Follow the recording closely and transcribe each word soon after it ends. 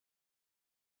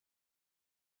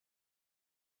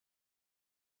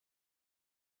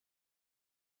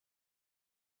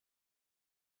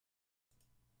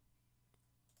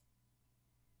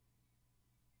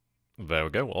There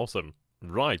we go, awesome.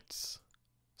 Right,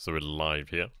 so we're live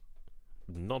here.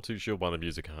 Not too sure why the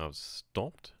music has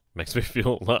stopped. Makes me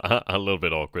feel a little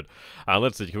bit awkward.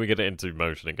 Let's see, can we get it into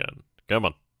motion again? Come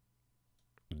on.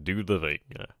 Do the thing.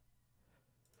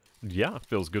 Yeah,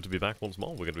 feels good to be back once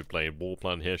more. We're going to be playing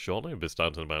Warplan here shortly. We'll be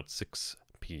starting at about 6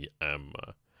 PM.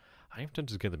 I have to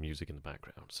get the music in the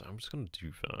background, so I'm just going to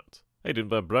do that. Hey, doing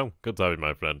that, bro? Good to have you,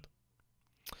 my friend.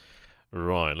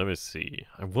 Right, let me see.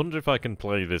 I wonder if I can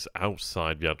play this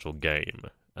outside the actual game,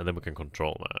 and then we can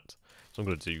control that. So I'm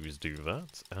going to do is do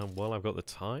that, and while I've got the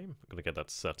time, I'm going to get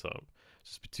that set up.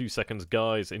 Just be 2 seconds,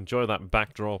 guys. Enjoy that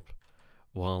backdrop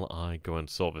while I go and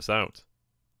sort this out.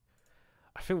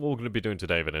 I think what we're going to be doing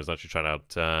today then is actually trying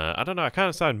out, I don't know, I kind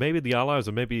of sound maybe the Allies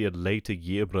or maybe a later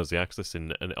year, but as the Axis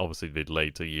in and obviously the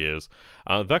later years.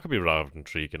 That could be rather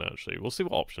intriguing, actually. We'll see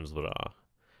what options there are.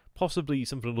 Possibly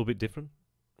something a little bit different.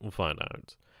 We'll find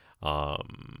out.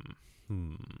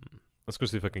 Let's go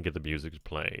see if I can get the music to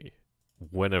play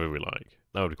whenever we like.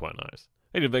 That would be quite nice.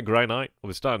 Hey, it's been a great night. We'll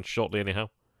be starting shortly anyhow.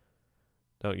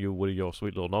 Don't you worry your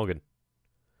sweet little noggin.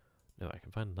 No, I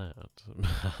can find that.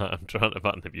 I'm trying to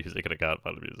find the music and I can't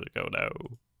find the music. Oh no.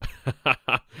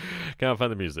 Can't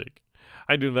find the music.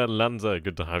 How you doing there, Lanza?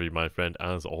 Good to have you, my friend,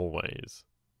 as always.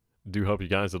 Do hope you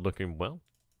guys are looking well.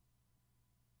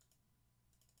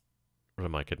 Or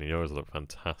am I kidding? Yours look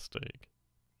fantastic.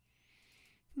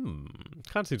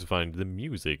 Can't seem to find the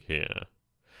music here.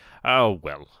 Oh,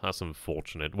 well, that's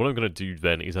unfortunate. What I'm going to do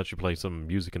then is actually play some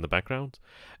music in the background.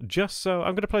 Just so,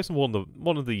 I'm going to play some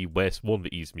one of the West, one of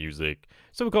the East music.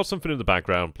 So we've got something in the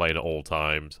background playing at all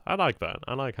times. I like that.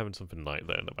 I like having something like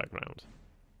that in the background.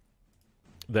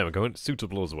 There we go. It's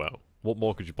suitable as well. What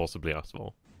more could you possibly ask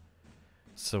for?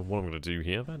 So what I'm going to do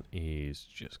here then is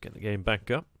just get the game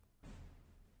back up.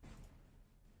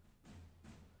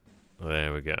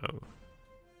 There we go.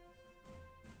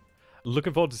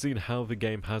 Looking forward to seeing how the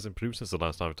game has improved since the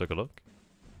last time I took a look.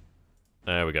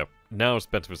 There we go. Now it's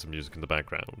better with some music in the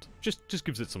background. Just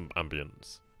gives it some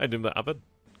ambience. How you doing there, Abed?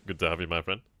 Good to have you, my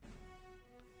friend.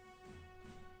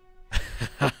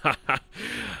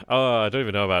 Oh, I don't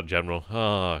even know about General.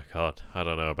 Oh, God. I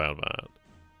don't know about that.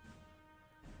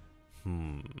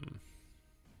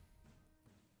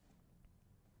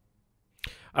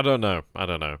 I don't know.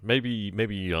 Maybe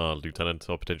lieutenant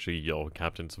or potentially your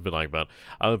captain, something like that.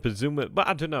 I would presume it, but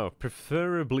I don't know.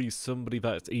 Preferably somebody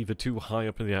that's either too high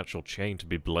up in the actual chain to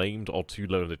be blamed or too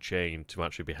low in the chain to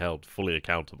actually be held fully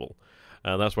accountable.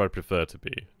 And that's where I prefer to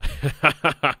be.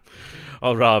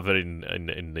 Or rather in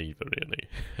neither, really.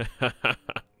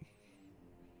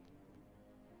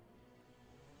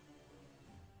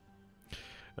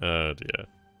 Oh dear.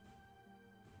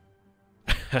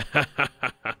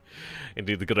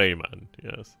 Indeed, the grey man,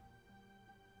 yes.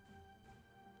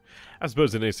 I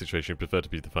suppose in any situation, you prefer to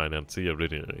be the financier,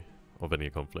 really, of any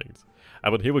conflicts.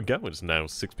 But here we go, it's now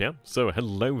 6 PM. So,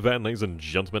 hello there, ladies and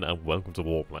gentlemen, and welcome to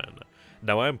Warplan.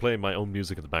 Now, I am playing my own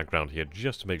music in the background here,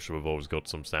 just to make sure we've always got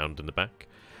some sound in the back.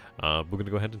 We're going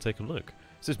to go ahead and take a look.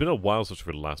 So, it's been a while since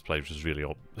we last played, which is really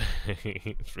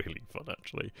it's really fun,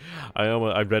 actually.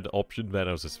 I read option, then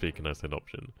I was just speaking, I said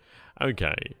option.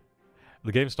 Okay.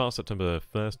 The game starts September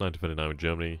 1st, 1939 with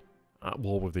Germany, at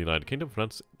war with the United Kingdom,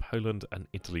 France, Poland, and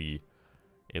Italy.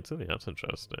 Italy? That's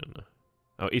interesting.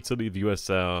 Oh, Italy, the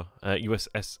USSR,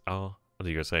 and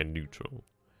the USA neutral.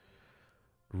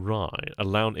 Right.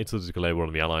 Allowing Italy to declare war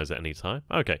on the Allies at any time?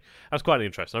 Okay, that's quite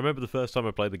interesting. I remember the first time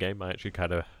I played the game, I actually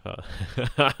kind of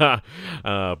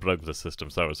broke the system,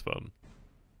 so that was fun.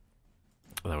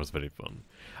 That was very fun.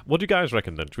 What do you guys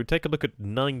reckon then? Should we take a look at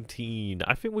 19?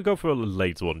 I think we go for a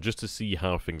later one just to see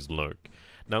how things look.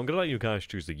 Now I'm going to let you guys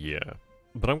choose a year.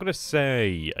 But I'm going to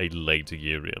say a later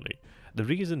year really. The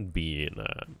reason being,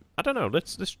 I don't know,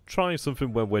 let's try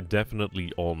something where we're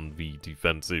definitely on the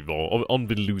defensive or on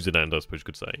the losing end, I suppose you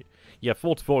could say. Yeah,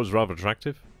 44 is rather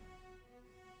attractive.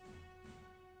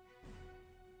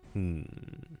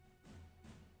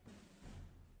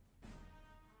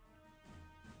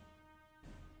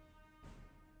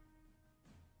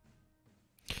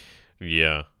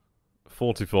 Yeah,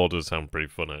 44 does sound pretty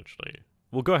fun, actually.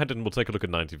 We'll go ahead and we'll take a look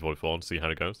at 1944 and see how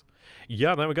it goes.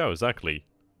 Yeah, there we go, exactly.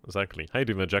 Exactly. How you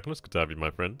doing there, Jacqueline? Good to have you, my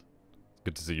friend.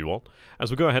 Good to see you all. As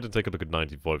we go ahead and take a look at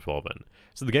 1944 then.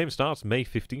 So the game starts May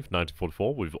 15th,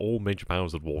 1944, with all major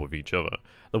powers at war with each other.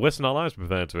 The Western Allies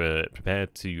prepared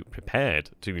to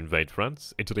invade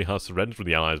France. Italy has surrendered with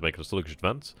the Allies making a sluggish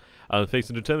advance,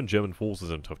 facing determined German forces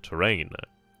in tough terrain.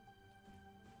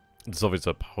 The Soviets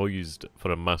are poised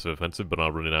for a massive offensive, but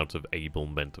are running out of able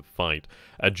men to fight.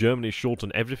 Germany is short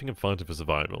on everything and fighting for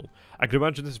survival. I can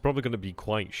imagine this is probably going to be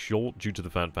quite short due to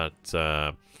the fact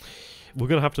that we're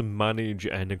going to have to manage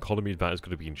an economy that is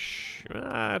going to be in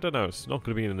I don't know, it's not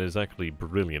going to be in an exactly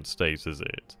brilliant state, is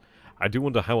it? I do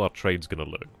wonder how our trade's going to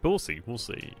look, but we'll see, we'll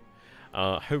see.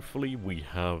 Hopefully we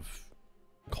have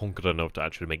conquered enough to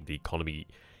actually make the economy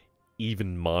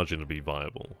even marginally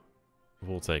viable.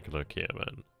 We'll take a look here,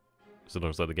 man. So it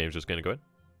looks like the game's just going to go in.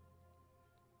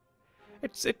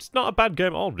 It's not a bad game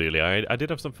at all, really. I did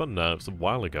have some fun some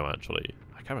while ago, actually.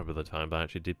 I can't remember the time, but I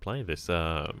actually did play this.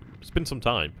 It's been some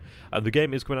time. And the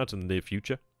game is coming out in the near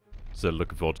future, so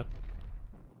looking forward to it.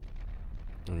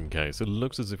 Okay, so it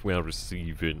looks as if we are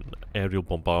receiving aerial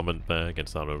bombardment there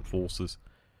against our own forces.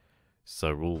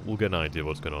 So we'll get an idea of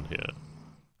what's going on here.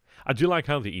 I do like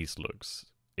how the east looks.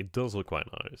 It does look quite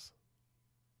nice.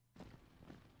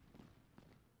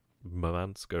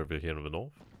 Murmansk over here in the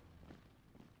north.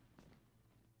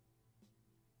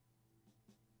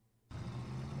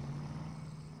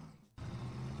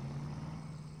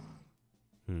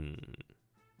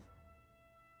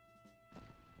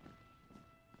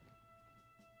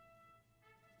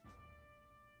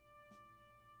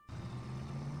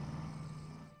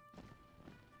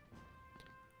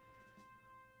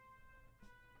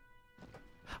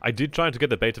 I did try to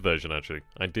get the beta version, actually.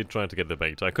 I did try to get the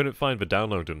beta. I couldn't find the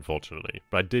download, unfortunately.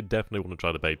 But I did definitely want to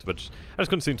try the beta, but I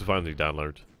just couldn't seem to find the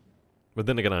download. But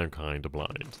then again, I'm kind of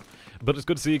blind. But it's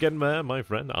good to see you again there, my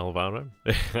friend, Alvaro.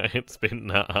 It's been...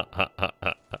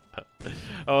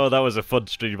 Oh, that was a fun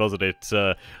stream, wasn't it?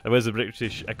 Where's the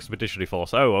British Expeditionary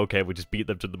Force? Oh, okay, we just beat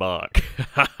them to the mark.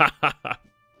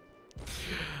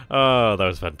 Oh, that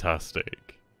was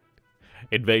fantastic.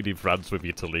 Invading France with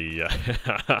Italy.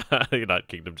 The United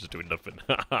Kingdom just doing nothing.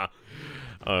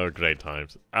 Oh, great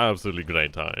times. Absolutely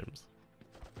great times.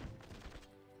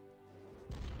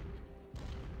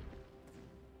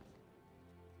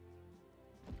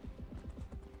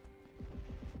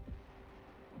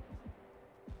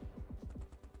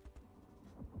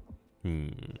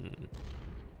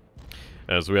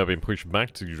 As we have been pushed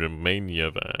back to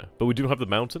Romania there. But we do have the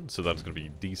mountain, so that's going to be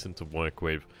decent to work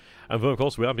with. And of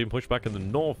course, we have been pushed back in the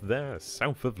north there,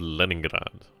 south of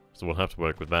Leningrad. So we'll have to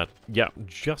work with that. Yeah,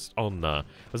 just on...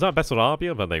 was that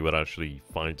Bessarabia that they were actually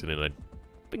fighting in? I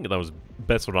think that was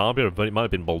Bessarabia, but it might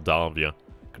have been Moldavia.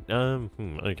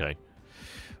 Okay.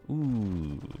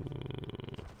 Ooh.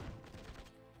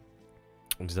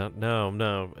 Is that...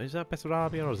 No. Is that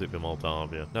Bessarabia or is it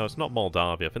Moldavia? No, it's not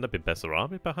Moldavia. I think that'd be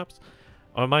Bessarabia, perhaps?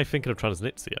 Or am I thinking of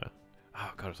Transnistria?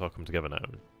 Oh, God, it's all come together now.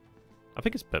 I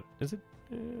think it's... Is it...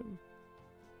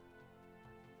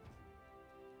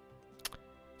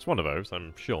 It's one of those,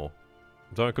 I'm sure.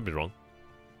 Though I could be wrong.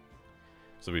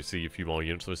 So we see a few more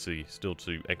units, obviously, still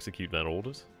to execute their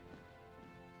orders.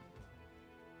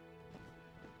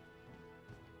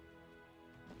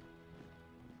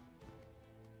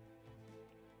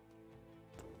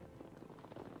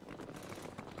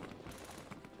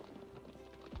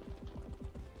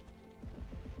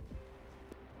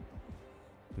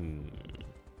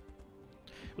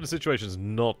 Well, the situation's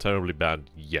not terribly bad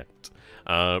yet.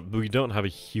 But we don't have a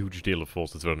huge deal of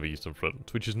forces around the Eastern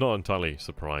Front, which is not entirely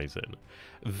surprising.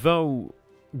 Though,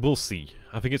 we'll see.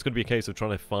 I think it's going to be a case of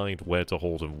trying to find where to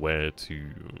hold and where to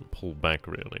pull back,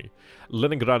 really.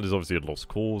 Leningrad is obviously a lost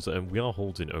cause, and we are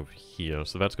holding over here,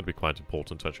 so that's going to be quite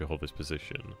important to actually hold this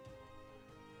position.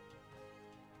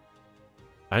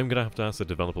 I'm going to have to ask the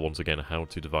developer once again how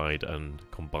to divide and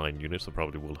combine units. I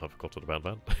probably will have forgotten about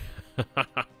that.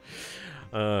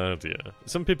 Oh dear.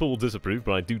 Some people will disapprove,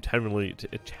 but I do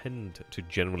tend to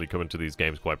generally come into these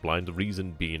games quite blind. The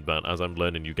reason being that as I'm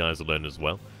learning, you guys are learning as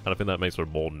well. And I think that makes for a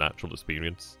more natural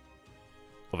experience.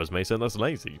 Others may say that's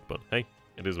lazy, but hey,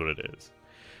 it is what it is.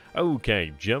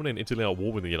 Okay, Germany and Italy are at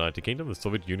war with the United Kingdom, the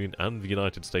Soviet Union, and the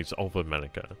United States of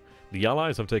America. The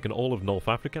Allies have taken all of North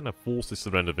Africa and have forced the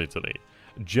surrender of Italy.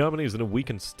 Germany is in a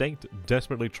weakened state,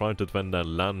 desperately trying to defend their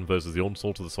land versus the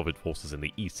onslaught of the Soviet forces in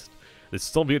the east. The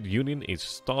Soviet Union is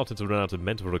starting to run out of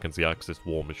mental against the Axis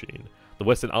war machine. The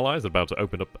Western Allies are about to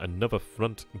open up another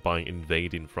front by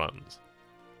invading France.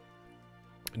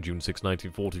 June 6,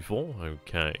 1944?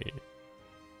 Okay.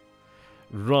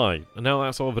 Right, now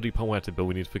that's all very poetic, but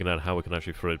we need to figure out how we can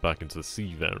actually throw it back into the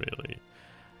sea there, really.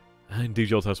 Indeed,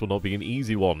 your task will not be an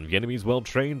easy one. The enemy is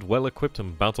well-trained, well-equipped,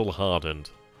 and battle-hardened.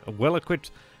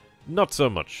 Well-equipped? Not so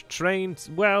much. Trained?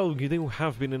 Well, you do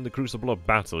have been in the crucible of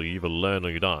battle. You either learn or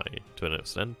you die, to an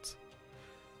extent.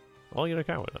 Or you're a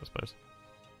coward, I suppose.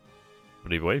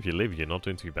 But either way, if you live, you're not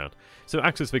doing too bad. So,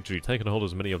 Axis victory. Taking hold of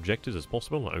as many objectives as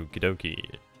possible. Okie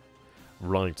dokie.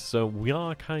 Right, so we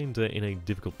are kinda in a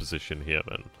difficult position here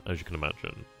then, as you can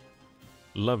imagine.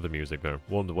 Love the music though.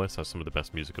 War in the West has some of the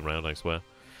best music around, I swear.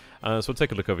 So we'll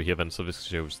take a look over here then. So this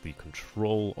shows the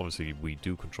control. Obviously, we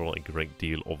do control a great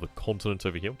deal of the continent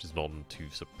over here, which is not too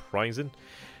surprising.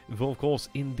 Though, of course,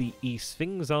 in the east,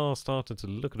 things are starting to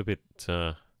look a little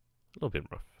bit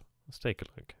rough. Let's take a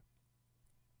look.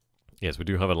 Yes, we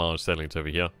do have a large satellite over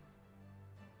here.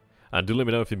 And do let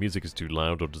me know if the music is too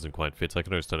loud or doesn't quite fit. I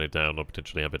can always turn it down or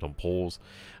potentially have it on pause.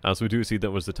 So we do see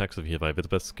there was attacks over here by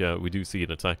Vitebsk. We do see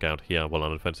an attack out here while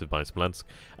on offensive by Smolensk.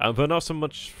 But not so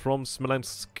much from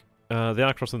Smolensk. They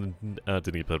are crossing the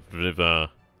Dnieper River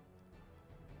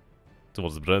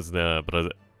towards Berezina.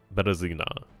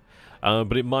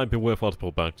 But it might be worthwhile to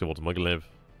pull back towards Mogilev.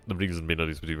 The reason being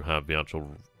is we do have the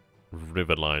actual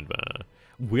river line there.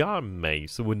 We are in May,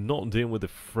 so we're not dealing with the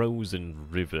frozen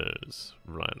rivers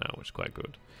right now, which is quite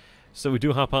good. So we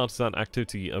do have partisan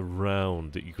activity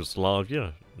around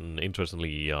Yugoslavia. And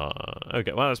interestingly,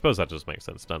 okay, well, I suppose that just makes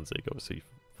sense. Danzig, obviously,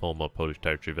 former Polish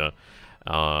territory there.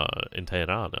 In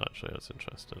Tehran, actually, that's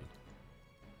interesting.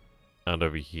 And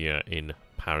over here in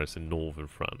Paris, in northern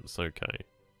France, okay.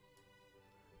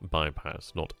 By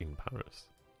Paris, not in Paris.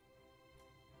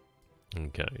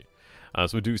 Okay.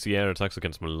 So we do see air attacks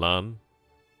against Milan.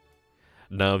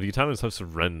 Now, the Italians have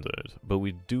surrendered, but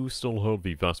we do still hold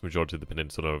the vast majority of the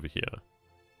peninsula over here.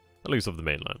 At least of the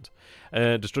mainland.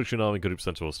 Destruction Army Group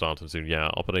Center will start soon. Yeah,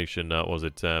 Operation, was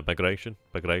it Bagration?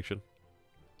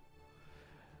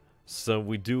 So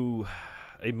we do...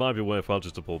 It might be worthwhile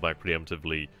just to pull back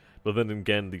preemptively, but then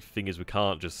again, the thing is we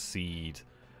can't just cede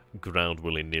ground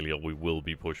willy-nilly, or we will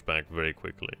be pushed back very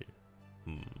quickly.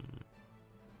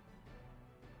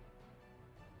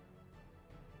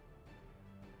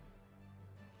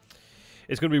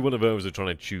 It's going to be one of those of trying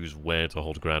to choose where to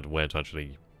hold ground and where to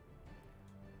actually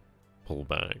pull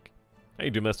back. How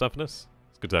you doing, Mestaphanus?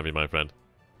 It's good to have you, my friend.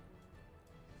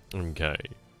 Okay.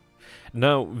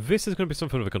 Now, this is going to be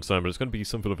something of a concern, but it's going to be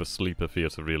something of a sleeper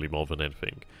theatre, really, more than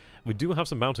anything. We do have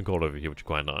some mountain core over here, which is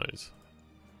quite nice.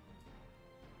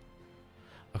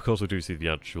 Of course, we do see the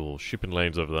actual shipping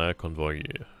lanes over there, convoy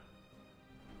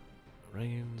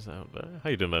rains out there. How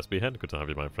you doing, SB-Head? Good to have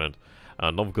you, my friend.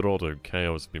 Novgorod, okay, I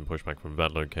was being pushed back from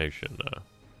that location.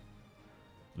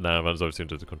 Now, that's obviously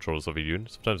under the control of the Soviet Union.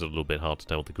 Sometimes it's a little bit hard to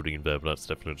tell with the green there, but that's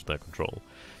definitely under their control.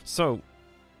 So,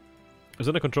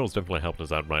 under control is definitely helping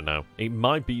us out right now. It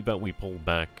might be that we pull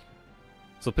back.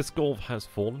 So, Pskov has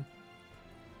fallen.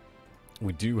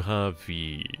 We do have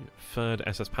the 3rd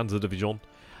SS Panzer Division.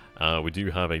 We do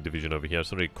have a division over here,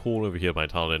 sorry, a core over here by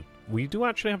Tallinn. We do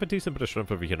actually have a decent bit of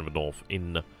strength over here in the north,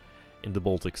 in the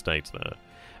Baltic states there.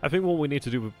 I think what we need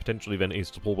to do potentially then is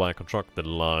to pull back and construct the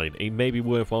line. It may be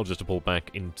worthwhile just to pull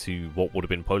back into what would have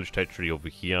been Polish territory over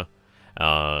here.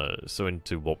 So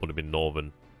into what would have been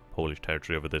northern Polish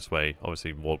territory over this way.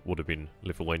 Obviously what would have been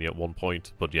Lithuania at one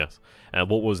point, but yes.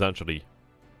 What was actually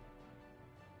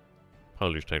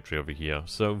Polish territory over here.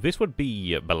 So this would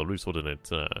be Belarus, wouldn't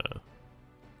it?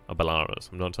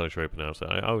 Belarus. I'm not entirely sure how to pronounce it.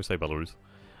 I always say Belarus.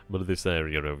 But this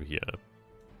area over here.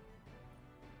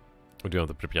 We do have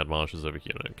the Pripyat marshes over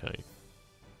here, okay.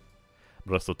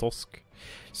 Brest-Litovsk.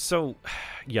 So,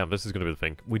 yeah, this is going to be the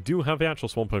thing. We do have the actual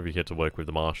swamp over here to work with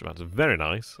the marsh. That's very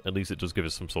nice. At least it does give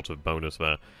us some sort of bonus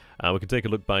there. We can take a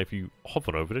look by if you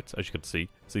hover over it, as you can see.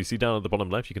 So you see down at the bottom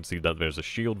left, you can see that there's a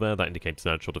shield there. That indicates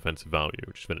an actual defensive value,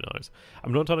 which is very nice.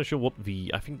 I'm not entirely sure what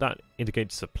the... I think that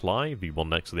indicates supply, the one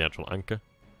next to the actual anchor.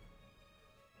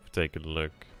 Take a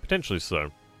look. Potentially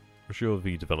so. I'm sure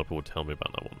the developer would tell me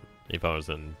about that one, if I was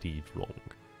indeed wrong.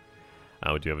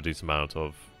 We do have a decent amount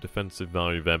of defensive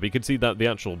value there, but you can see that the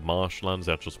actual marshlands,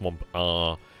 the actual swamp,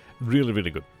 are really,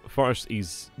 really good. Forest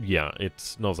is, yeah,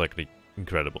 it's not exactly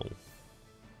incredible.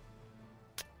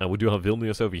 We do have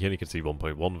Vilnius over here, you can see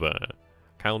 1.1 there.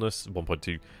 Kaunas,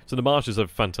 1.2. So the marshes are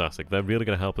fantastic. They're really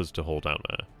going to help us to hold out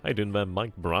there. How you doing there,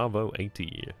 Mike Bravo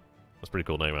 80? That's a pretty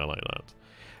cool name, I like that.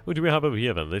 What do we have over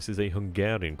here then? This is a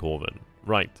Hungarian corps then.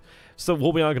 Right. So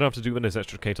what we are going to have to do then is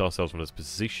extricate ourselves from this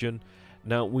position.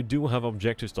 Now, we do have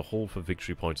objectives to hold for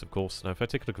victory points, of course. Now, if I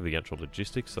take a look at the actual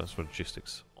logistics, that's for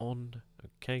logistics on.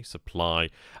 Okay, supply.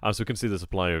 As we can see the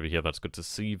supply over here, that's good to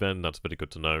see then. That's very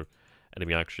good to know.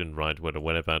 Enemy action, right,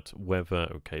 weather,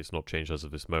 okay, it's not changed as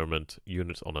of this moment.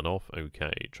 Units on and off,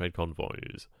 okay. Trade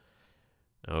convoys.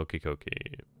 Okay.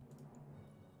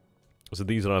 So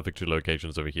these are our victory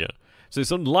locations over here. So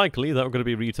it's unlikely that we're going to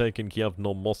be retaking Kiev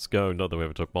nor Moscow. Not that we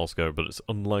ever took Moscow, but it's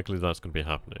unlikely that's going to be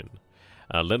happening.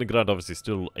 Leningrad obviously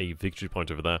still a victory point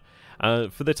over there.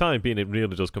 For the time being, it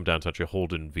really does come down to actually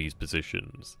holding these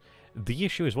positions. The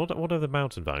issue is, what are the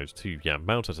mountain values too? Yeah,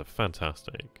 mountains are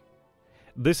fantastic.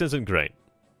 This isn't great.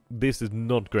 This is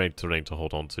not great terrain to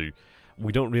hold on to.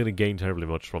 We don't really gain terribly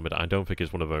much from it. I don't think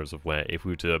it's one of those of where if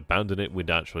we were to abandon it, we'd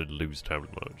actually lose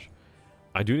terribly much.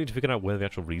 I do need to figure out where the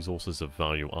actual resources of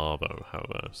value are, though,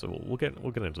 however. So we'll get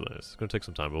into this. It's going to take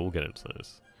some time, but we'll get into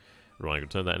this. Right, I'm going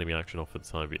to turn that enemy action off for the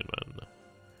time being, man.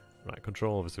 Right,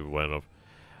 control, obviously, we're aware of.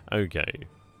 Okay.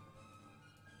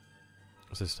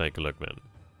 Let's just take a look, man.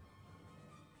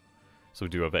 So we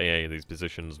do have AA in these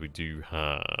positions. We do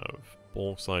have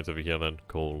both sides over here, then.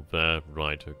 Cool, there.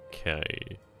 Right,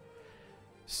 okay.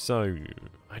 So,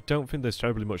 I don't think there's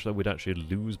terribly much that we'd actually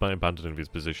lose by abandoning these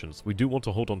positions. We do want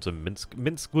to hold on to Minsk.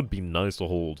 Minsk would be nice to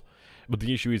hold, but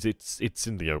the issue is it's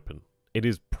in the open. It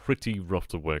is pretty rough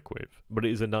to work with, but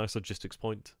it is a nice logistics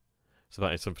point. So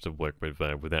that is something to work with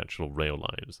there with the actual rail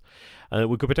lines.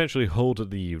 We could potentially hold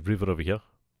the river over here.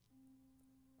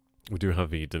 We do have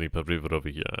the Dnieper River over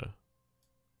here.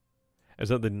 Is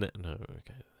that the... No,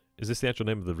 okay. Is this the actual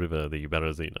name of the river, the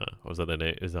Berezina? Or is that the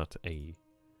name? Is that a...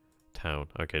 town?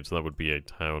 Okay, so that would be a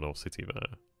town or city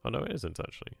there. Oh no, it isn't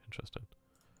actually. Interesting.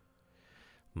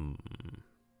 I'm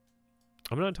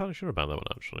not entirely sure about that one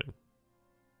actually.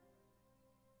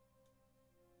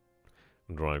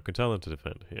 Drive, can tell them to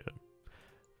defend here.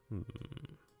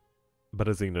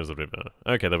 Berezina's a river.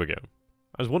 Okay, there we go.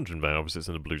 I was wondering there, obviously it's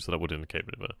in the blue, so that would indicate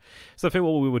river. So I think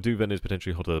what we would do then is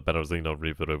potentially hold the Berezina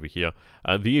River over here.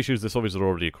 The issue is the Soviets are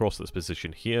already across this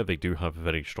position here. They do have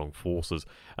very strong forces,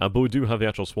 but we do have the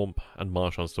actual swamp and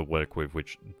marshlands to work with,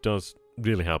 which does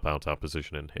really help out our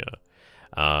position in here.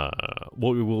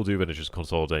 What we will do then is just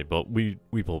consolidate, but we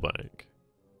pull back.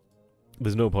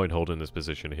 There's no point holding this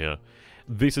position here.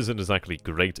 This isn't exactly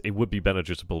great. It would be better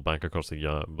just to pull back across the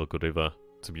Yarmulke River,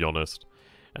 to be honest.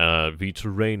 The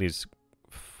terrain is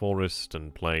forest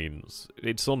and plains.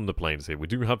 It's on the plains here. We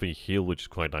do have a hill which is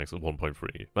quite nice at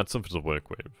 1.3. That's something to work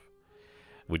with.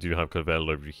 We do have Cavell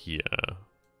over here.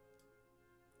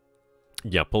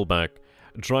 Yeah, pull back.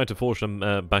 Try to force them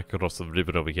back across the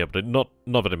river over here, but not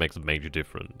that it makes a major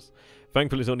difference.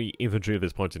 Thankfully, it's only infantry at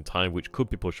this point in time, which could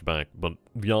be pushed back, but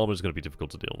the armor is going to be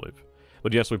difficult to deal with.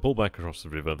 But yes, we pull back across the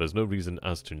river. There's no reason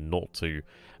as to not to.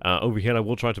 Over here, I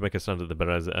will try to make a stand at the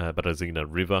Berezina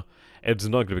River. It's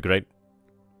not going to be great.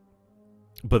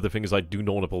 But the thing is, I do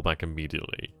not want to pull back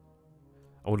immediately.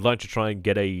 I would like to try and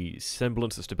get a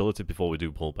semblance of stability before we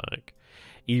do pull back.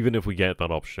 Even if we get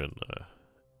that option,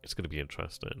 it's going to be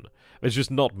interesting. There's just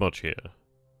not much here.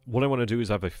 What I want to do is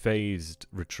have a phased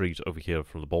retreat over here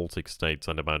from the Baltic states,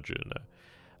 I'd imagine.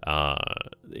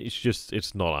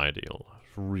 It's not ideal.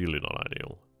 It's really not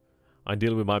ideal.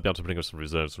 Ideally, we might be able to bring up some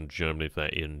reserves from Germany if there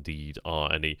indeed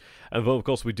are any. And though, of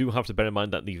course, we do have to bear in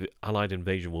mind that the Allied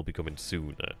invasion will be coming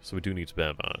soon, so we do need to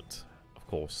bear that, of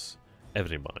course,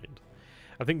 ever in mind.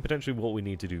 I think potentially what we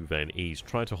need to do then is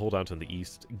try to hold out in the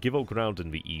east, give up ground in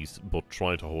the east, but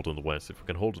try to hold in the west. If we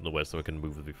can hold in the west, then we can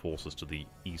move the forces to the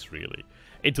east, really.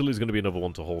 Italy's going to be another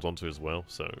one to hold on to as well,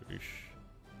 so...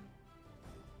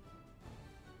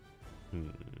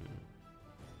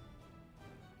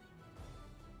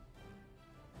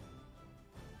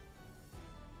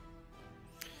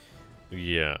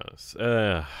 Yes.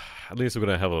 At least we're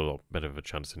going to have a lot better of a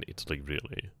chance in Italy,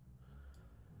 really.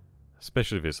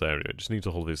 Especially this area. Just need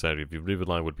to hold this area. The river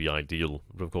line would be ideal,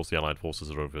 but of course the Allied forces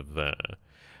are over there.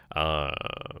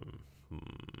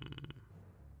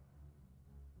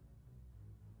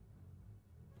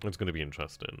 It's going to be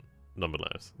interesting,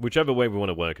 nonetheless. Whichever way we want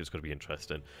to work, it's going to be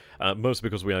interesting. Mostly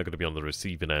because we are going to be on the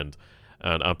receiving end,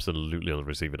 and absolutely on the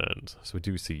receiving end. So we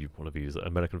do see one of these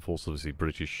American forces, we see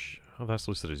British... Oh, that's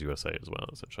listed as USA as well.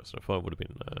 That's interesting. I thought it would have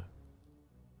been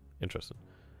interesting.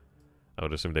 I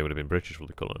would assume they would have been British for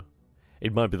the colour.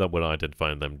 It might be that we're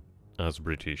identifying them as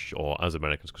British or as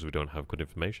Americans because we don't have good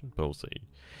information, but we'll see.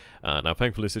 Now,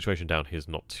 thankfully, the situation down here is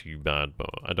not too bad, but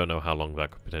I don't know how long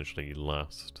that could potentially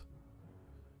last.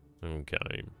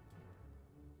 Okay.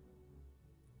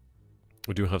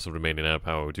 We do have some remaining air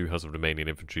power, we do have some remaining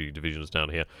infantry divisions down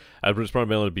here, but it's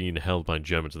primarily being held by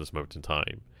Germans at this moment in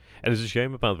time. And it's a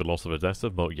shame about the loss of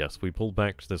Odessa, but yes, we pulled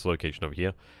back to this location over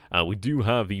here. We do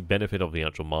have the benefit of the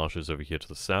actual marshes over here to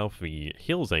the south. The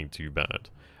hills ain't too bad,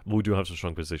 but we do have some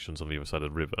strong positions on the other side of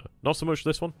the river. Not so much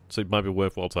this one, so it might be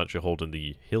worthwhile to actually hold in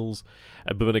the hills,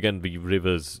 but then again, the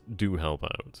rivers do help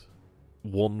out.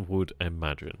 One would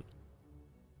imagine.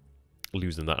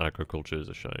 Losing that agriculture is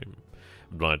a shame.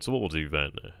 Right, so what we'll do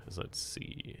then is, let's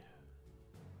see...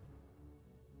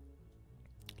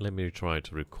 Let me try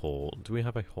to recall. Do we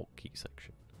have a hotkey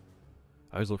section?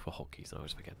 I always look for hotkeys, I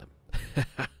always forget them.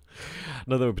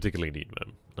 Not that we particularly need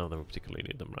them. Not that we particularly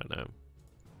need them right now.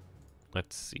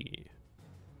 Let's see.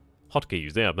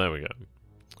 Hotkeys, yeah, there we go.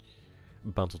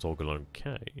 Battle toggle,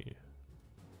 okay.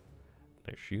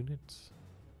 Next units.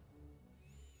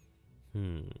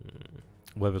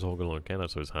 Weather toggle, okay,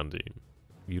 that's always handy.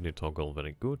 Unit toggle,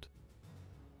 very good.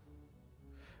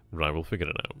 Right, we'll figure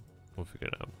it out. We'll figure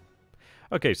it out.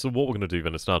 Okay, so what we're going to do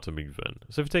then is start to move in.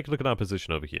 So if you take a look at our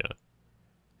position over here.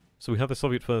 So we have the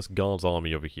Soviet First Guards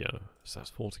Army over here. So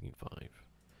that's 14.5.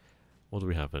 What do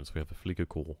we have then? So we have the Flieger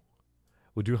Corps.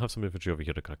 We do have some infantry over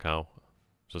here to Krakow.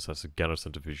 So that's a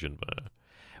garrison division there.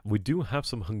 We do have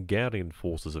some Hungarian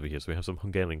forces over here. So we have some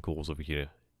Hungarian corps over here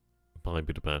by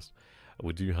Budapest.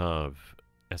 We do have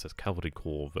SS Cavalry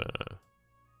Corps there.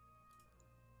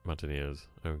 Mountaineers.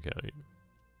 Okay.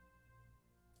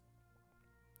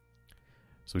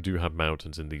 So we do have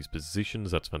mountains in these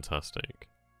positions. That's fantastic.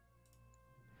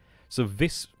 So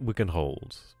this we can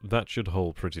hold. That should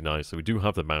hold pretty nice. So we do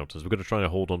have the mountains. We're going to try to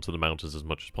hold on to the mountains as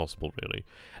much as possible, really.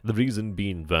 The reason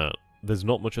being that there's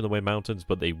not much in the way of mountains,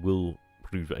 but they will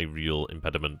prove a real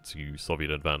impediment to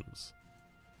Soviet advance.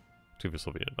 To the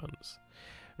Soviet advance.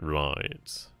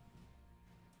 Right.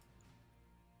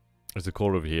 There's a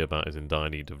corps over here that is in dire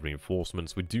need of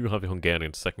reinforcements. We do have the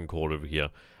Hungarian Second Corps over here.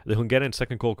 The Hungarian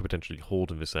Second Corps could potentially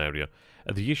hold in this area.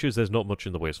 The issue is there's not much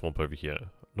in the way of swamp over here.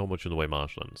 Not much in the way of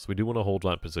marshlands. We do want to hold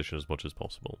that position as much as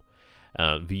possible.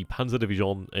 The Panzer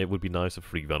Division, it would be nice to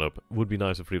free that up. It would be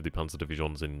nice to free up the Panzer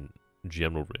Divisions in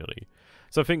general, really.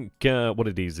 So I think what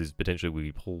it is potentially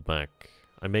we pull back.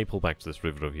 I may pull back to this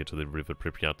river over here, to the River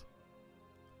Pripyat.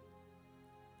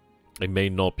 It may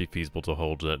not be feasible to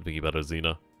hold at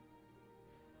Berezina.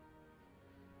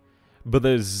 But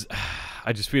there's...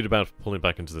 I just feared about pulling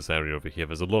back into this area over here.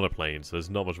 There's a lot of plains, so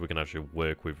there's not much we can actually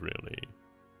work with, really.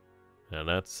 And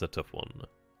that's a tough one.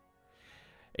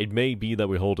 It may be that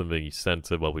we hold in the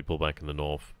center while we pull back in the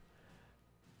north.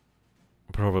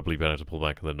 Probably better to pull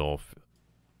back in the north.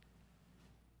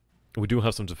 We do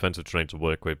have some defensive terrain to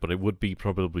work with, but it would be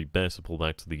probably best to pull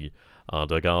back to the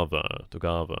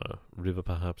Daugava River,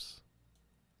 perhaps.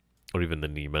 Or even the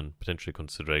Niemen. Potentially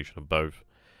consideration of both.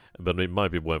 But it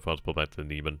might be worthwhile to pull back to the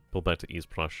Niemen. Pull back to East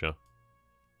Prussia.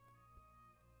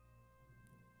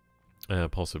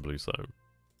 Possibly so.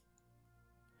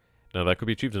 Now, that could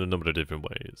be achieved in a number of different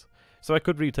ways. So I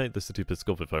could retake the city of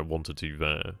Pskov if I wanted to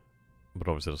there. But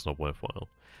obviously that's not worthwhile.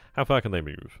 How far can they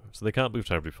move? So they can't move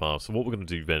terribly far. So what we're going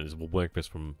to do then is we'll work this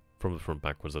from the front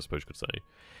backwards, I suppose you could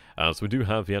say. So we do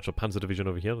have the actual Panzer Division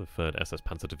over here, the 3rd SS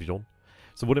Panzer Division.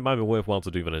 So what it might be worthwhile to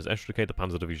do then is extricate the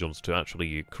Panzer Divisions to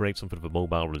actually create some sort of a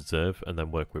mobile reserve and then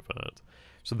work with that.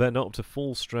 So they're not up to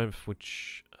full strength,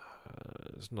 which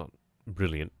is not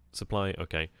brilliant. Supply,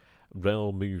 okay.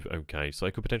 Rail move, okay. So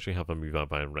I could potentially have them move out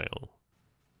by rail.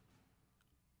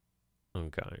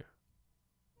 Okay.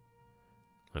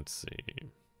 Let's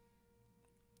see.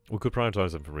 We could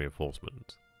prioritize them for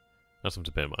reinforcement. That's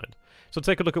something to bear in mind. So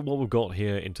take a look at what we've got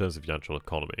here in terms of the actual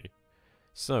economy.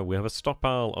 So we have a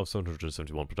stockpile of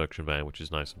 771 production there, which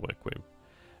is nice to work with.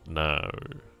 Now,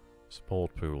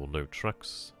 support pool, no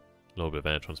trucks. A little bit of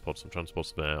air transport, some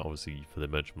transports there, obviously for the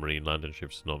merchant marine landing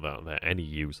ships, not that they're any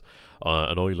use.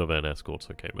 An oil and escorts,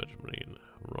 okay, merchant marine,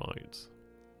 right.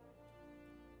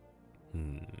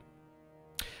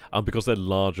 Because they're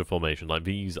larger formation, like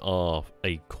these are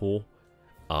a corps,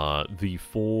 the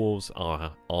 4s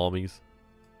are armies.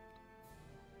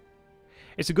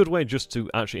 It's a good way just to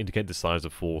actually indicate the size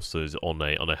of forces on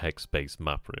a hex-based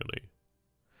map,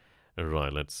 really.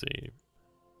 Right, let's see.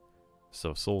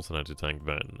 So, assault and anti-tank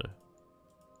then.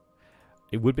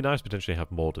 It would be nice to potentially have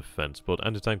more defense, but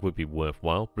anti-tank would be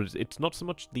worthwhile. But it's not so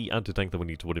much the anti-tank that we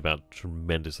need to worry about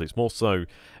tremendously. It's more so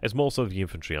the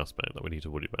infantry aspect that we need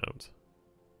to worry about.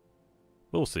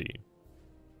 We'll see.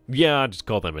 Yeah, I just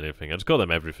call them anything. I just call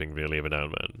them everything, really, every now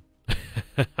and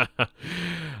then.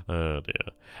 Oh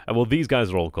dear. Well, these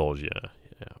guys are all calls, yeah.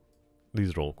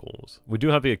 These are all calls. We do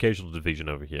have the occasional division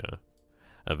over here.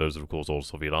 And those are, of course, all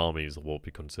Soviet armies, or what would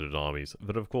be considered armies.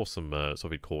 There are, of course, some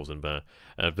Soviet corps in there.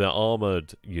 Their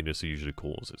armoured units are usually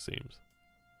corps, it seems.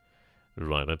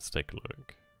 Right, let's take a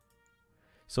look.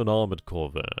 So an armoured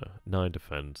corps there. 9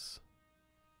 defense.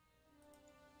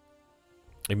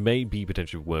 It may be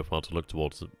potentially worthwhile to look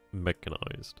towards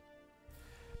mechanized.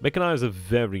 Mechanized are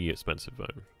very expensive,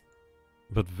 though.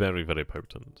 But very, very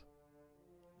potent.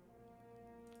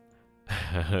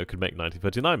 Could make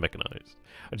 1939 mechanized.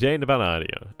 Which ain't a bad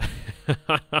idea.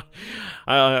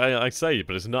 I say it,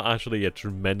 but it's not actually a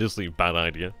tremendously bad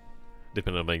idea.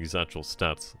 Depending on these actual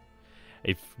stats.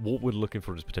 If what we're looking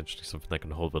for is potentially something that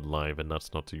can hold it live, and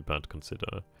that's not too bad to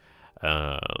consider.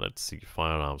 Let's see,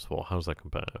 firearms 4. How does that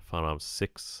compare? Firearms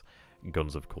 6,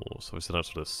 guns of course. So we said that's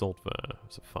sort of assault there.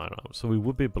 So firearms. So we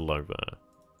would be below there.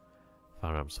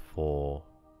 Firearms 4.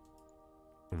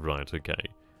 Right, okay.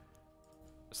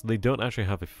 So they don't actually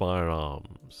have a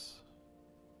firearms.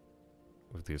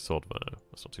 with the assault there.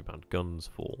 That's not too bad. Guns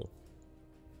 4.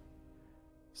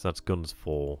 So that's guns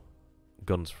 4.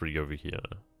 Guns 3 over here.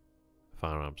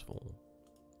 Firearms 4.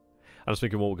 I was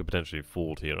thinking what we could potentially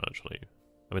afford here, actually.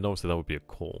 I mean, obviously that would be a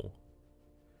core.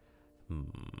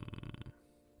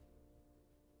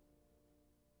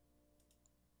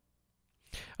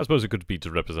 I suppose it could be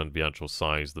to represent the actual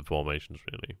size of the formations,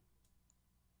 really.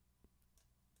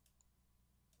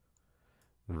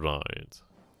 Right.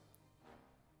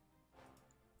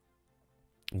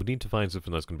 We need to find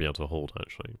something that's going to be able to hold,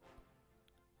 actually.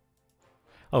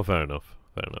 Oh, fair enough.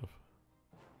 Fair enough.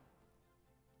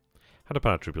 How do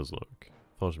paratroopers look?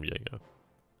 Fortune Jaeger.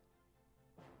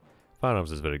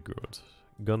 Firearms is very good.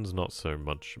 Guns not so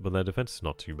much, but their defense is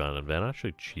not too bad, and they're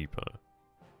actually cheaper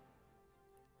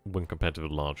when compared to the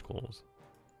large cores.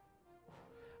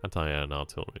 Anti-air and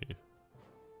artillery.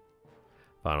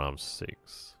 Firearms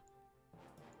 6.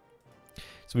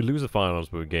 So we lose the firearms,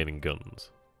 but we're gaining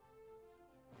guns.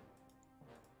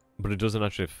 But it doesn't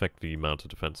actually affect the amount of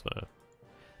defense there.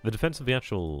 The defense of the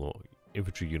actual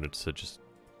infantry units are just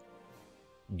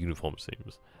uniform, it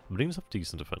seems. Marines have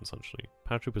decent defense, actually.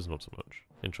 Paratroopers not so much.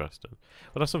 Interesting.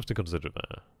 But that's something to consider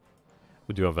there.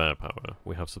 We do have air power.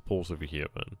 We have support over here,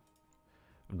 then.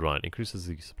 Right, increases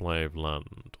the supply of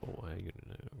land. Or air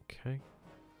unit. Okay.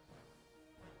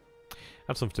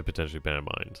 That's something to potentially bear in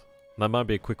mind. That might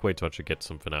be a quick way to actually get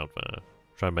something out there.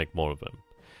 Try and make more of them.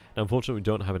 Now, unfortunately, we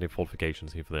don't have any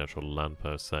fortifications here for the actual land,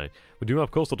 per se. We do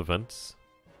have coastal defense.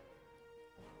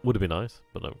 Would have been nice,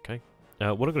 but okay. What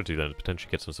I'm going to do then is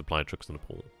potentially get some supply trucks in the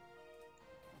pool.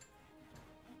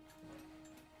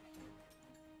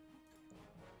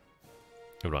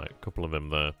 Right, a couple of them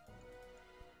there.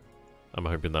 I'm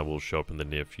hoping that will show up in the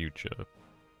near future.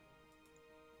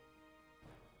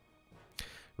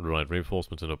 Right,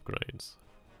 reinforcements and upgrades.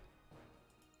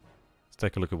 Let's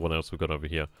take a look at what else we've got over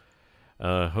here.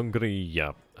 Hungary,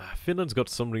 yeah. Finland's got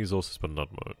some resources, but not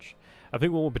much. I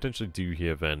think what we'll potentially do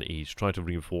here then is try to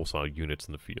reinforce our units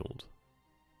in the field.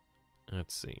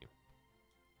 Let's see.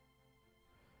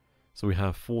 So we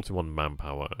have 41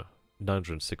 manpower,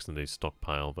 906 in the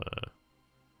stockpile there.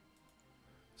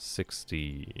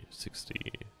 60,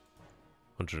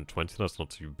 120, that's not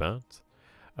too bad.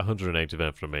 180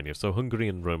 there for Romania. So Hungary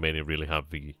and Romania really have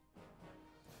the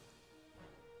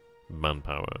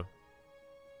manpower.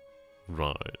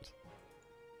 Right.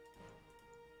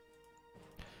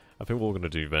 I think what we're going to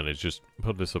do then is just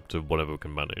put this up to whatever we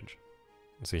can manage.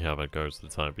 And see how that goes for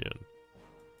the time being.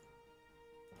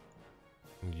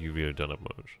 You really don't have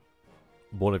much.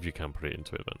 Whatever you can put it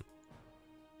into it then.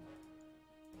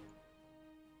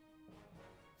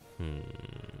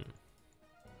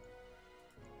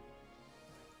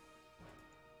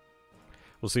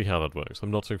 We'll see how that works.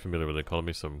 I'm not so familiar with the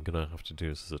economy, so I'm going to have to do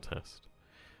this as a test.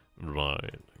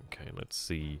 Right, okay, let's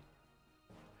see.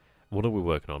 What are we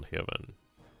working on here then?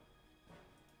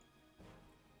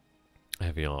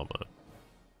 Heavy armor.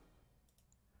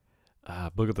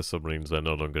 Bugger the submarines, they're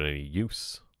no longer any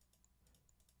use.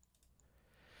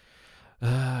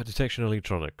 Detection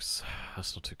electronics.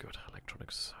 That's not too good.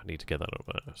 Electronics. I need to get that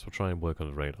over. So we'll try and work on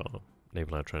the radar.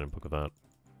 Naval air training, bugger that.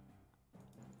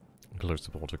 Close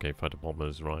support, okay, fighter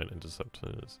bombers, right,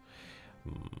 interceptors.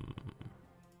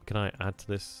 Can I add to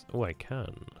this? Oh, I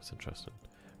can. That's interesting.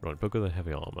 Right, bugger the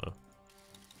heavy armor.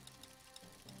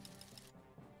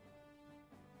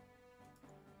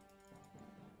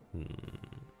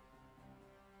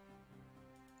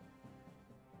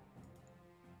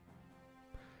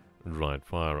 Right,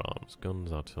 firearms,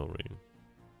 guns, artillery,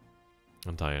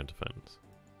 anti-air defense.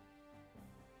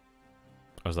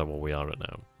 Or is that what we are at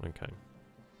now? Okay.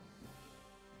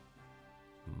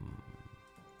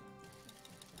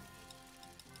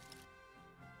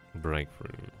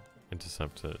 Breakthrough,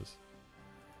 interceptors.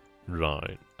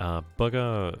 Right,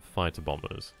 bugger fighter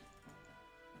bombers.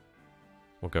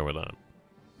 We'll go with that.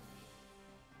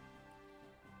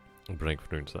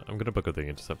 Breakthrough intercept. I'm gonna bugger the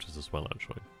interceptors as well,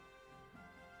 actually.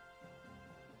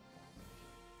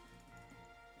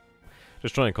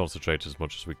 Just try and concentrate as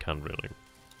much as we can, really.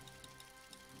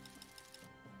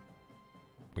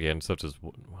 Yeah, interceptors.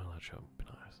 Well, that should be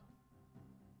nice.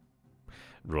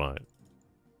 Right.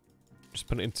 Just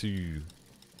put it into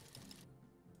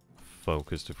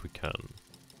focused if we can.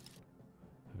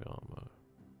 Heavy armor.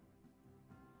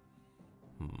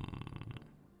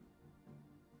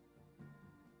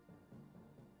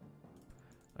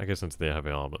 I guess into the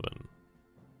heavy armor then.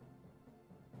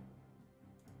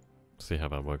 See how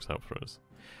that works out for us.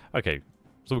 Okay,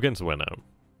 so we're getting somewhere now.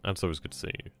 And so it's good to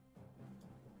see you.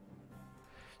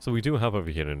 So we do have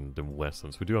over here in the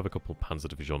Westlands, we do have a couple panzer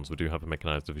divisions, we do have a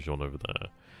mechanized division over there.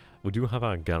 We do have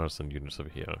our garrison units over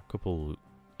here, a couple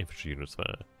infantry units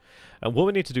there. And what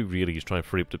we need to do really is try and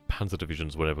free up the panzer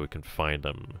divisions wherever we can find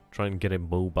them. Try and get a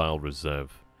mobile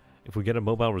reserve. If we get a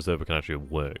mobile reserve, we can actually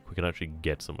work. We can actually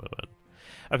get somewhere then.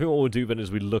 I think what we'll do then is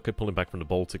we look at pulling back from the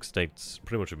Baltic states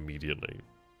pretty much immediately.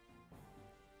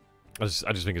 I just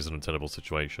think it's an untenable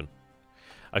situation.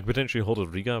 I could potentially hold a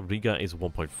Riga. Riga is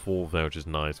 1.4 there, which is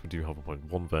nice. We do have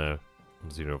 1.1 there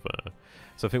and 0 there.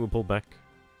 So I think we'll pull back.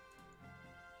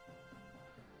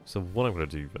 So what I'm going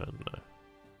to do then... I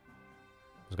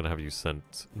was going to have you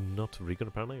sent not to Riga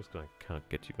apparently, because I can't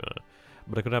get you there.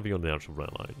 But I could have you on the actual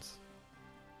rail lines.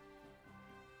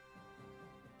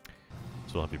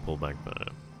 So I'll have you pull back there.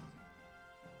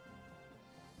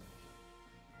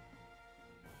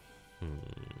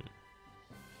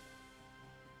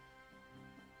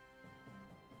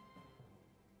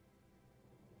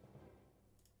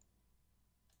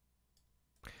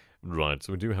 Right,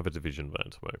 so we do have a division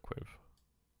there to work with.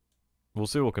 We'll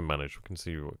see what we can manage. We can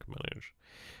see what we can manage.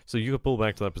 So you could pull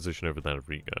back to that position over there at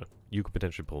Riga. You could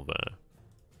potentially pull there.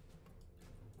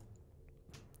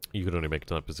 You could only make it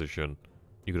to that position.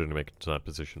 You could only make it to that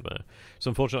position there.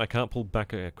 So unfortunately, I can't pull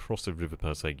back across the river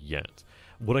per se yet.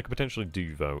 What I could potentially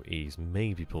do, though, is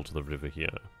maybe pull to the river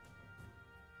here.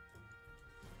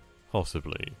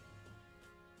 Possibly.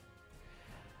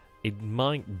 It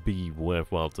might be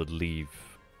worthwhile to leave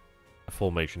a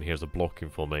formation here as a blocking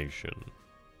formation.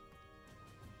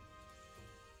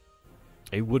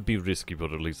 It would be risky,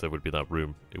 but at least there would be that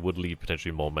room. It would leave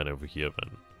potentially more men over here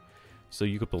then. So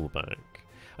you could pull back.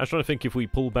 I was trying to think if we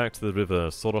pull back to the river,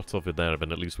 sort of over there,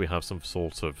 then at least we have some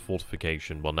sort of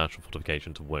fortification, well, natural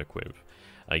fortification to work with.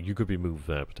 You could be moved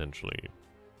there, potentially.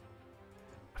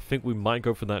 I think we might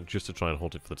go for that just to try and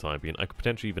hold it for the time being. I could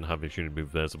potentially even have this unit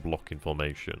move there as a blocking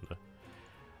formation.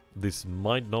 This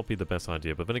might not be the best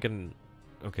idea, but then again...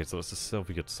 Okay, so it's the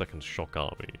Soviet Second Shock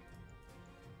Army.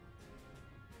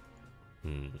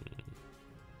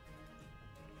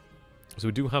 So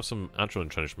we do have some actual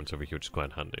entrenchments over here, which is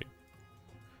quite handy.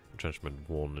 Entrenchment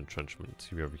 1, entrenchment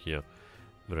 2 over here.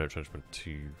 Then entrenchment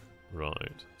 2,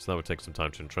 right. So that would take some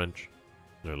time to entrench.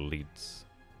 No leads.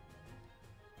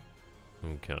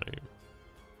 Okay.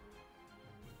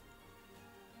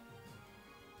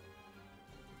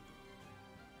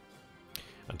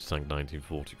 Anti-tank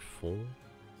 1944.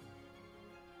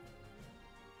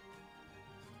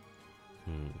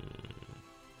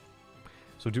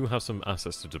 So we do have some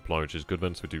assets to deploy, which is good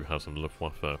ones. We do have some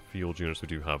Luftwaffe field units. We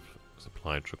do have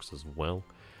supply trucks as well.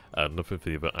 Nothing for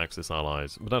the other Axis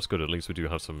allies, but that's good. At least we do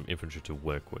have some infantry to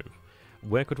work with.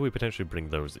 Where could we potentially bring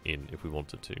those in if we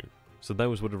wanted to? So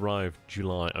those would arrive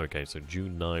July. Okay, so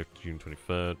June 9th, June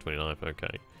 23rd, 29th.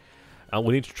 Okay. And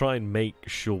we need to try and make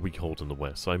sure we hold in the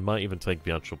west. So I might even take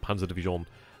the actual Panzer Division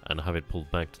and have it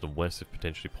pulled back to the west if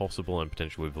potentially possible, and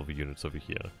potentially with other units over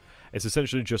here. It's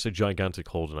essentially just a gigantic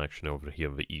hold in action over here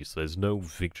in the east. There's no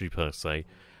victory per se.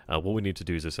 What we need to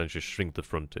do is essentially shrink the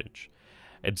frontage.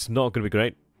 It's not going to be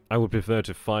great. I would prefer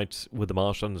to fight with the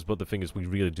Marshlands, but the thing is we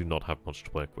really do not have much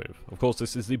to work with. Of course,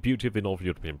 this is the beauty of the North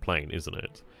European plain, isn't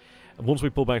it? And once we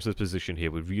pull back to this position here,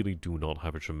 we really do not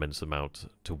have a tremendous amount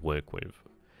to work with.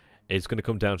 It's going to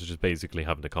come down to just basically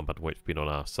having the combat weight being on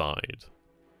our side.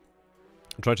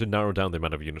 I'm trying to narrow down the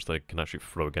amount of units they can actually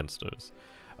throw against us.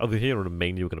 Over here in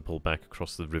Romania, we're going to pull back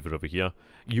across the river over here.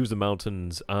 Use the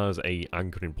mountains as a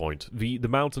anchoring point. The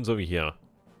mountains over here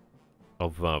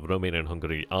of Romania and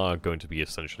Hungary are going to be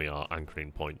essentially our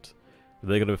anchoring point.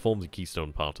 They're going to form the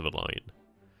keystone part of the line.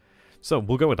 So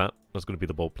we'll go with that. That's going to be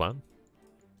the bold plan.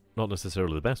 Not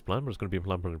necessarily the best plan, but it's going to be a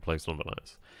plan put in place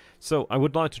nonetheless. So I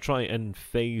would like to try and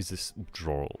phase this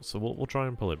withdrawal. So we'll try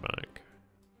and pull it back.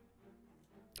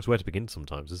 It's where to begin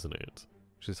sometimes, isn't it?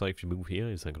 It's like if you move here,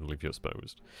 it's not going to leave you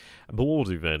exposed. But what we'll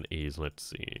do then is, let's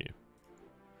see.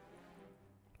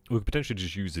 We could potentially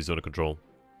just use this under control.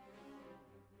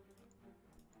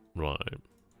 Right.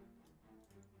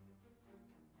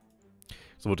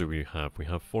 So what do we have? We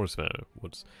have forest there.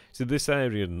 Woods. See, this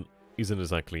area isn't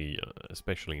exactly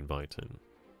especially inviting.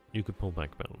 You could pull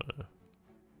back down there.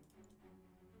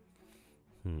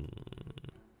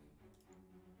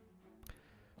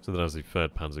 So that has the 3rd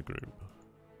Panzer Group.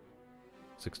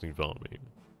 16th Army.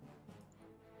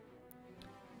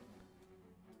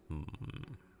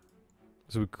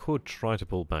 So we could try to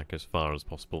pull back as far as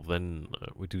possible. Then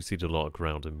we do cede a lot of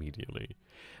ground immediately.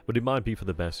 But it might be for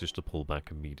the best just to pull back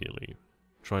immediately.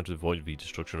 Trying to avoid the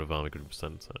destruction of Army Group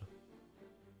Center.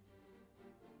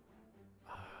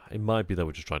 It might be that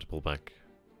we just try to pull back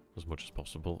as much as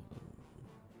possible.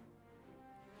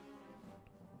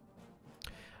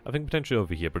 I think potentially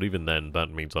over here, but even then, that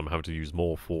means I'm having to use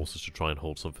more forces to try and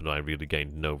hold something that I really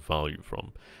gained no value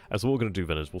from. As what we're going to do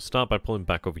then is we'll start by pulling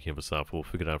back over here in the south, we'll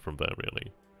figure it out from there,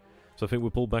 really. So I think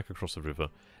we'll pull back across the river.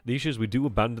 The issue is we do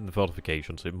abandon the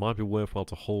fortification, so it might be worthwhile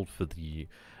to hold for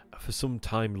some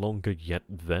time longer yet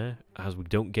there, as we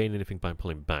don't gain anything by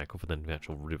pulling back other than the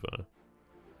actual river.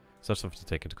 So that's something to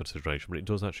take into consideration, but it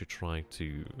does actually try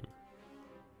to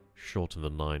shorten the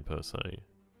line per se.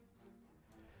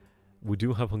 We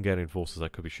do have Hungarian forces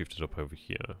that could be shifted up over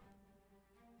here.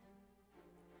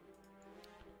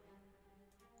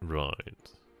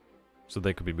 Right. So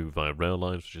they could be moved via rail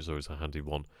lines, which is always a handy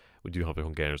one. We do have the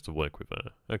Hungarians to work with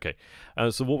there. Okay,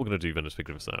 so what we're going to do then is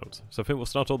figure this out. So I think we'll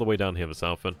start all the way down here in the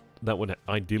south, and that would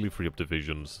ideally free up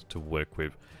divisions to work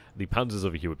with. The panzers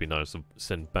over here would be nice to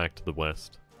send back to the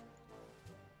west.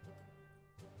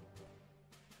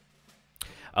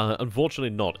 Unfortunately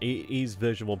not. It is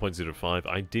version 1.05.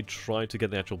 I did try to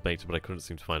get the actual beta, but I couldn't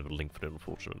seem to find a link for it,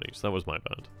 unfortunately. So that was my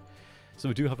bad. So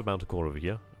we do have a mountain core over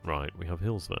here. Right, we have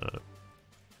hills there.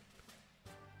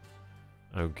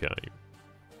 Okay.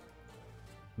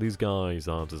 These guys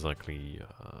aren't exactly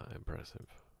impressive.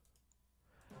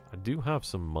 I do have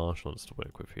some marshlands to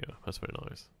work with here. That's very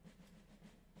nice.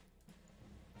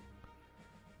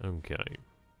 Okay.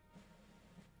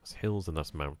 That's hills and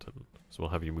that's mountain. So we'll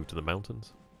have you move to the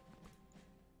mountains.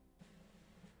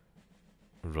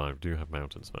 Right, we do have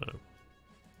mountains there.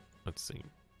 Let's see.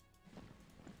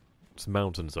 It's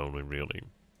mountains only, really.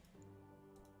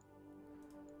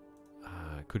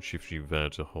 I could shift you there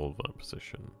to hold that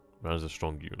position. That is a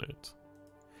strong unit.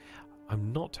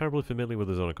 I'm not terribly familiar with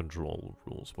the zone of control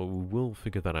rules, but we will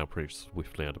figure that out pretty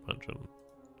swiftly, I'd imagine.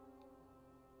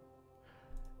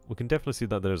 We can definitely see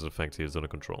that there is an effect here, zone of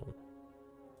control.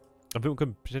 I think we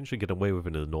can potentially get away with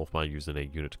it in the north by using a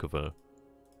unit to cover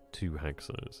 2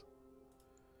 hexes.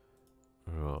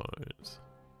 Right.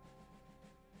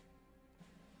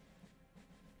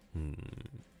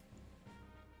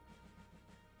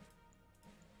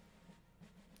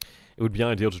 It would be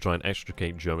ideal to try and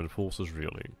extricate German forces,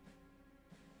 really.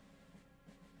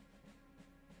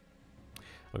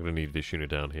 I'm going to need this unit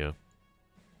down here.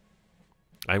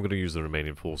 I'm going to use the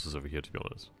Romanian forces over here, to be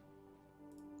honest.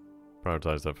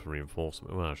 Prioritize that for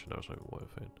reinforcement. Well, actually, no, it's not even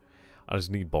worth it. I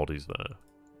just need bodies there.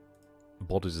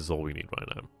 Bodies is all we need right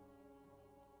now.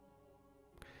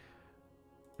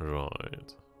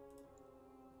 Right.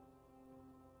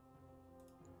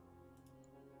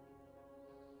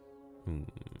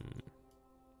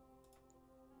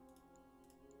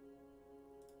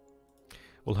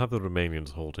 We'll have the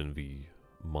Romanians hold in the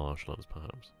marshlands,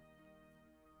 perhaps.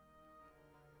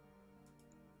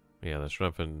 Yeah, the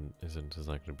strengthening isn't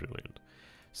exactly brilliant.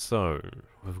 So,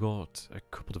 we've got a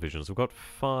couple divisions. We've got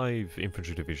 5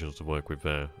 infantry divisions to work with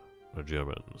there.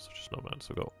 Germans, which is not bad.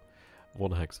 So we've got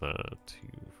 1 hex there, 2,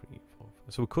 3, 4.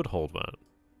 So we could hold that.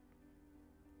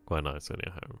 Quite nicely,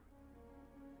 anyhow.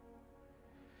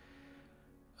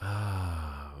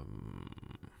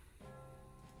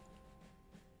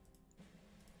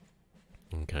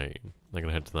 Okay, I'm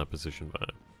gonna head to that position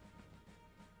there.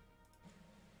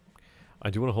 I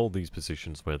do want to hold these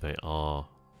positions where they are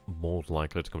more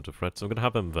likely to come to threat, so I'm going to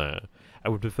have them there. I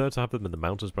would prefer to have them in the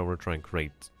mountains, but I want to try and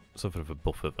create something of a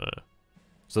buffer there.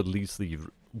 So at least the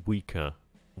weaker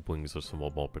wings are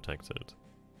somewhat more protected.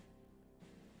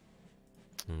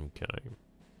 Okay.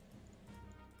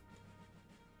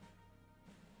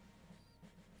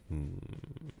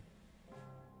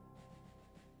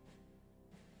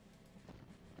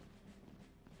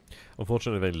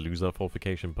 Unfortunately, they lose that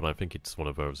fortification, but I think it's one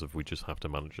of those if we just have to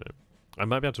manage it. I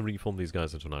might be able to reform these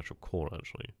guys into an actual core,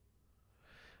 actually.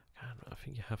 And I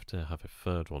think you have to have a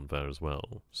 3rd one there as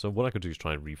well. So what I could do is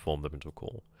try and reform them into a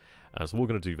core. So what we're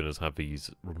going to do then is have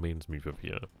these remains move over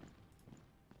here.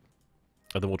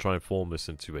 And then we'll try and form this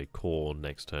into a core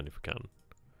next turn if we can.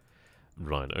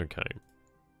 Right, okay.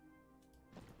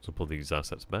 So pull these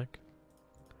assets back.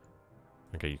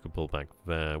 Okay, you can pull back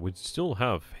there. We still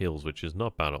have hills, which is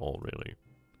not bad at all, really.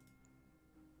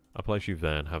 I'll place you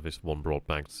there and have this one brought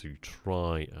back to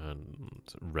try and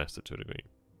rest it to a degree.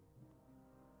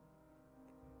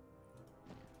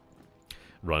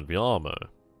 Right, the armor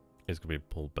is going to be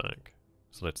pulled back.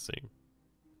 So let's see.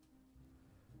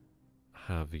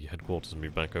 Have the headquarters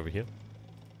move back over here.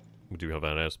 We do have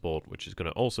our airsport, which is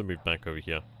going to also move back over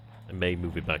here. And may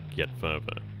move it back yet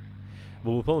further.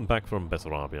 Well, we'll pull them back from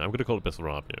Bessarabia. I'm going to call it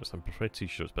Bessarabia, so I'm pretty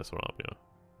sure it's Bessarabia.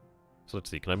 So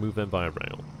let's see, can I move them via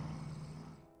rail?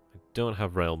 I don't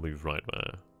have rail move right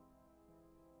there.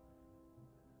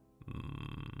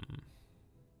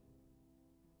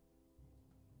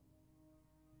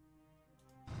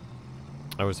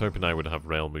 I was hoping I would have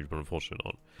rail movement, unfortunately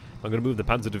not. I'm going to move the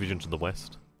Panzer Division to the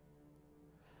west.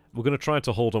 We're going to try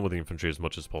to hold on with the infantry as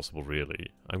much as possible, really.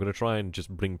 I'm going to try and just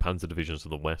bring Panzer Divisions to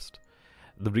the west.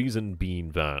 The reason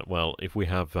being that, well, if we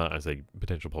have that as a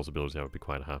potential possibility, I would be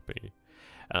quite happy.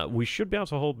 We should be able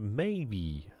to hold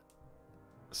maybe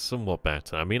somewhat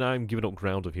better. I mean, I'm giving up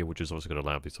ground over here, which is also going to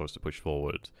allow these horses to push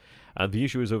forward. The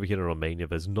issue is over here in Romania,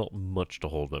 there's not much to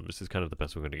hold them. This is kind of the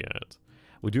best we're going to get.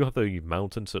 We do have the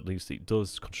mountains, so at least it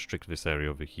does constrict this area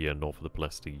over here north of the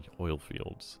Plesty oil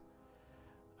fields.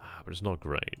 But it's not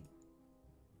great.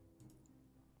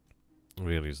 It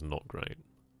really is not great.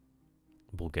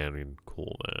 Bulgarian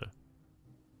core there.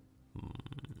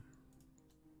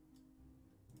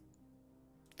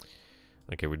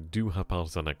 Okay, we do have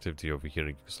partisan activity over here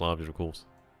in Yugoslavia, of course.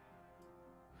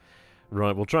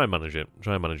 Right, we'll try and manage it.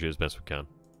 Try and manage it as best we can.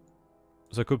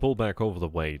 So I could pull back over the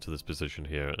way to this position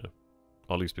here.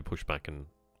 Or at least be pushed back and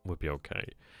we'll be okay.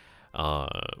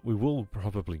 We will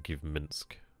probably give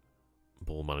Minsk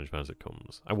ball management as it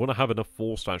comes. I want to have enough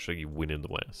force to actually win in the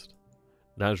west.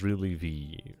 That's really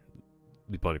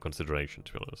the point of consideration,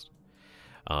 to be honest.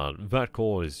 That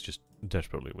core is just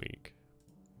desperately weak.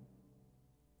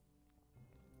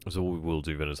 So what we will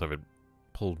do then is have it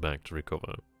pulled back to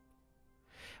recover.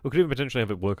 We could even potentially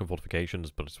have it work on fortifications,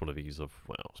 but it's one of these of,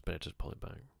 well, it's better to pull it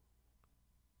back.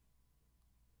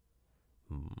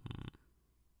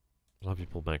 I'll have you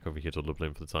pull back over here to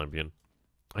Lublin for the time being.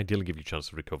 Ideally give you a chance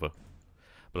to recover.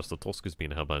 But as the Tosca's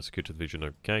being held by a security division,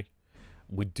 okay.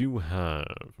 We do have,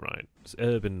 right, it's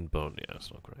urban, but yeah,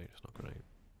 it's not great, it's not great.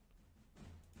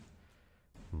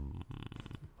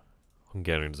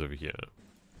 Hungarians over here.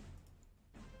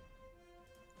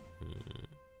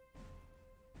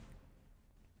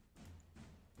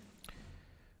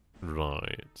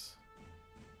 Right.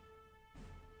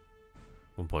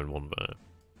 1.1 there.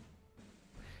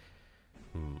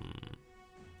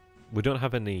 We don't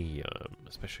have any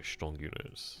especially strong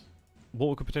units. What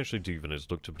we could potentially do then is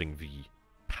look to bring the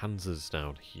panzers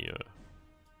down here.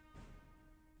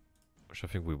 Which I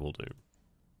think we will do.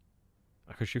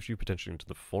 I could shift you potentially into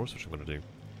the forest, which I'm going to do.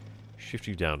 Shift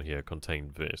you down here,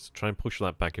 contain this. Try and push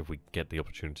that back if we get the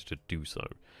opportunity to do so.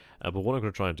 But what I'm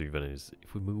going to try and do then is,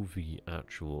 if we move the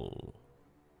actual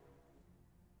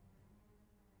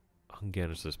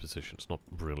Hungarians to this position, it's not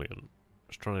brilliant.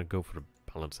 Just trying to go for a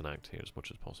balancing act here as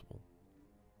much as possible.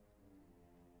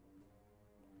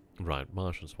 Right,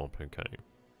 Marsh and Swamp, okay.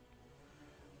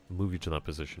 Move you to that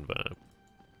position there.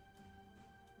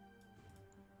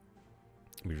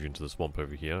 Move you into the swamp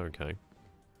over here, okay.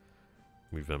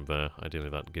 Move them there. Ideally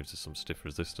that gives us some stiff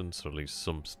resistance, or at least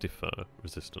some stiffer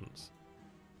resistance.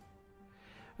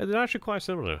 And they're actually quite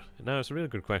similar. Now, it's a really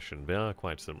good question. They are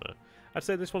quite similar. I'd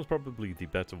say this one's probably the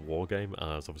better war game,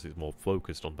 as obviously it's more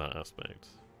focused on that aspect.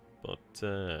 But,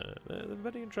 they're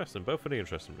very interesting. Both very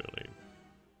interesting, really.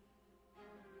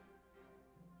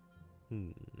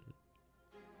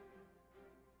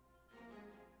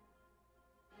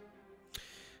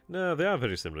 No, they are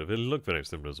very similar. They look very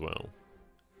similar as well.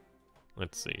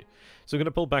 Let's see. So we're going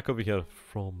to pull back over here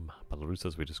from Belarus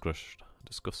as we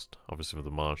discussed, obviously with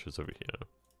the marshes over here.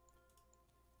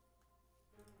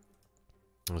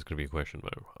 There's going to be a question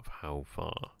though of how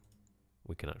far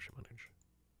we can actually manage.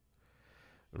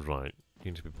 Right,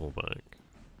 you need to be pulled back.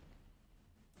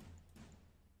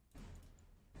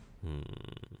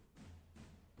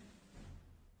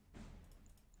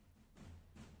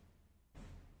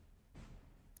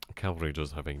 Cavalry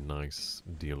does have a nice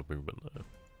deal of movement there.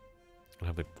 I'll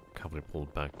have the cavalry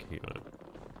pulled back here.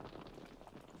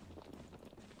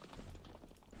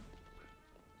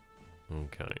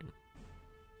 Okay.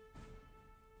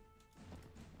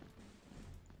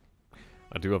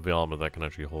 I do have the armor that can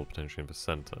actually hold potentially in the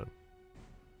center.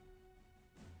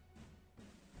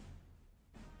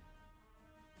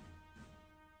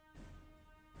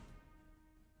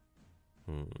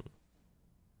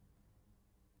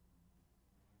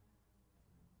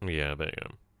 Yeah, there you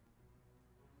go.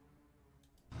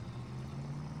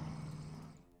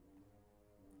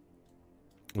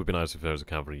 Would be nice if there was a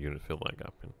cavalry unit fill that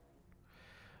gap in.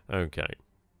 Okay.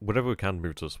 Whatever we can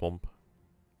move to the swamp.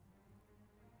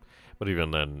 But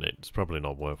even then, it's probably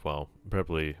not worthwhile.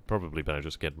 Probably better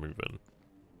just get moving.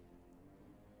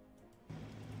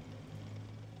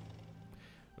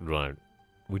 Right.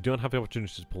 We don't have the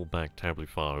opportunity to pull back terribly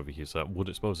far over here, so that would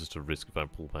expose us to risk if I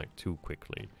pull back too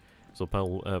quickly. So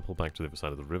pull back to the other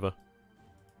side of the river.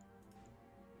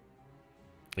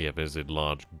 Yeah, there's a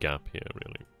large gap here,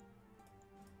 really.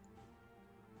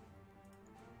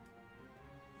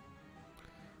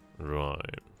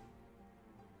 Right.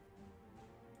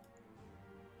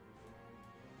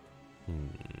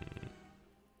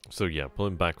 So yeah,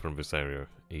 pulling back from this area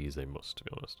is a must, to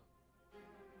be honest.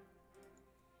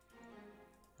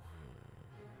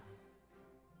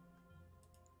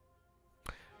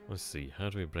 Let's see, how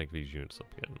do we break these units up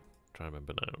again? Try to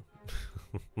remember now.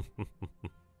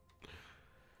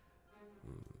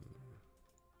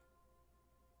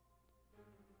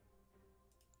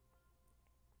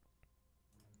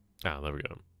 Ah, there we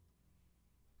go.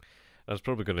 That's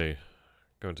probably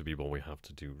going to be what we have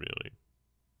to do, really.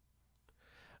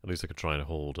 At least I could try and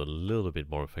hold a little bit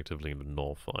more effectively in the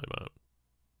north I'm out.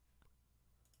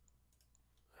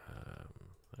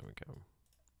 There we go.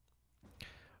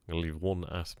 I'm going to leave one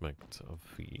aspect of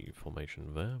the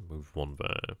formation there, move one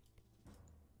there.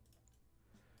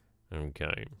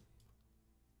 Okay.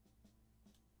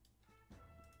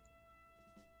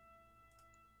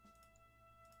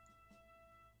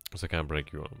 So I can't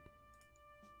break you up.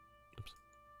 Oops.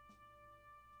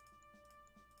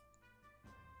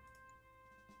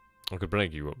 I could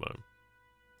break you up though.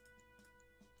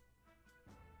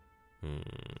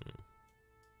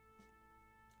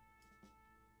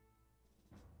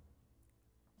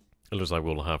 It looks like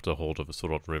we'll have to hold up the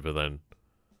Surot River then.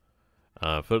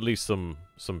 For at least some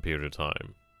period of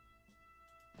time.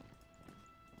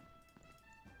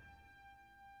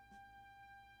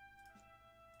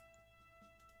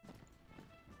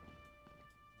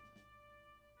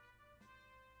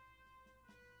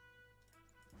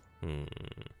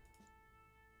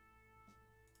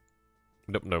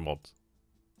 Nope, no mods.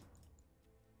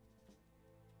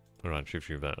 Alright, shift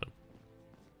you there.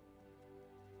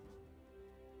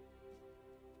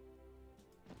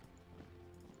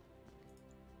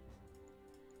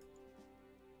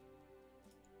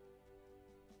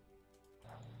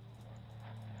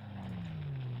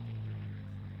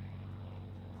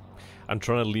 I'm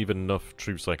trying to leave enough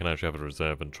troops so I can actually have a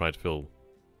reserve and try to fill...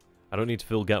 I don't need to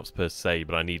fill gaps per se,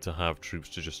 but I need to have troops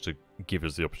to give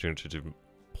us the opportunity to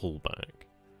pull back.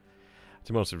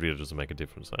 To be honest, it really doesn't make a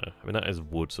difference there. I mean, that is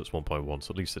wood, so it's 1.1,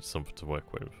 so at least it's something to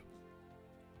work with.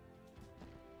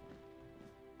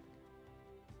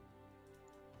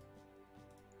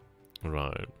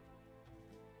 Right.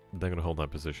 They're going to hold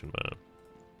that position there.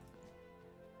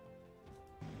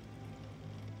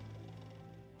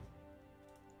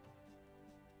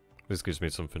 This gives me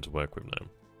something to work with now.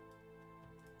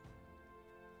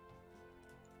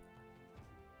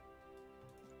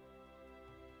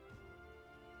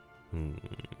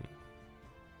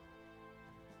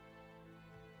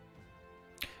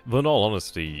 But in all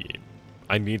honesty,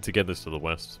 I need to get this to the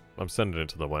west. I'm sending it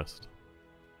to the west.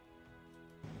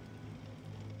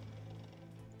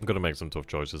 We've got to make some tough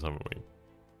choices, haven't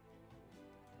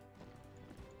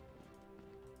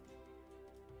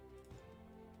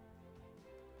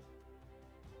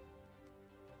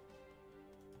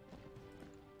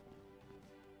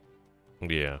we?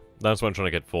 Yeah, that's why I'm trying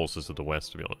to get forces to the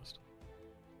west, to be honest.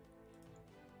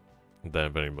 They're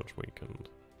very much weakened.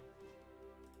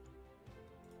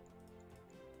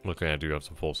 Luckily I do have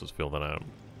some forces to fill that out.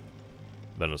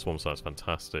 Then the swarm side's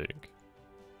fantastic.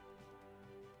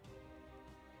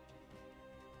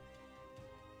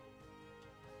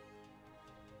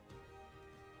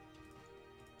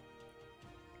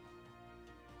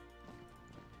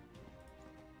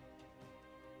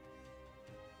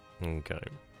 Okay.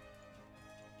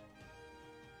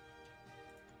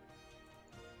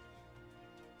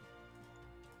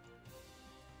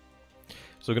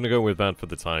 So we're going to go with that for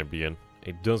the time being.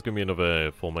 It does give me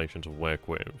another formation to work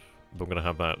with, but I'm going to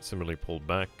have that similarly pulled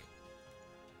back.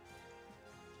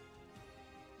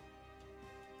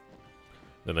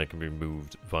 Then they can be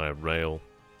moved via rail.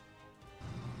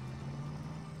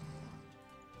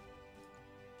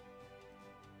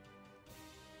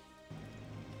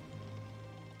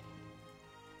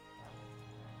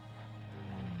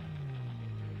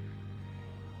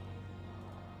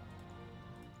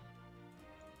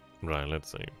 Right,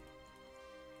 let's see.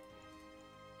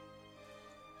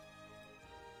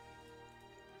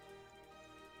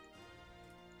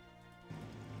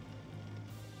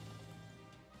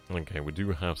 Okay, we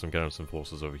do have some garrison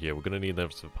forces over here. We're going to need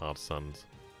those for partisans.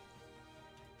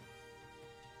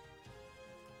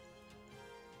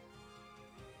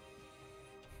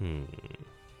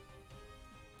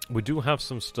 We do have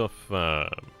some stuff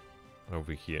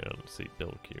over here. Let's see,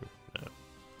 build queue. Yeah.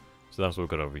 So that's what we've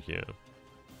got over here.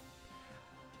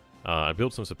 I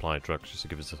built some supply trucks just to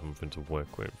give us something to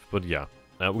work with. But yeah,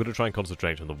 we're going to try and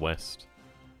concentrate on the west.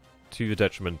 To the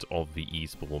detriment of the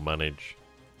east, but we'll manage.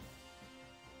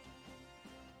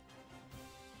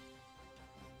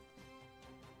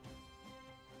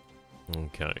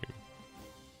 Okay.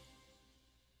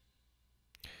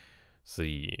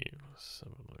 See, let's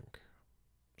have a look.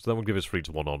 So that would give us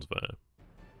 3-1 odds there.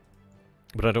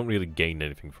 But I don't really gain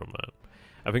anything from that.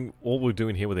 I think all we're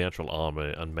doing here with the actual armor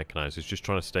and mechanized is just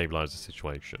trying to stabilize the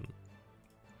situation.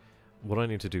 What I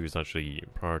need to do is actually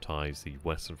prioritize the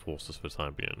Western forces for the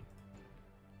time being.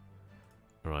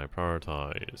 Alright,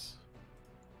 prioritize.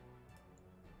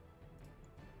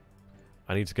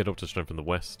 I need to get up to strength in the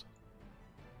West.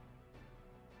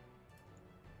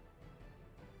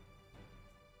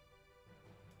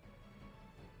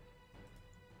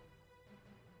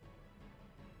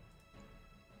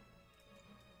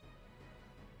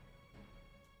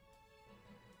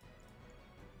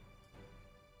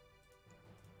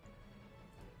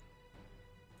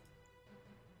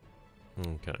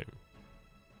 Okay.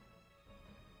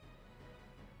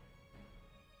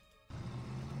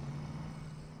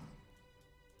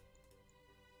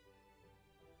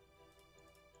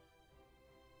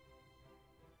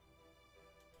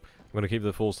 I'm going to keep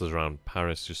the forces around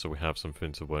Paris just so we have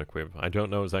something to work with. I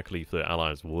don't know exactly if the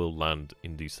allies will land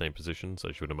in these same positions,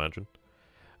 as you would imagine.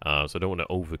 So I don't want to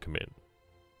overcommit.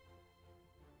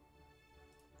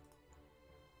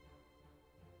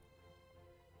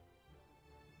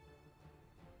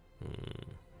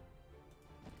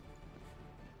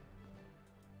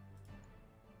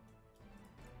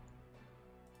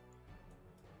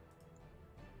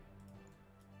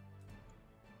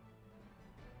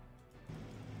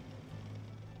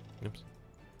 Oops.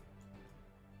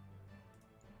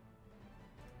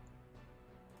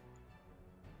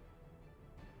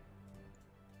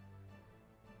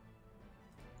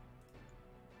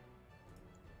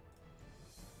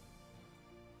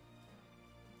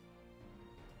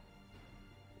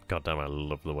 God damn, I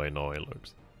love the way Norway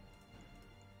looks.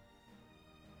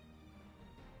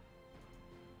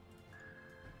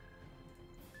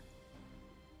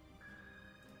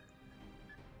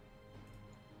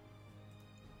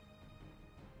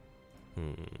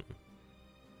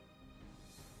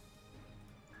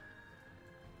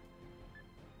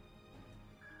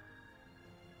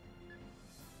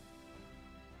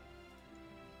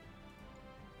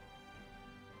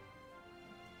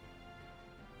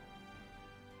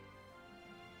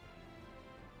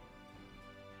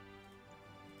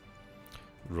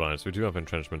 Right, so we do have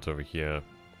entrenchment over here.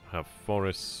 Have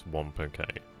forests, swamp, okay.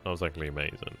 That was actually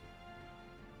amazing.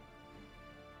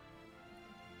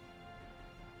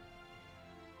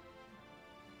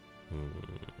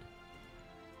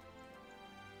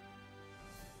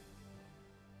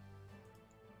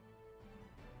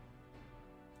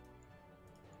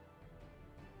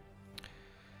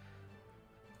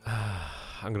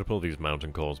 I'm gonna pull these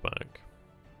mountain cores back.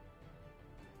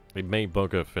 It may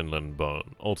bugger Finland, but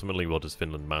ultimately what does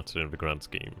Finland matter in the grand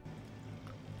scheme?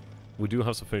 We do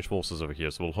have some Finnish forces over here,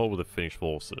 so we'll hold with the Finnish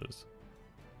forces.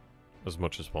 As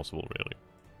much as possible, really.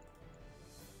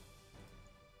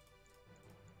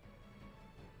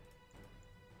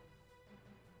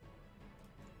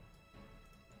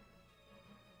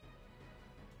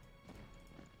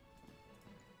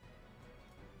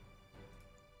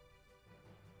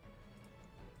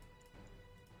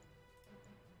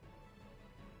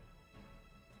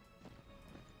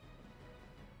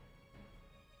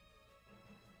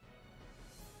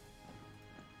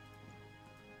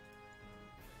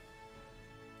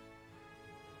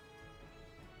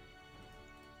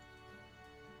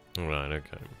 Right,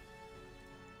 okay.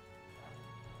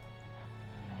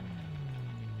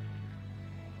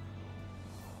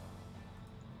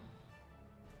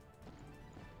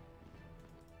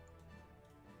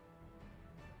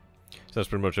 So that's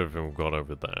pretty much everything we've got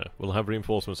over there. We'll have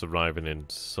reinforcements arriving in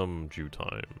some due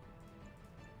time.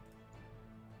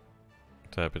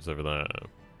 Tirpitz over there.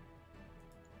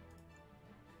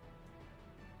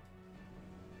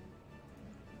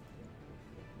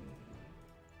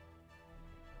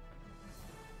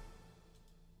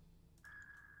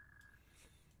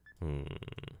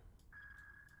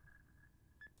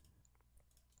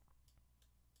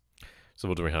 So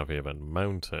what do we have here then?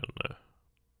 Mountain. If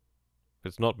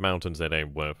it's not mountains, it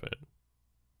ain't worth it.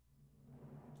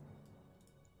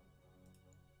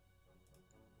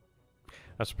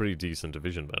 That's a pretty decent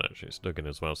division then, actually. It's dug in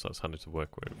as well, so that's handy to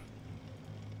work with.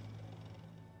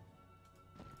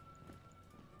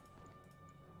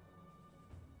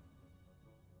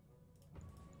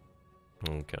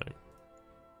 Okay.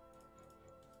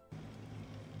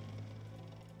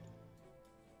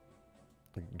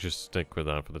 Just stick with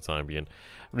that for the time being.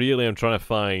 Really, I'm trying to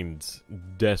find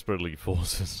desperately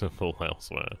forces to pull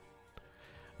elsewhere.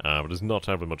 But there's not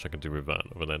terribly much I can do with that,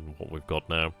 other than what we've got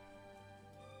now.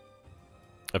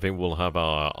 I think we'll have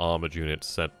our armored units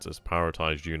set as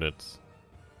prioritized units.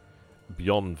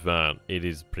 Beyond that, it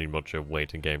is pretty much a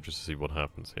waiting game just to see what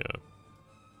happens here.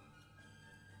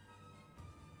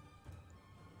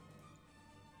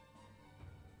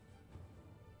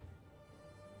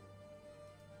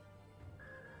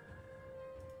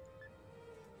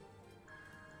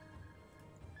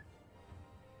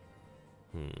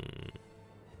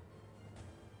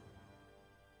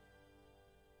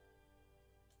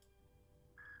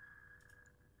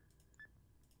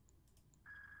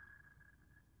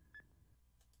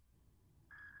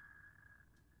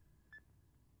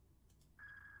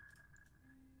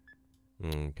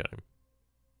 Okay.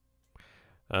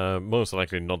 Most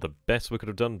likely not the best we could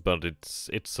have done, but it's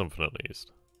something at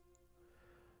least.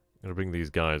 Gonna bring these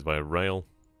guys by rail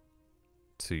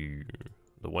to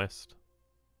the west.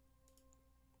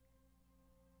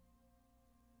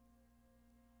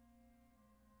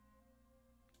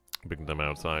 Bring them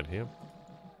outside here.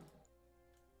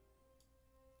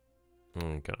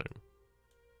 Okay.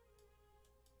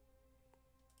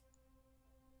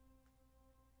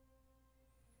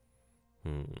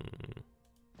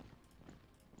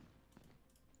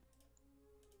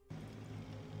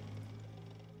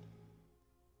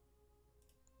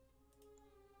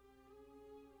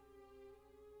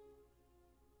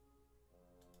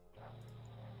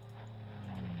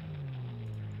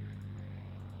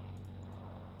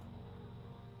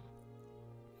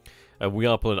 We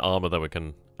are pulling armor that we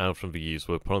can out from the east.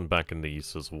 We're pulling back in the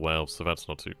east as well, so that's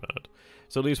not too bad.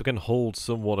 So at least we can hold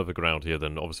somewhat of the ground here,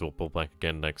 then obviously we'll pull back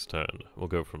again next turn. We'll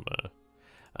go from there.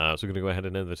 So we're going to go ahead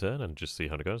and end the turn and just see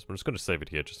how it goes. I'm just going to save it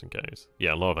here just in case.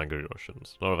 Yeah, a lot of angry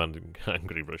Russians. A lot of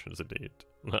angry Russians indeed.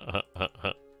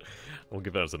 We'll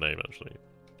give that as a name, actually.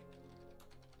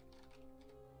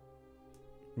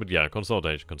 But yeah,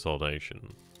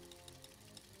 consolidation.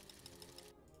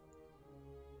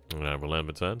 Alright, we'll end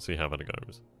the turn, see how that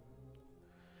goes.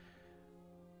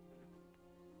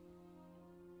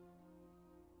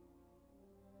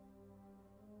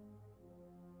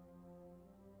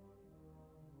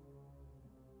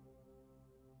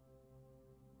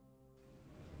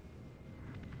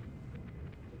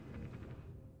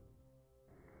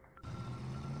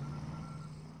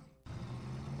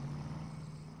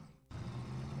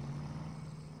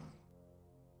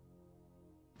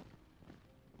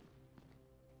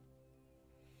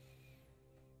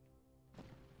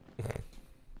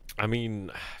 I mean,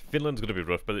 Finland's going to be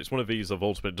rough, but it's one of these of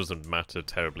ultimate doesn't matter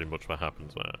terribly much what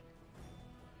happens there.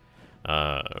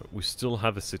 We still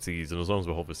have the cities, and as long as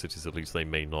we hold the cities, at least they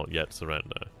may not yet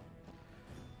surrender.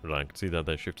 Right, I can see that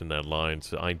they're shifting their lines,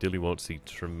 so ideally won't see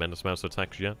tremendous amounts of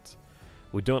attacks yet.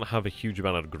 We don't have a huge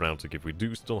amount of ground to give. We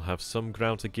do still have some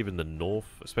ground to give in the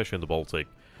north, especially in the Baltic.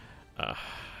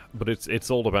 But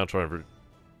it's all about trying to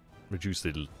reduce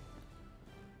the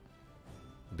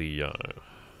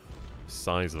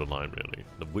size of the line, really.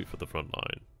 The width of the front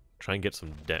line. Try and get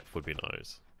some depth would be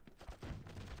nice.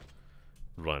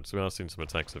 Right, so we are seeing some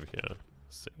attacks over here.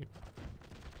 Let's see.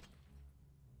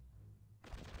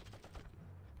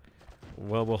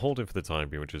 Well, we're holding for the time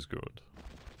being, which is good.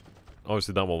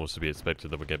 Obviously, that one was to be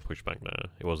expected that we get pushed back there.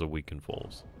 It was a weakened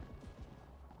force.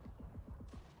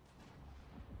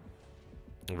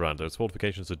 Right, those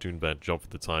fortifications are doing their job for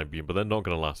the time being, but they're not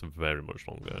going to last very much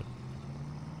longer.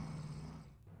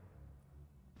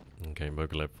 Okay,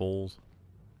 Mogilev falls.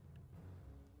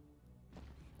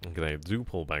 Okay, they do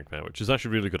pull back there, which is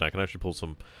actually really good. I can actually pull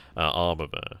some armor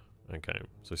there. Okay,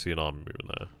 so see an armor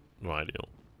movement there. Not ideal.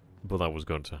 But that was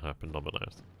going to happen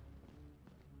nonetheless.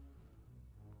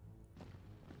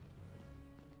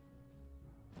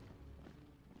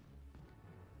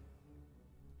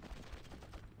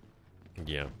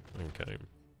 Yeah, okay.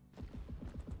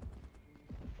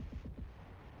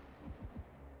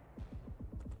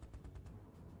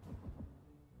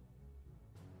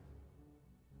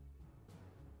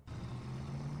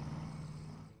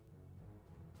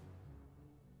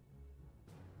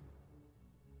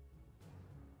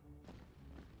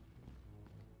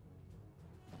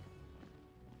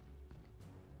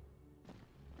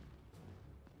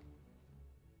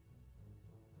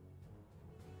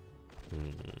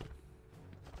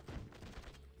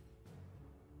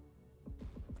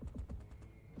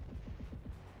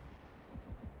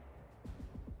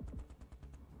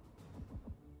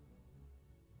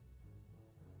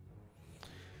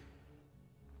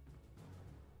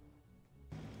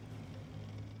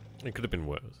 It could have been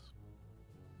worse.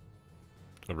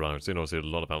 Right, so obviously a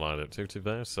lot of allied activity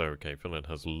there. So, okay, Finland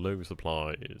has low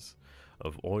supplies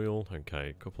of oil. Okay,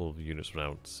 a couple of units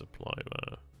without supply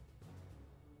there.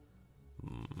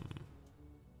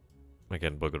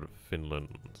 Again, bugger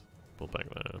Finland. Pull back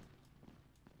there.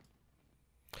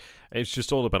 It's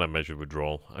just all about a measured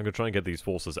withdrawal. I'm going to try and get these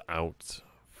forces out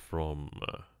from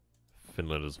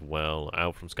Finland as well,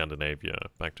 out from Scandinavia,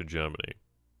 back to Germany.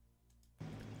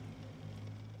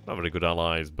 Not very good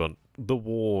allies, but the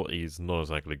war is not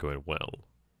exactly going well.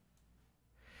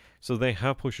 So they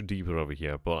have pushed deeper over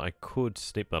here, but I could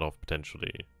snip that off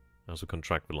potentially as we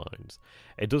contract the lines.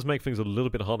 It does make things a little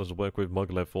bit harder to work with.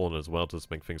 Mogilev Fallen as well does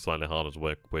make things slightly harder to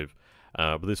work with.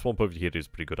 But this swamp over here is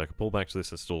pretty good. I can pull back to this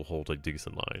and still hold a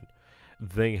decent line.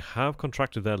 They have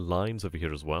contracted their lines over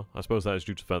here as well. I suppose that is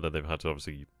due to the fact that they've had to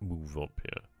obviously move up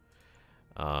here.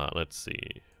 Let's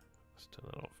see. Let's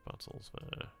turn that off. Battles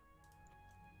there.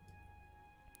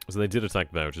 So they did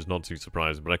attack there, which is not too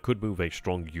surprising, but I could move a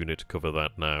strong unit to cover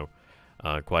that now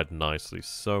quite nicely.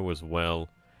 So as well,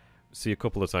 see a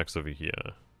couple attacks over here.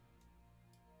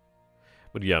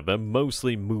 But yeah, they're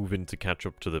mostly moving to catch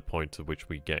up to the point to which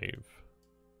we gave.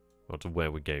 Or to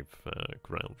where we gave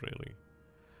ground, really.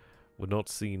 We're not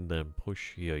seeing them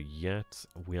push here yet.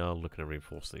 We are looking at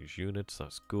reinforcing these units.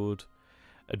 That's good.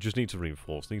 I just need to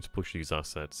reinforce. Need to push these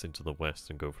assets into the west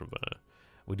and go from there.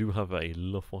 We do have a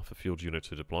Luftwaffe field unit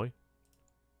to deploy.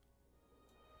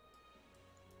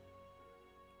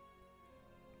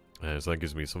 So that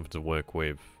gives me something to work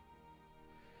with.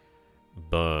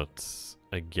 But,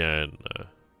 again,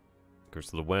 goes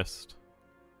to the west.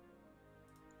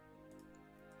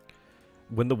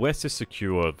 When the west is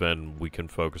secure, then we can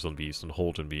focus on the east and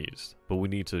hold in the east. But we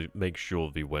need to make sure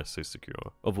the west is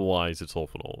secure. Otherwise, it's all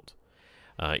for naught.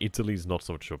 Italy's not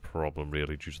so much a problem,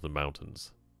 really, due to the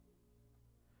mountains.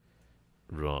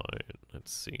 Right,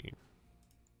 let's see.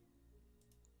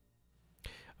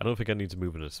 I don't think I need to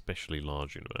move an especially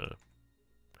large unit there.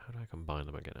 How do I combine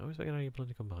them again? I always forget how you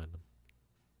bloody combine them.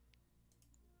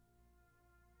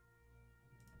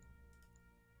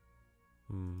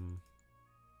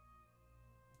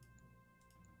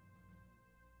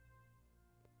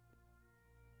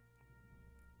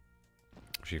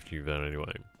 Shift you there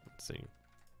anyway. Let's see.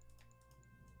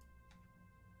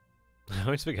 I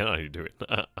always forget how you do it.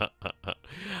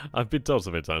 I've been told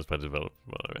so many times by developers,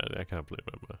 but I can't really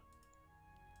remember.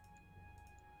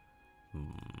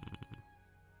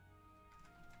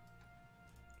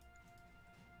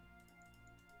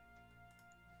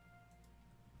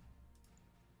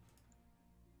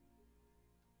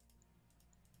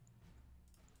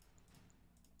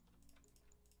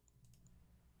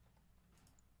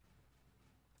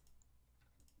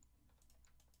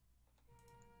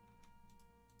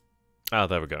 Ah,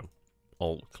 there we go.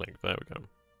 Alt click, there we go.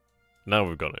 Now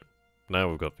we've got it. Now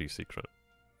we've got the secret.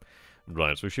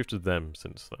 Right, so we shifted them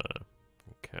since there.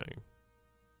 Okay.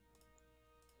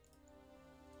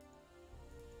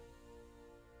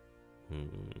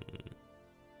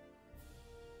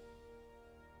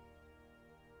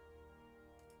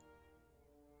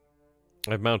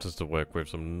 I have mountains to work with,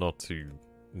 so I'm not too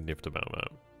nipped about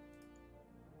that.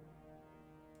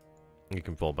 You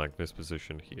can fall back this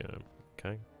position here.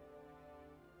 Okay.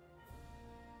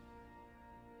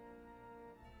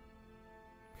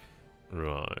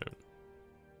 Right.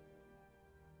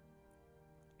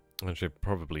 Actually, it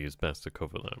probably is best to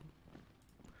cover them.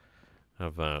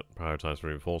 Have that prioritized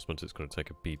reinforcement. It's going to take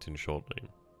a beating shortly.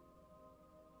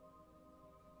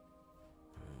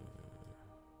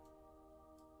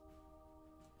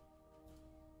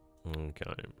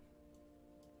 Okay.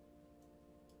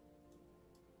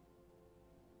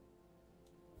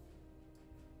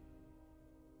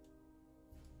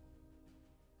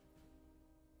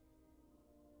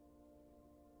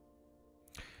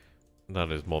 That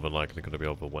is more than likely going to be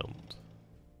overwhelmed.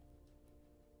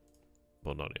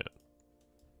 But not yet.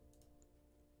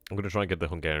 I'm going to try and get the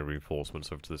Hungarian reinforcements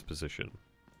over to this position.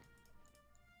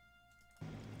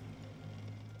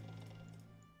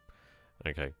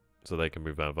 Okay, so they can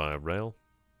move out via rail.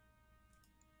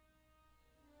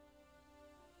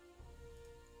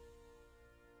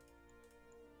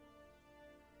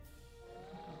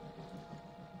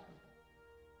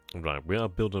 Right, we are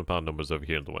building up our numbers over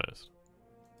here in the west.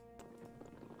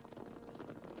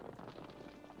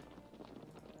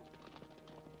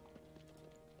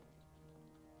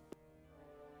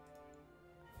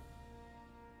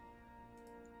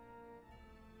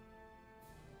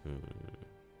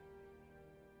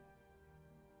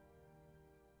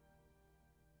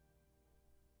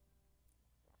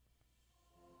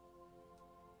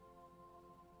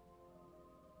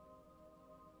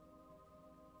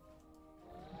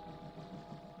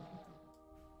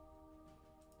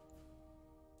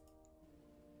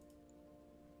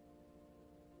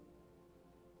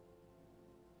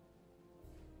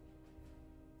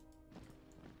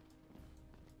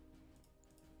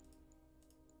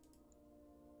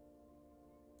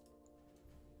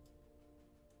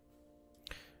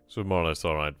 So more or less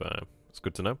alright there. It's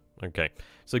good to know. Okay.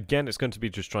 So again, it's going to be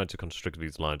just trying to constrict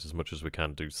these lines as much as we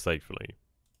can do safely.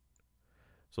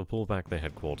 So pull back the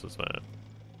headquarters there.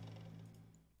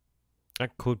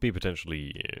 That could be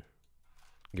potentially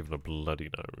given a bloody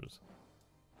nose.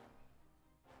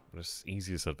 But it's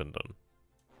easier said than done.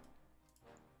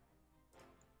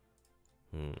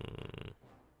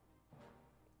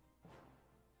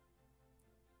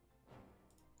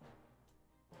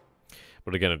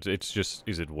 But again, it's just,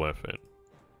 is it worth it?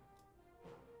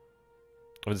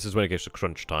 I mean, this is when it gets to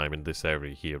crunch time in this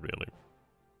area here, really.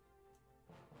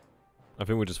 I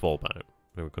think we just fall back.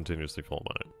 I think we continuously fall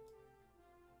back.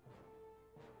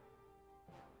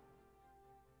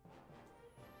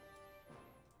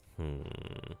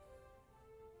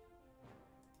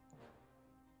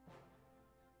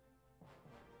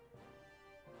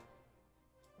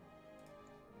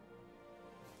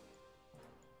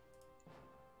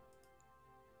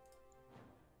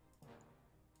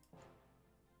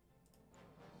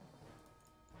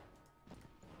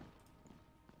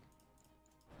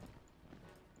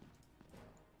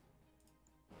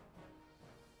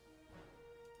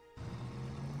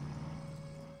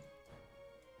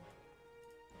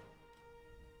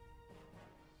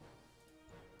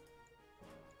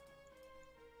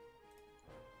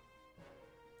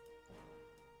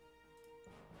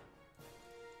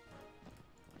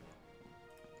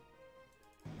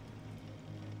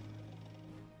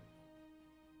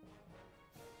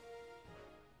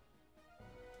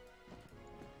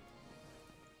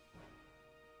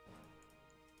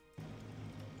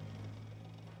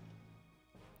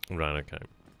 Right, okay.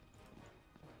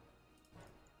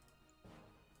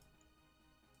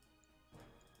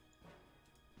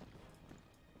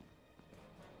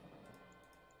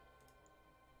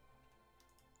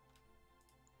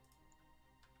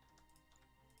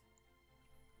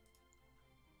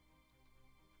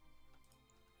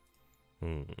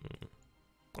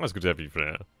 That's good to have you,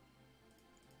 Freya.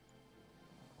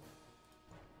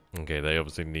 Okay, they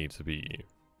obviously need to be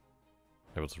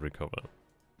able to recover.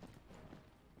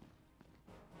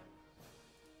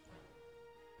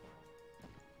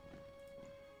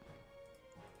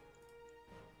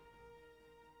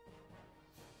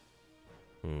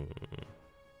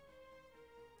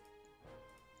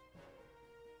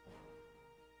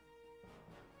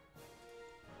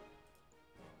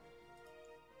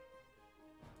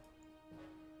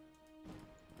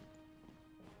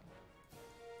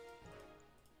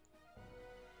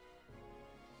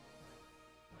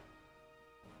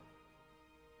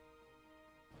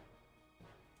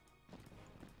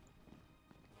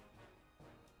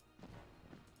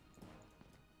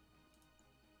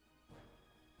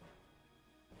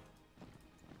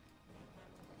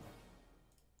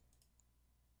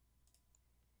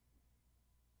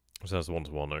 So that's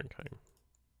 1-to-1, okay.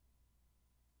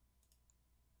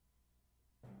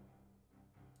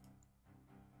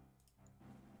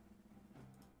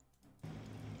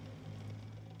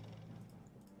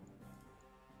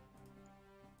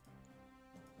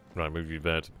 Right, move you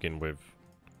there to begin with.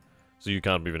 So you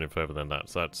can't move any further than that.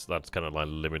 So that's kind of like a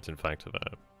limiting factor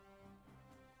there.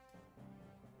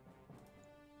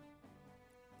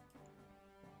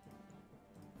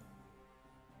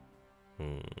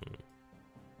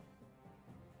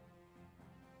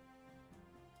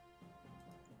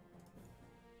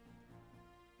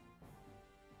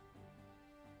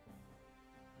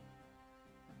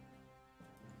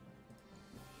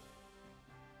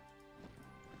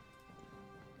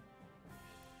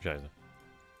 Scheiße.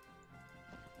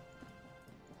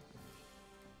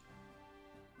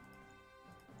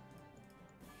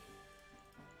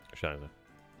 Scheiße.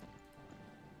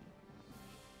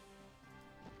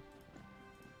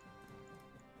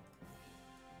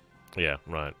 Yeah,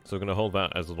 right. So we're going to hold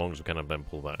that as long as we can and then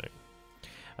pull back.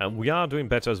 And we are doing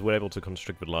better as we're able to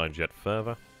constrict the lines yet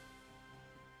further.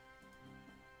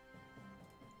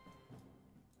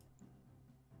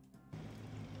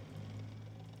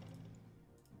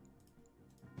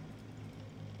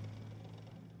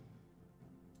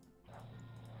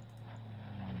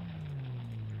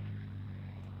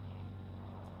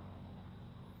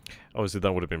 Obviously,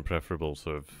 that would have been preferable to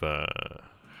have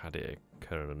had it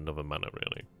occur in another manner,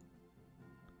 really.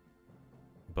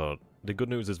 But the good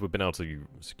news is we've been able to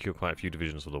secure quite a few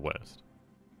divisions for the west.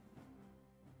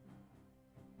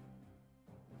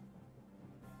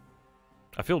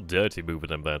 I feel dirty moving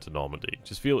them there to Normandy. It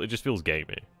just feels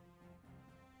gamey.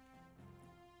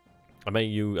 Yeah,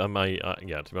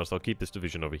 to be honest, I'll keep this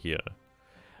division over here.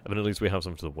 And then at least we have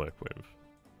something to work with.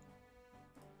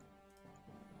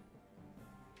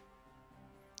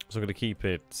 So I'm going to keep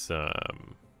it, I'll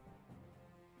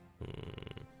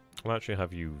actually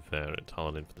have you there at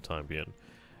Talanin for the time being.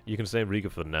 You can stay in Riga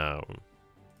for now.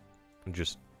 And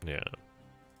just, yeah.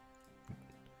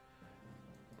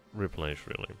 Replenish,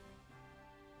 really.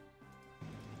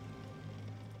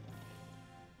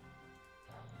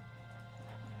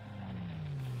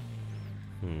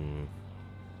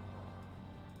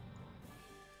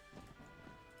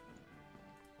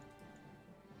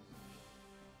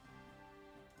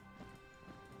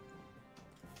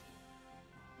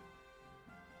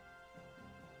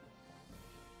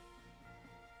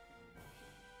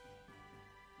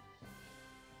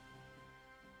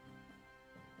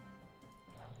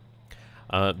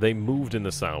 They moved in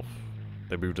the south.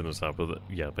 They moved in the south, but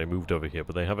yeah, they moved over here,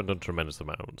 but they haven't done tremendous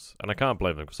amounts. And I can't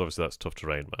blame them, because obviously that's tough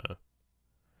terrain there.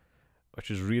 Which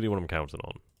is really what I'm counting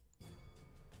on.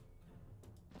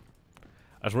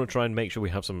 I just want to try and make sure we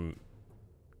have some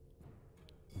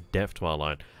depth to our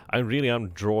line. I really am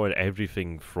drawing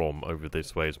everything from over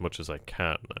this way as much as I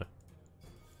can.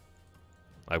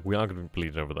 Like, we are going to be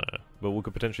bleeding over there, but we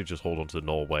could potentially just hold on to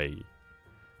Norway.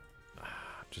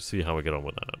 Just see how we get on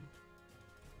with that.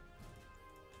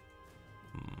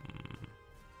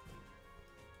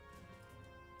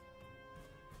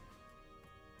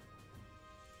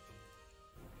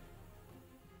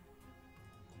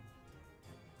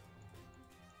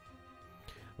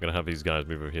 I'm going to have these guys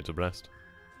move over here to Brest.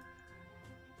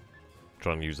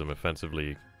 Try and use them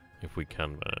offensively if we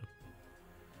can there.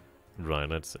 Right,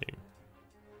 let's see.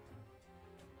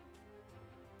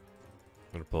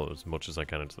 I'm going to pull as much as I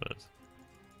can into this.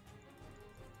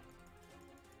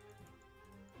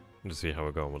 To see how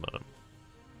we're going with that.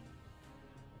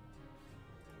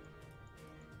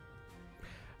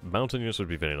 Mountain units would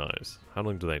be very nice. How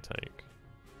long do they take?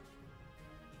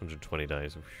 120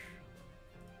 days. Oof.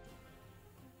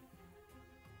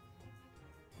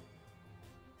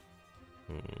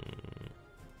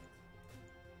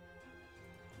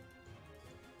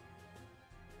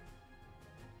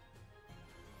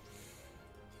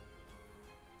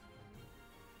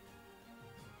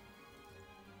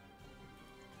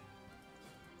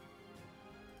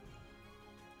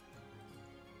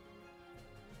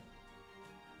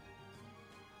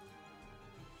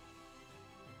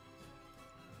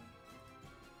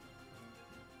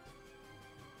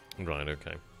 Right,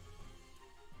 okay.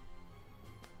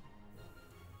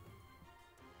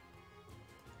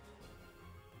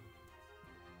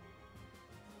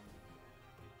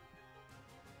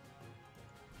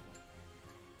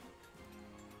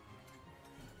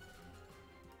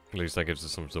 At least that gives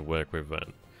us something to work with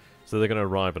then. So they're going to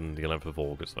arrive on the 11th of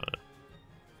August there.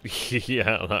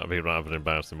 Yeah, that would be rather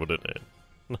embarrassing, wouldn't it?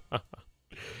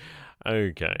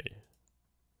 Okay.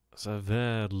 So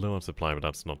they're low on supply, but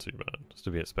that's not too bad. It's to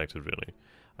be expected, really.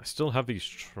 I still have these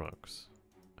trucks.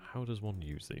 How does one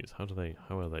use these? How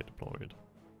are they deployed?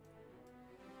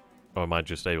 Or am I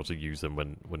just able to use them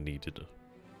when needed?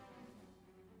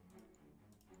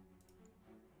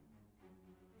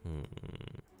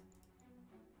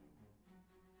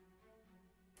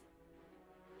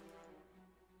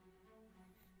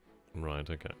 Right,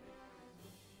 okay.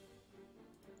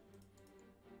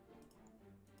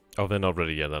 Oh, they're not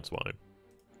ready yet, that's why.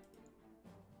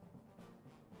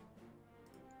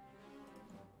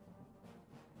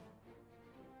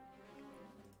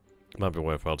 Might be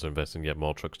worthwhile to invest in yet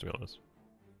more trucks, to be honest.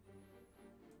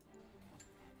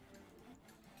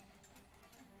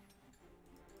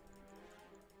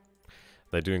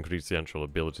 They do increase the actual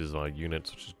abilities of our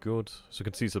units, which is good. So you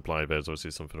can see supply there is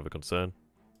obviously something of a concern.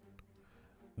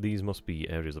 These must be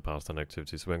areas of pastime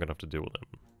activity, so we're going to have to deal with them.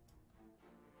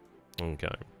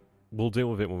 Okay. We'll deal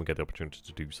with it when we get the opportunity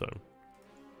to do so.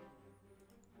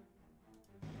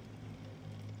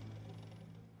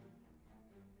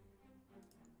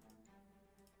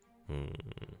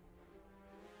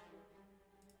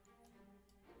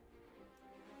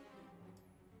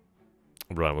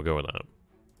 Right, we'll go with that.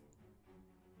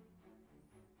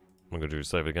 I'm going to do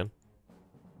save again.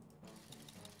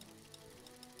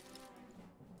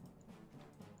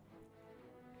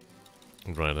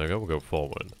 Right, there we go, we'll go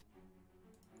forward.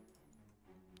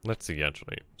 Let's see,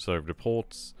 actually. So,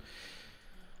 reports.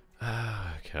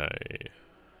 Okay.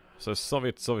 So,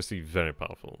 Soviets obviously very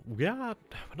powerful. We're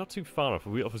not too far off.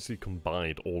 We obviously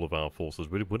combined all of our forces.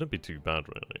 It wouldn't be too bad,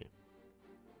 really.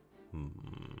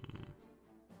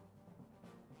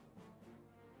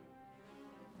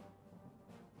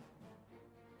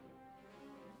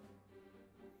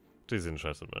 It is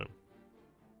interesting, though.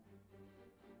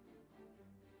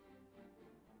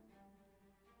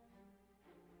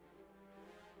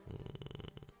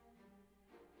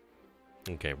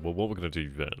 Okay, well, what we're going to do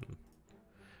then...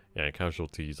 Yeah,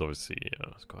 casualties, obviously,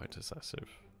 it's quite excessive.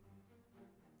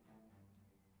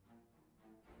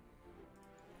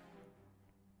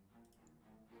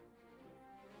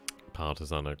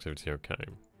 Partisan activity, okay.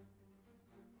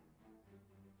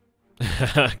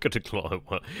 Could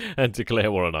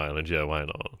declare war on Ireland, yeah, why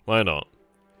not? Why not?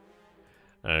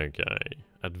 Okay.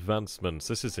 Advancements,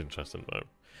 this is interesting, though.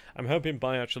 I'm hoping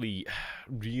by actually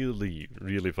really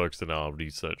focusing our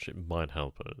research, it might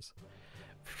help us.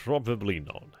 Probably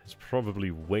not. It's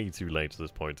probably way too late at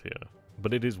this point here.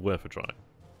 But it is worth a try.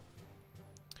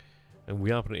 And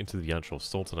we are putting into the actual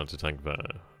Sultan anti-tank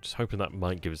there. Just hoping that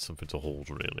might give us something to hold,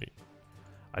 really.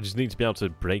 I just need to be able to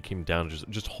break him down.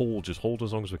 Just hold as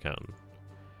long as we can.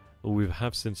 Well, we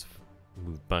have since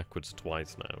moved backwards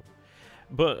twice now.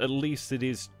 But at least it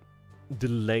is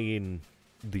delaying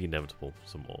the inevitable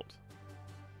somewhat.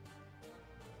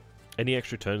 Any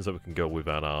extra turns that we can go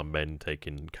without our men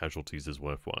taking casualties is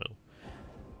worthwhile.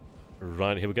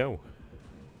 Right, here we go.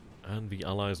 And the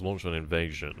Allies launch an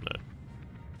invasion.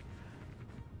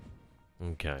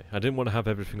 Okay, I didn't want to have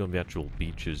everything on the actual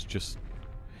beaches, just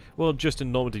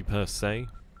in Normandy per se.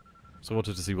 So I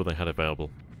wanted to see what they had available.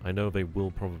 I know they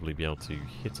will probably be able to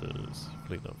hit us.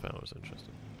 Fleet not foul is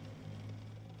interesting.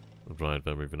 Right,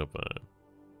 they're moving up there.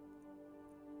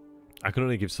 I can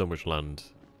only give so much land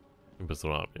in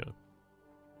Bessarabia.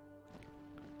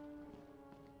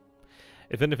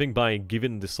 If anything, by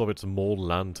giving the Soviets more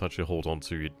land to actually hold on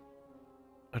to, it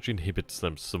actually inhibits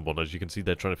them somewhat. As you can see,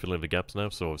 they're trying to fill in the gaps now,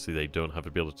 so obviously they don't have the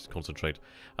ability to concentrate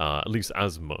at least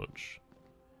as much.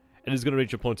 And it's going to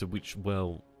reach a point at which,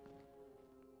 well,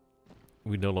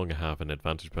 we no longer have an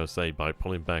advantage per se by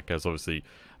pulling back, as obviously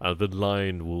the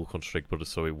line will constrict, but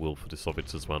so it will for the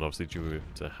Soviets as well. Obviously, due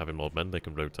to having more men, they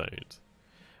can rotate.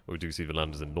 We do see the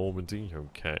landers in Normandy.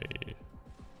 Okay.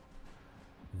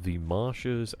 The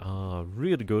marshes are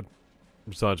really good,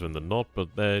 besides when they're not,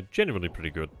 but they're genuinely pretty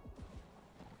good.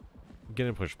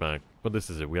 Getting pushed back, but this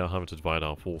is it. We are having to divide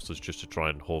our forces just to try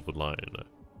and hold the line.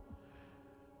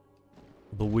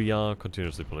 But we are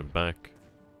continuously pulling back.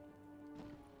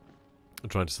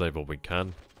 Trying to save what we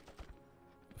can.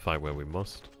 Fight where we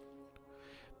must.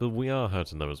 But we are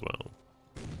hurting them as well.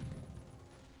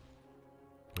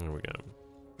 There we go.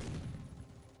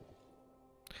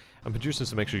 I'm producing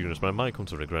some extra units, but I might come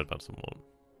to regret that somewhat.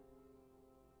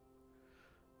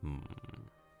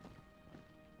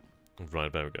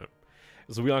 Right, there we go.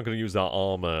 So we are going to use our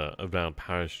armor around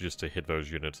Paris just to hit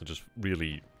those units and just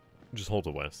really hold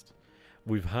the west.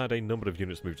 We've had a number of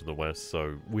units move to the west,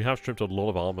 so we have stripped a lot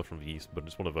of armor from the east, but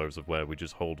it's one of those of where we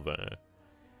just hold there.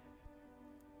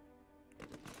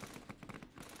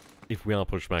 If we are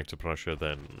pushed back to Prussia,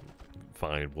 then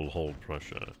fine, we'll hold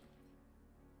Prussia.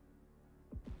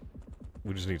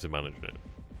 We just need to manage it.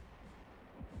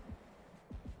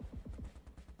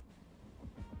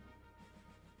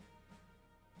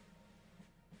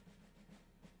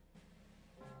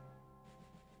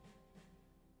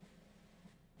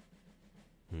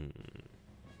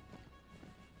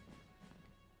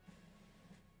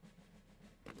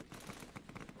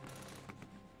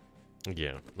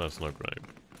 Yeah, that's not great.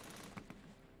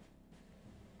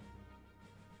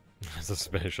 That's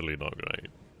especially not great.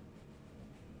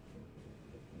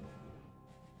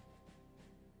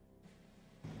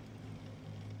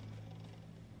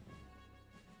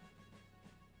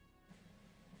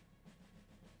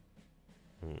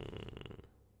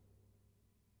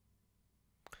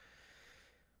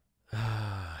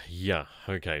 Yeah,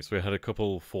 okay, so we had a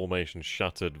couple formations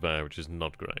shattered there, which is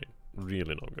not great.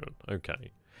 Really not good.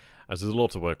 Okay. As there's a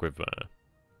lot to work with there.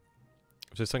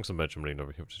 So saying some Belgian Marine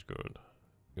over here, which is good.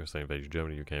 USA invades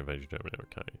Germany, UK invades Germany,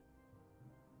 okay.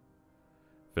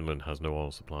 Finland has no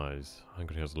oil supplies.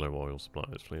 Hungary has low oil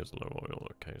supplies. Fleet has low oil,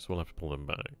 okay, so we'll have to pull them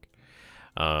back.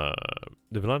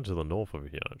 They've landed to the north over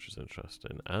here, which is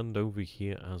interesting. And over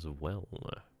here as well.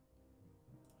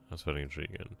 That's very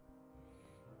intriguing.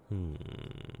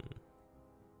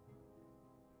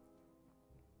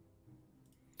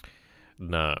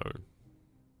 Now.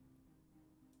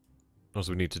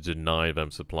 Also, we need to deny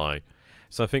them supply.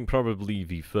 So I think probably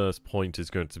the first point is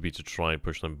going to be to try and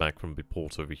push them back from the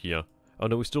port over here. Oh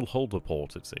no, we still hold the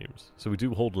port, it seems. So we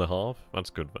do hold Le Havre. That's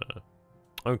good there.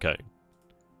 Okay.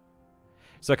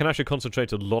 So I can actually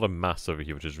concentrate a lot of mass over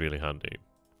here, which is really handy.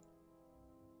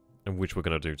 And which we're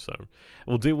going to do so.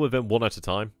 We'll deal with them one at a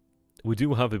time. We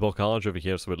do have the blockage over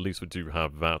here, so at least we do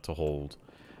have that to hold.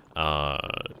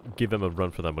 Give them a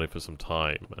run for their money for some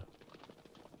time.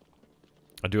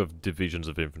 I do have divisions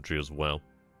of infantry as well.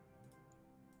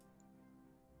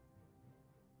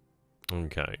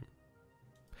 Okay.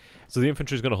 So the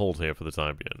infantry is going to hold here for the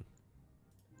time being.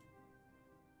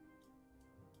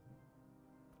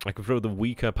 I can throw the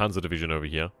weaker Panzer Division over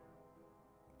here,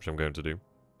 which I'm going to do.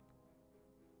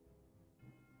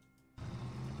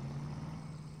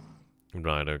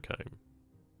 Right, okay.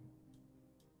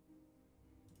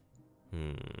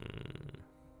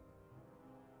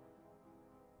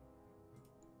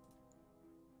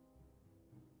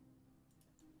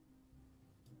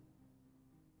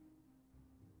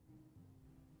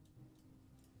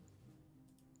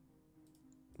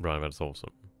 Right, that's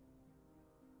awesome.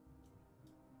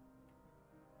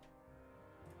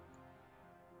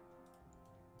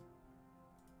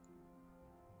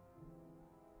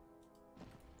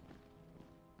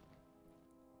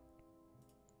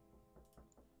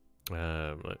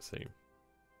 Let's see.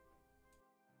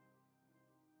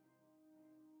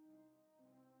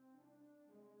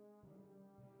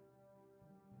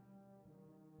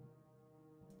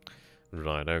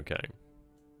 Right, okay.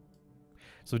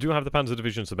 So we do have the Panzer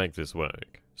Division to make this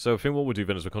work. So I think what we'll do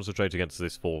then is we'll concentrate against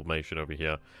this formation over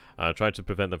here. Try to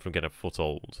prevent them from getting a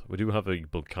foothold. We do have a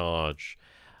blockage.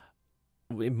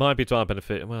 It might be to our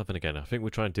benefit. Well, then again, I think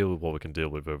we'll try and deal with what we can deal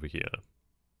with over here.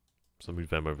 So move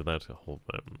them over there to hold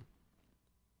them.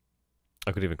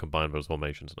 I could even combine those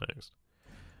formations next.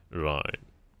 Right.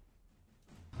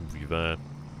 Move you there.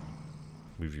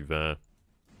 Move you there.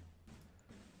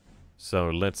 So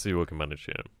let's see what we can manage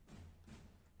here.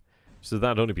 So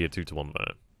that'd only be a 2-to-1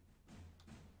 there.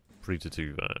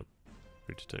 3-to-2 there.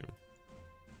 3-to-2.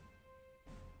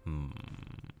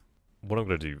 What I'm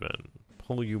going to do then,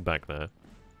 pull you back there.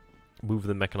 Move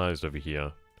the mechanized over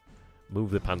here.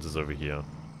 Move the panzers over here.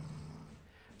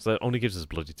 So that only gives us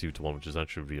bloody 2-to-1, which is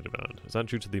actually really bad. Is that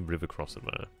due to the river crossing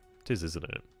there? It is, isn't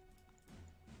it?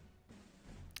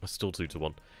 It's still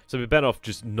 2-to-1. So we're better off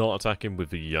just not attacking with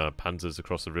the panzers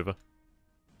across the river.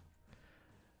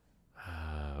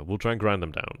 We'll try and grind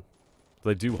them down.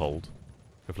 They do hold.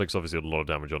 Inflicts obviously a lot of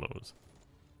damage on us.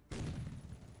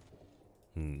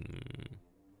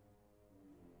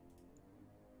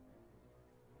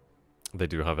 They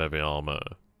do have heavy armor.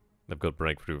 They've got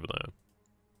breakthrough over there.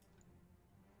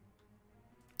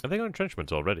 Have they got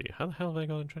entrenchment already? How the hell have they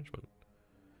got entrenchment?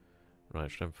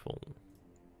 Right, strength full.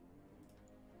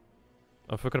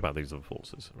 I forgot about these other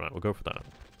forces. Right, we'll go for that.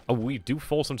 Oh, we do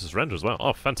force them to surrender as well.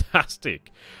 Oh,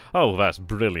 fantastic. Oh, that's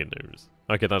brilliant news.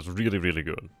 Okay, that's really, really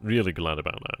good. Really glad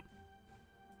about that.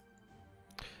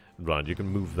 Right, you can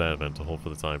move there then to hold for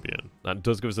the time being. That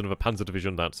does give us another Panzer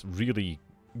Division. That's really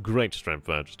great strength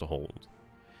there just to hold.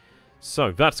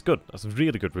 So, that's good. That's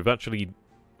really good. We've actually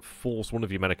forced one of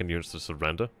the American units to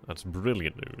surrender. That's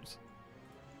brilliant news.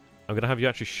 I'm going to have you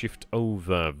actually shift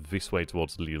over this way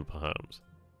towards Lille, perhaps.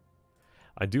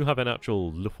 I do have an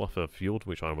actual Luftwaffe field,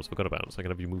 which I almost forgot about, so I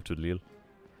can have you move to Lille.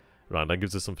 Right, that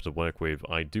gives us something to work with.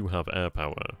 I do have air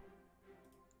power.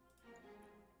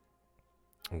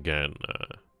 Again,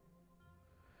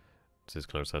 this is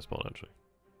close air spot, actually.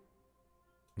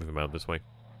 Move him out this way.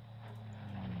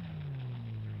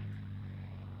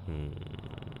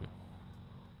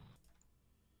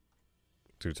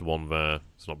 2-to-1 there.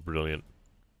 It's not brilliant.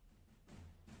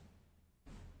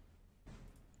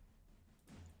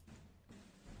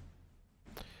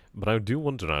 But I do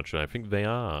wonder, actually, I think they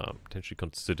are potentially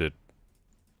considered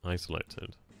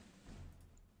isolated.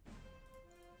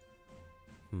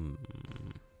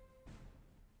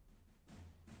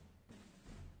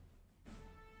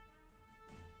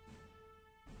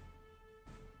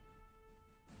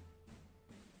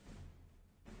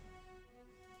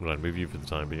 Right, move you for the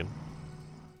time being.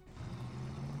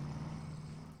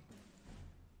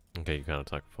 Okay, you can't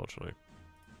attack, unfortunately.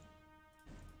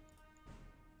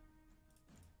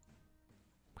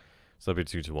 So that'd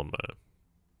be 2-to-1 there.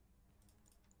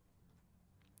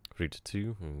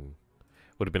 3-to-2.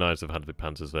 Would have been nice if I had the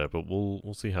Panthers there, but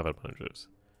we'll see how that manages.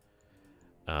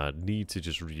 Need to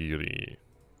just really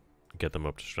get them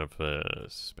up to strength,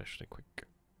 especially quick.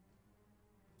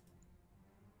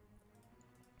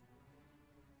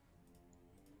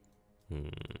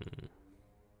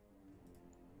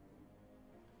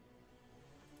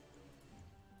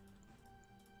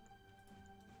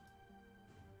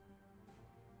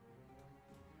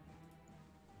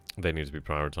 They need to be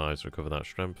prioritized to recover that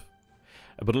strength.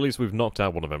 But at least we've knocked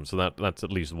out one of them, so that's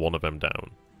at least one of them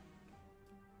down.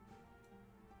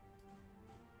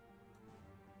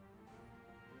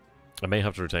 I may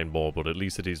have to retain more, but at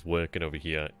least it is working over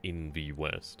here in the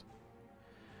west.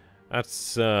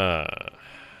 That's,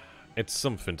 it's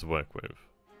something to work with.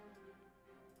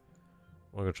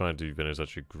 What I'm going to try and do then is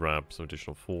actually grab some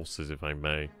additional forces, if I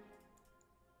may.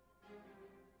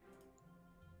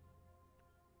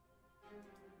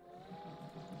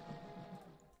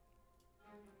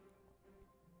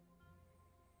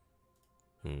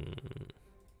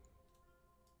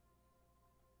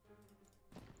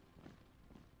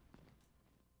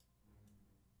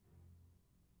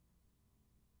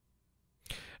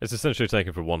 It's essentially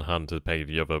taken from one hand to pay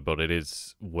the other, but it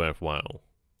is worthwhile.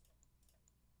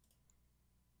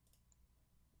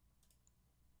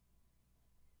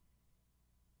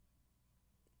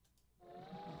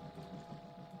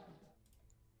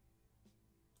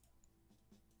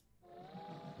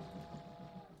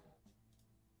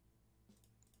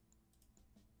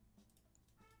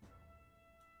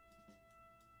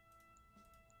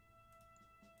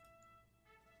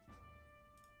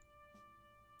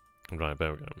 Right,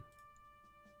 there we go.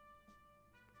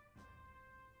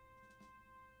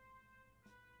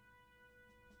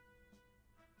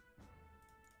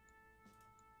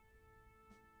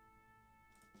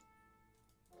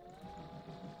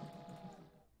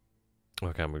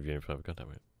 I can't move you any further. God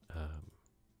damn it.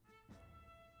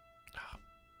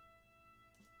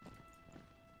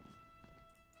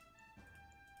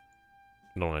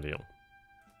 Not ideal.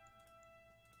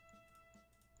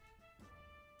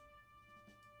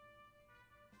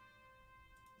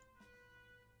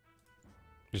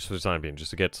 Just for the time being,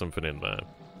 just to get something in there,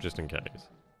 just in case.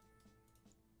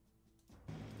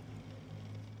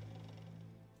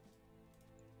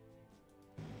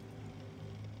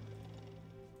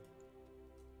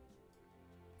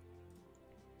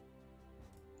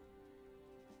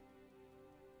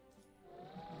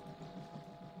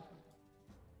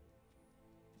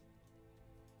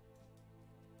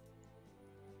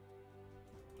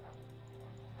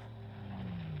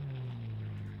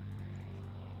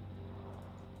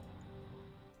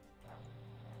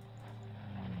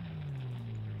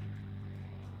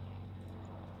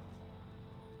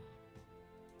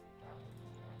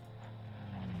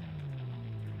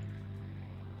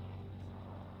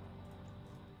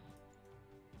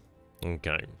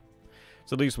 Okay.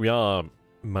 So at least we are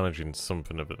managing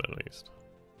something of it at least.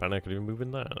 Apparently I could even move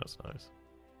in there, that's nice.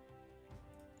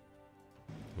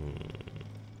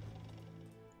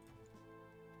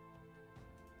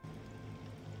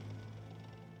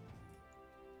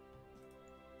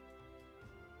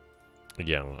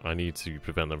 Yeah, I need to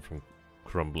prevent them from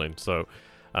crumbling, so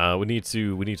we need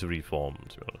to reform,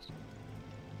 to be honest.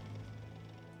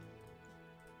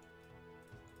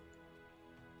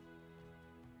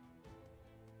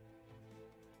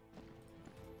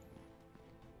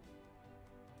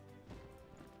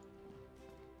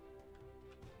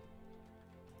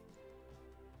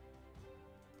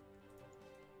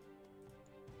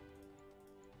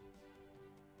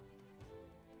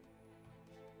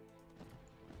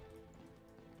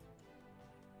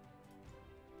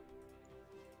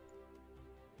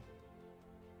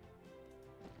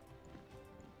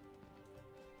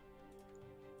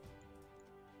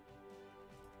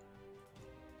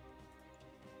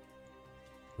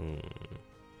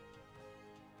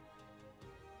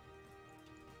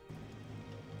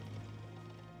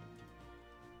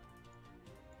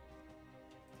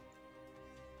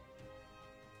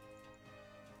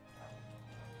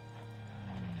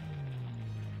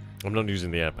 I'm not using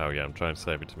the air power yet, I'm trying to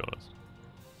save it, to be honest.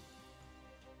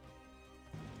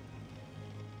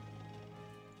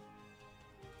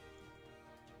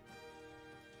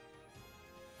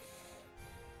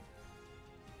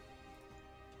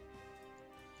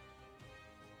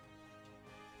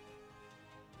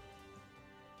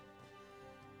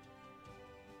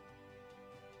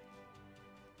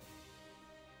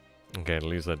 Okay, at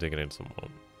least they're digging in some more.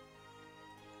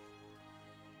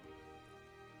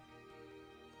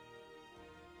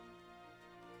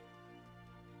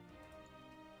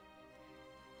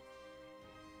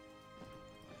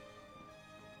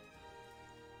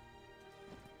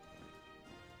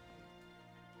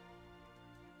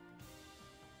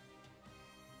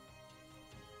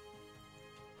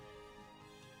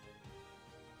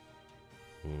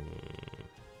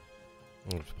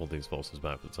 I'm going to pull these forces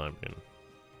back for the time being.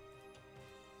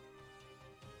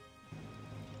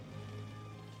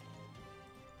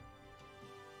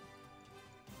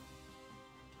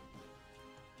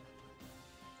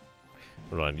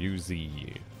 Right, use the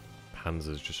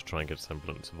panzers just to try and get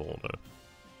semblance of order.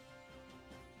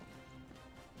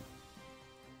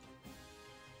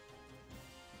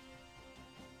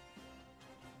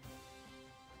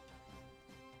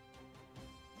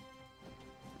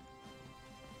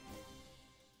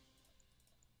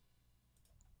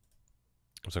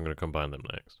 So I'm going to combine them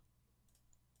next.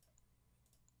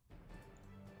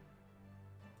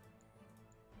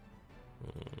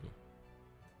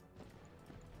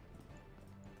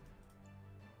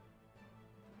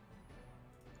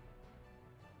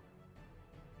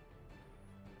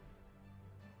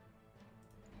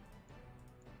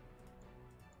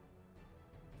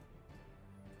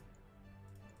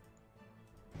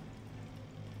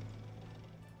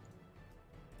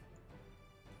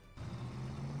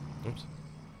 Oops.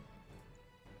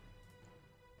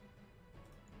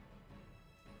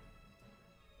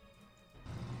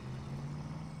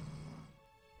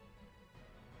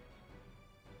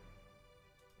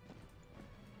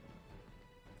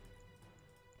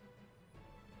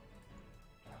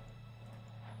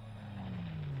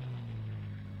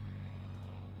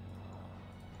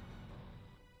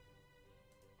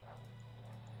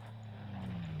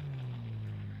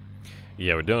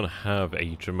 Yeah, we don't have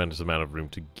a tremendous amount of room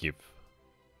to give.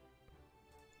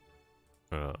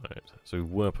 Alright, so we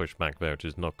were pushed back there, which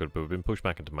is not good, but we've been pushed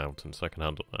back into mountains, so I can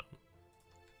handle that.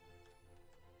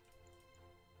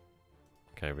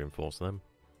 Okay, reinforce them.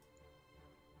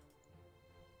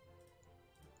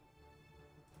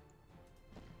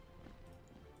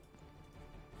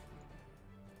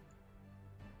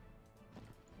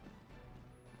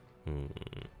 Hmm.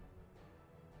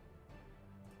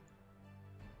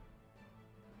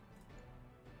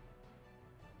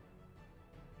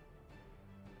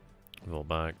 Roll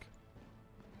back.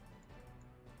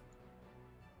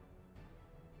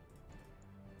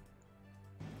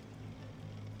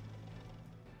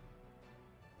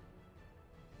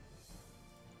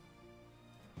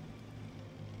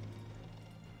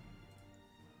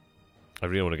 I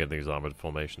really want to get these armored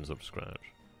formations up to scratch.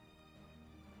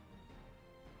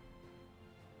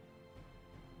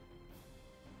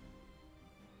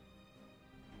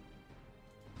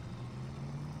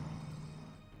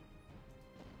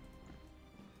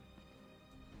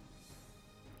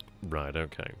 Right,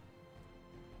 okay.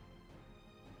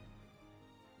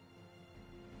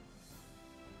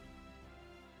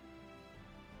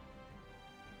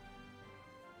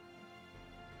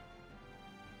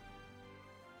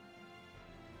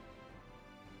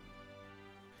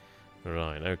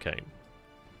 Right, okay.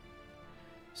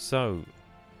 So,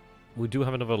 we do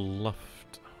have another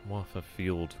Luftwaffe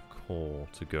field core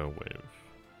to go with.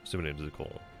 Assuming it is a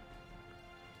core.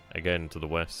 Again, to the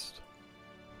west.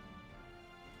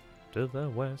 To the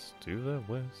west,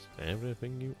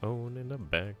 everything you own in the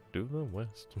bag, to the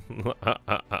west.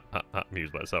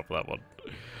 Amused myself for that one.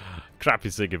 Crappy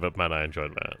singing, but man, I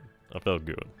enjoyed that. I felt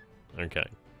good. Okay.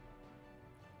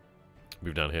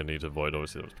 Move down here, need to avoid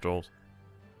obviously those patrols.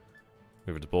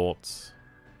 Move into ports.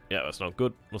 Yeah, that's not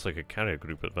good. Looks like a carrier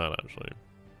group at that, actually.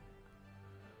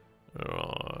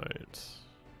 Alright.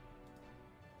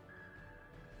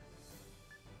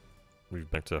 Move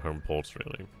back to home ports,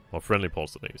 really. Or friendly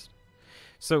ports, at least.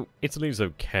 So, Italy's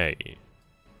okay.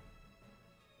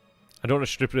 I don't want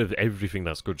to strip it of everything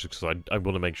that's good, just because I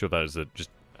want to make sure that is just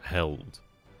held,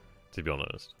 to be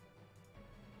honest.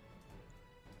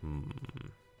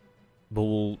 But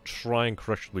we'll try and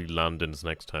crush the Landons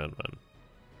next turn, then.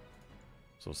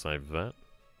 So we'll save that.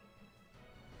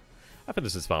 I think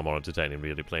this is far more entertaining,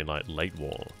 really, playing like late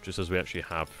war, just as we actually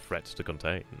have threats to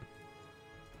contain.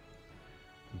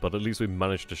 But at least we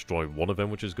managed to destroy one of them,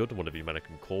 which is good, one of the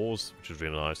American cores, which is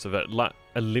really nice. So that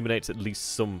eliminates at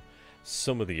least some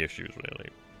of the issues, really.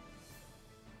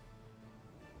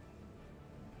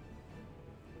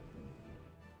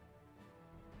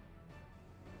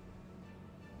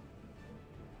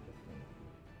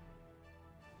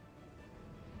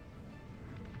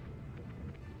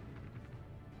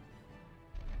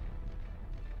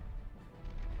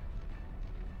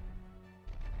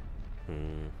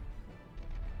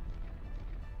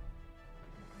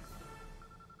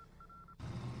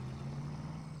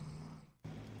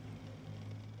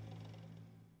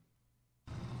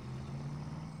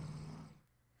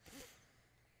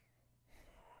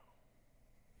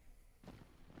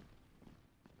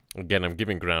 Again, I'm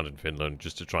giving ground in Finland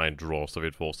just to try and draw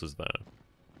Soviet forces there.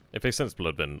 If they sense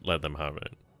blood, then let them have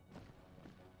it.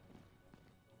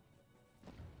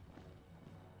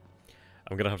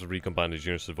 I'm going to have to recombine these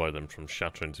units to avoid them from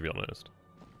shattering, to be honest.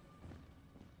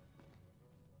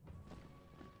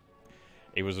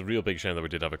 It was a real big shame that we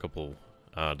did have a couple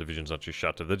divisions actually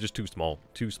shattered. They're just too small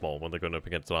when they're going up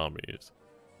against armies.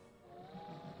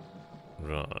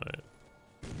 Right.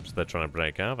 So they're trying to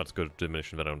break out. That's good,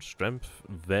 diminishing their own strength.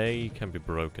 They can be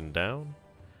broken down.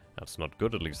 That's not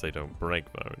good. At least they don't break,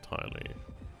 though, entirely.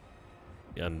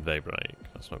 And they break.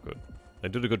 That's not good. They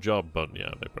did a good job, but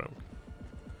yeah, they broke.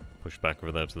 Push back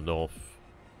over there to the north.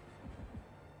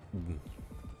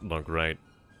 Not great.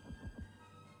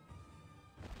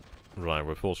 Right,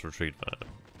 we're forced to retreat there.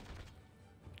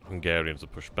 Hungarians are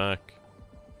pushed back.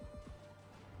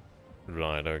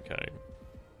 Right, okay.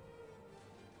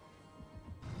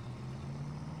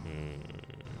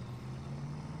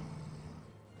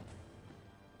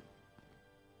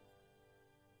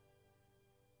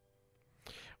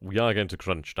 We are going to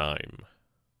crunch time.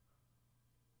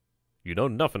 You know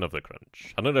nothing of the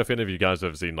crunch. I don't know if any of you guys have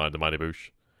ever seen like the Mighty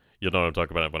Boosh. You know what I'm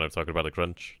talking about when I'm talking about the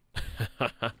crunch.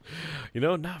 You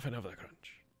know nothing of the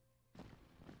crunch.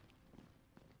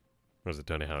 Or is it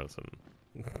Tony Harrison?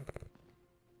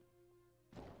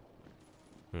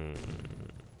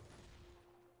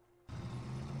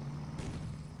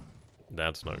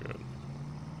 That's not good.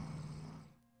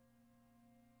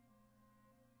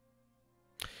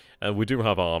 And we do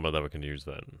have armor that we can use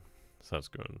then. So that's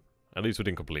good. At least we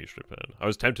didn't completely strip it. I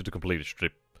was tempted to completely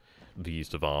strip the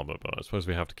east of armor, but I suppose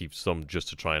we have to keep some just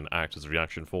to try and act as a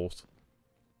reaction force.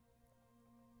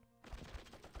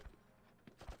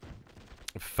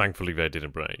 Thankfully they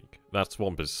didn't break. That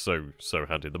swamp is so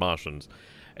handy. The Martians,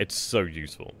 it's so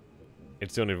useful.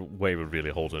 It's the only way we're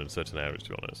really holding in certain areas, to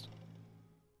be honest.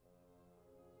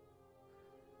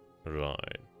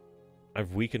 Right.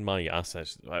 I've weakened my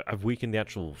assets. I've weakened the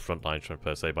actual front line strength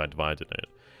per se by dividing it.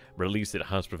 But at least it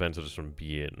has prevented us from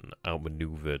being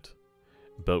outmaneuvered.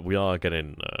 But we are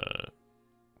getting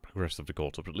progressively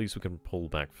caught up. At least we can pull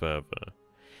back further.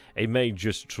 It may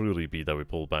just truly be that we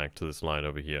pull back to this line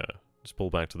over here. Just pull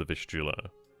back to the Vistula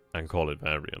and call it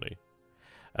there, really.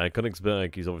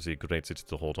 Königsberg is obviously a great city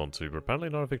to hold on to, but apparently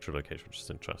not a victory location, which is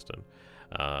interesting.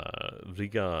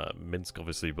 Riga, Minsk,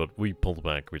 obviously, but we pull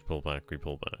back, we pull back, we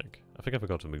pull back. I think I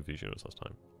forgot to move these units last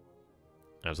time.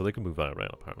 So they can move via rail,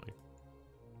 apparently.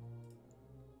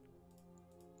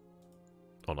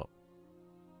 Or not.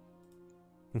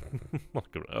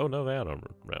 Not good. Oh, no, they are on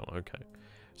rail, okay.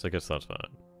 So I guess that's fine.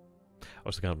 I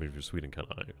also can't move to Sweden, can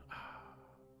I?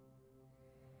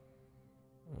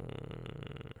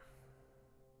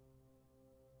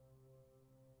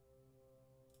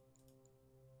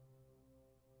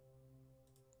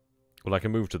 Well, I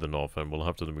can move to the north, and we'll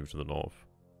have to move to the north.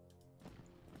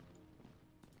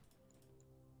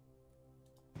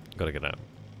 Gotta get out.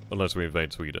 Unless we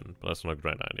invade Sweden, but that's not a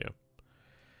great idea.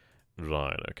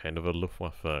 Right, okay, another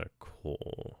Luftwaffe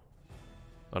core.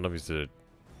 And obviously,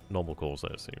 normal cores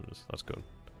there, it seems. That's good.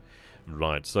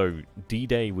 Right, so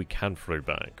D-Day we can throw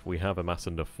back. We have amassed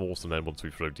enough force, and then once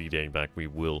we throw D-Day back, we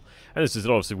will. And this is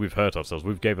obviously, we've hurt ourselves.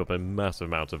 We've gave up a massive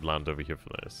amount of land over here for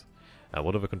this.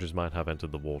 What other countries might have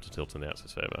entered the war to tilt in the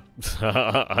Axis favour?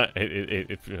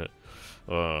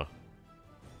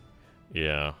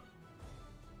 Yeah.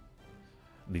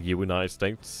 The United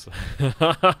States?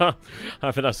 I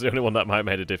think that's the only one that might have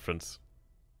made a difference.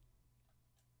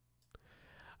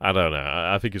 I don't know.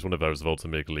 I think it's one of those of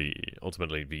ultimately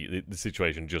the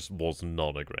situation just was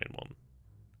not a great one.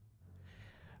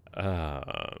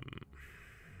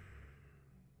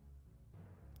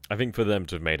 I think for them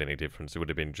to have made any difference, it would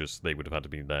have been just, they would have had to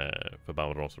be there for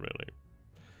Barbarossa, really.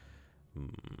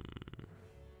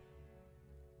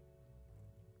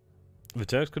 The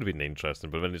Turks could have been interesting,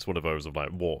 but then it's one of those of like,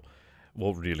 what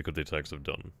really could the Turks have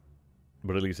done?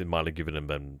 But at least it might have given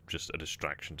them just a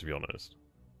distraction, to be honest.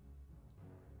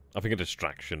 I think a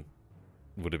distraction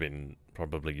would have been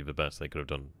probably the best they could have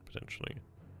done, potentially.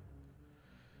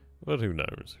 But who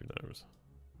knows, who knows.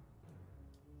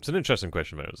 It's an interesting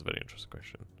question, though. It's a very interesting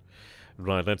question.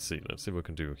 Right, let's see what we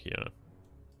can do here.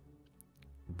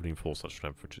 Reinforce that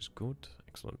strength, which is good.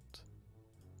 Excellent.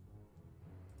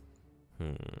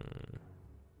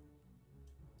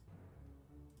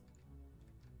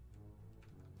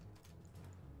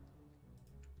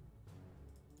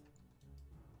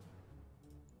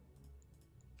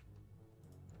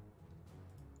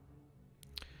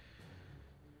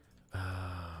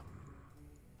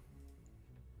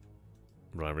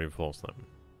 Right, reinforce them.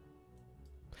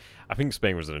 I think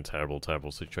Spain was in a terrible,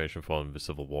 terrible situation following the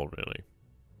Civil War, really.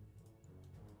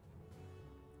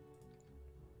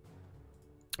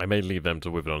 I may leave them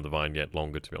to wither on the vine yet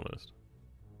longer, to be honest.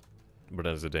 But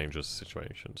that is a dangerous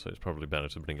situation, so it's probably better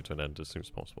to bring it to an end as soon as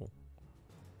possible.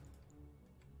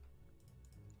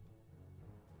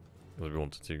 Because we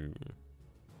wanted to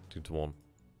 2-1.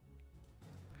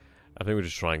 I think we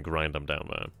just try and grind them down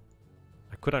there.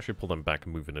 I could actually pull them back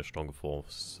and move in a stronger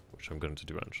force, which I'm going to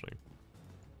do actually.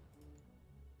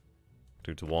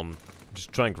 2-1.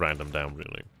 Just try and grind them down,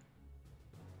 really.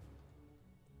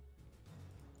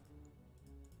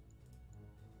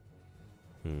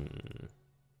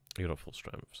 You're not full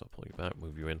strength, so I'll pull you back,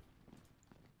 move you in.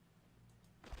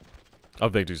 Oh,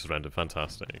 they do surrender.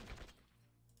 Fantastic.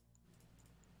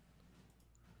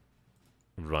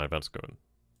 Right, that's good.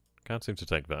 Can't seem to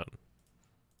take that.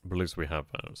 But at least we have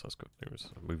that, so that's good news.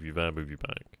 Move you there, move you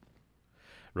back.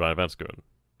 Right, that's good.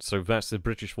 So that's the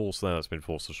British force there that's been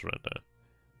forced to surrender.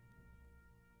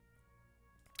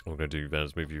 What we're going to do then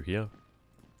is move you here.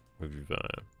 Move you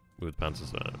there. Move the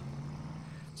Panzers there.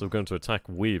 So we're going to attack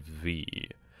with the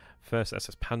 1st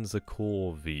SS Panzer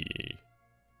Corps V.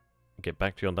 Get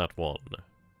back to you on that one.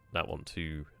 That one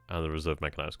too. And the Reserve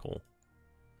Mechanized Corps.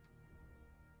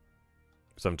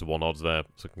 7-1 odds there.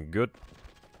 It's looking good.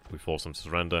 We force them to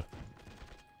surrender.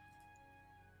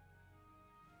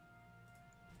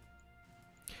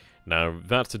 Now,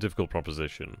 that's a difficult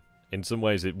proposition. In some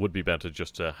ways, it would be better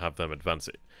just to have them advance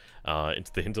it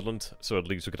into the hinterland, so at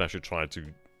least we could actually try to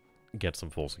get some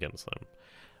force against them.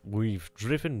 We've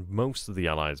driven most of the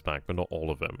allies back, but not all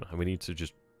of them, and we need to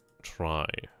just try,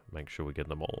 make sure we get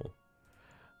them all.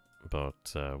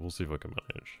 But we'll see if we can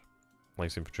manage.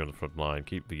 Place infantry on the front line,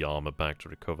 keep the armor back to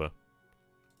recover.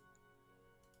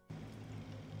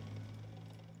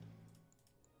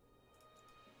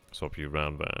 Swap you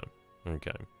around there.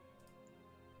 Okay.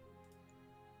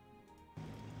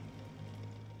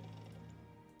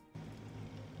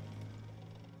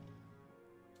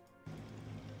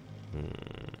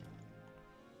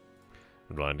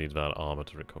 Right, I need that armor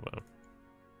to recover.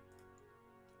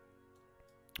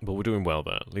 But we're doing well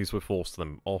there. At least we've forced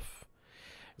them off.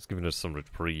 It's giving us some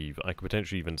reprieve. I could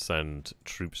potentially even send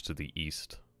troops to the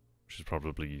east, which is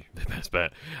probably the best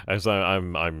bet. As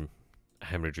I'm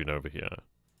hemorrhaging over here.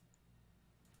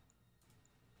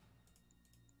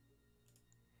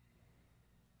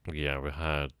 Yeah, we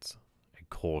had a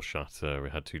corps shatter. We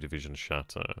had 2 divisions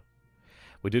shatter.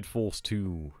 We did force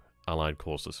 2 allied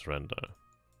corps to surrender.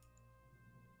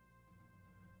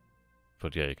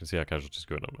 But yeah, you can see our casualties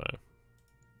going up there.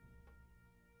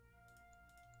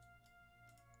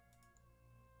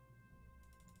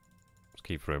 Just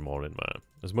keep throwing more in there.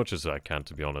 As much as I can,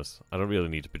 to be honest. I don't really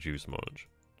need to produce much.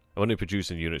 I'm only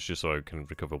producing units just so I can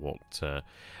recover what...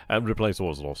 and replace what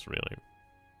was lost, really.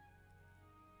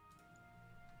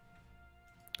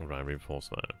 Right, reinforce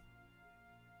there.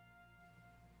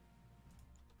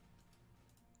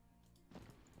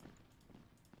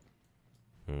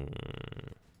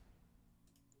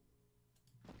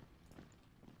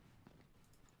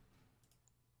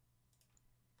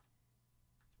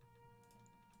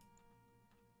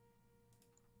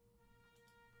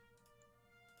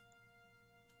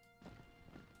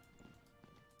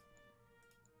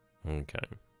 Okay.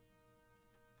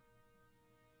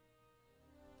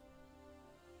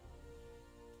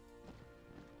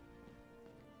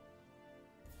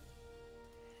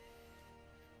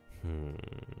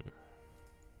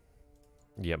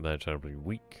 Yep, they're terribly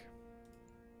weak.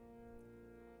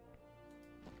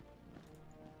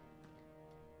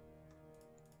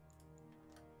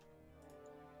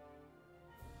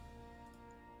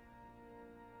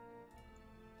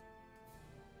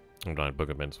 Alright,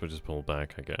 bugger mints, we'll just pull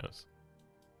back, I guess.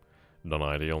 Not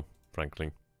ideal,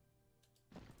 frankly.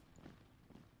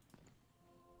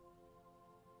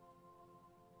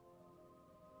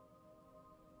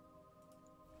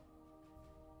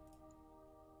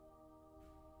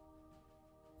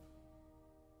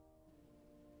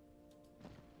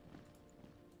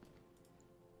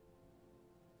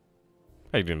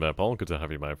 How you doing there, Paul? Good to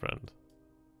have you, my friend.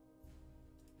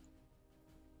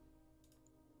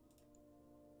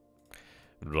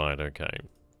 Right, okay.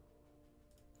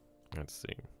 Let's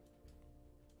see.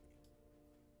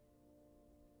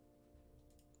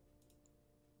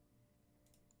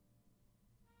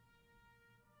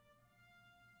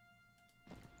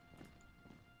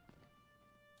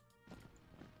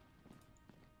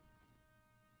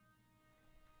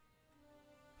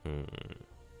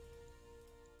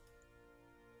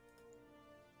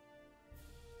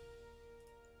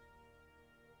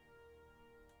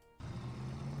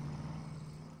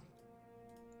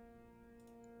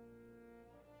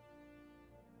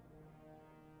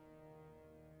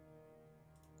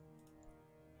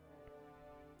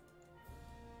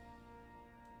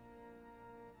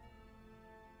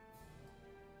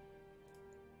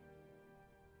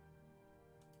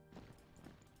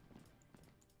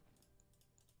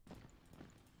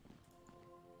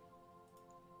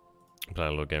 Play a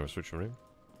little game of switch room.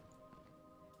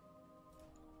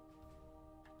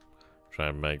 Try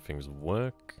and make things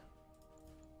work.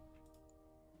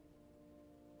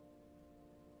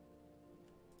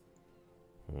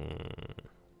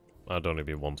 I'd only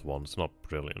be 1-to-1, it's not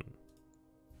brilliant.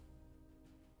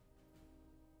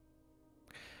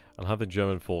 I'll have the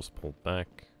German force pull back.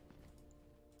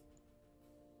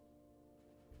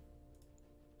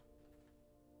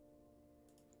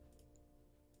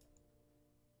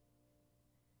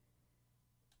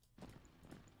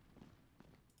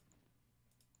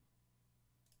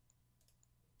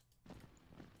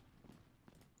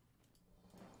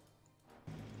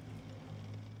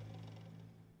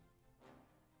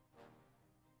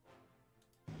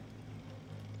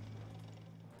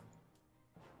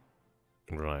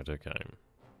 Right, okay.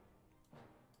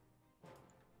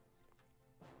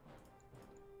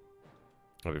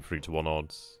 I'll be 3-to-1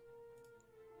 odds.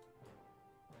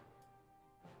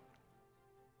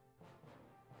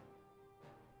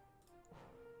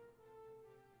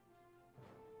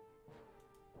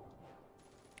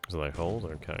 So they hold,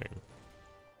 okay.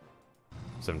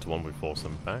 7-to-1, we force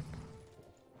them back.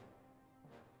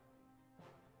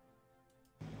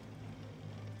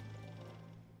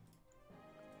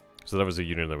 So that was a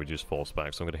unit that we just forced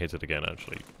back, so I'm going to hit it again,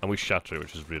 actually. And we shatter it,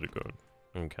 which is really good.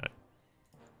 Okay.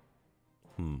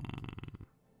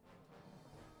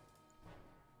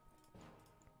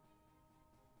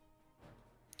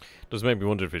 Does make me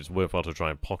wonder if it's worthwhile to try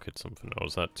and pocket something, or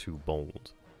is that too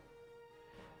bold?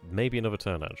 Maybe another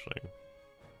turn, actually.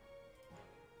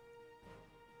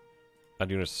 That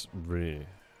unit's really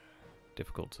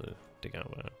difficult to dig out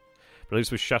there. But at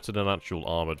least we shattered an actual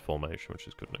armoured formation, which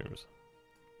is good news.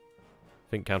 I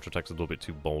think counterattack's a little bit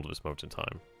too bold at this moment in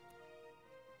time.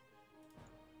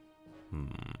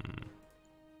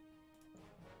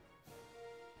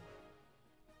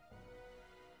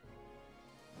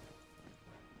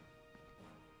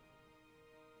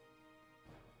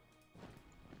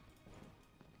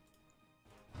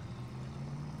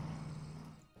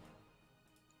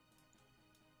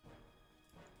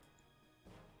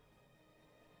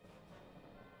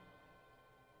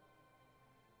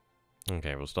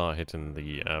 Okay, we'll start hitting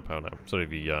the power now. Sorry,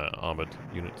 the armoured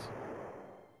units.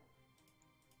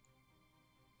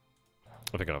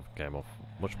 I think I've came off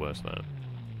much worse now.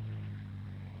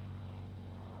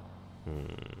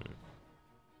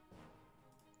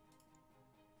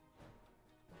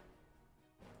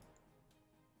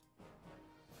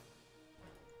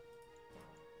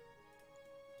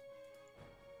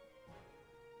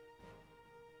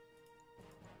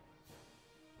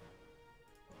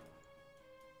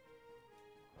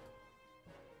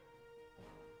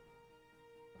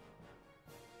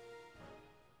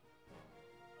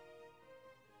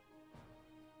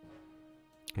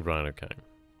 Right, okay.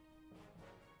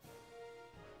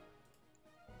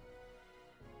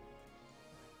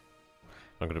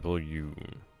 I'm going to pull you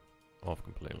off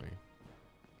completely.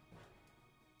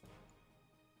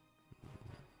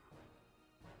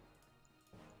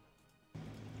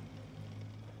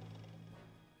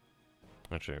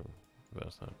 Actually,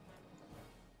 reverse that.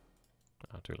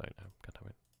 Ah, too late now. God damn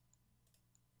it.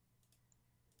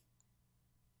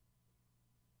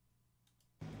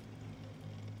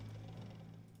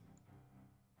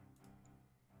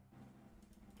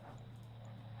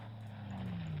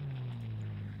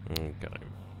 Okay.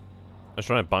 Let's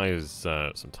try and buy us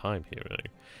some time here, really.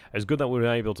 It's good that we were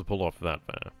able to pull off that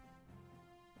there.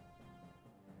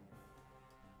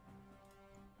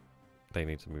 They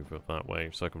need to move up that way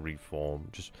so I can reform.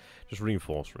 Just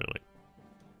reinforce, really.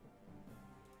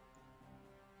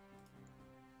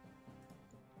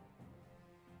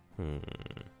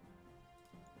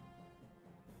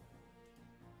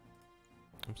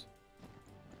 Oops.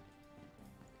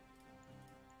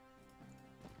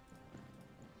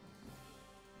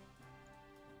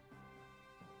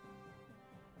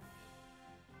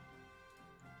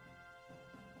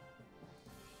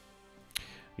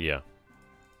 Yeah.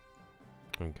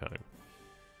 Okay.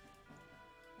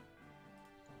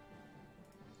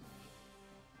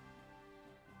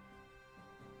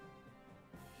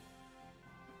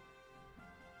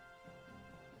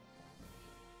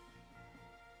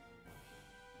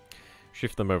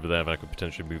 Shift them over there, and I could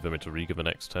potentially move them into Riga the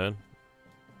next turn.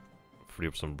 Free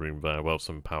up some room there, well,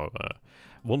 some power there.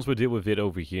 Once we deal with it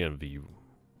over here in the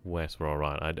west, we're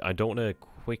alright. I don't want to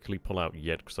quickly pull out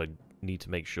yet, because I need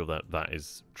to make sure that that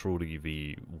is truly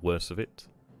the worst of it.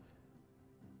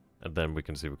 And then we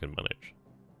can see if we can manage.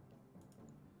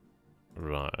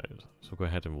 Right, so go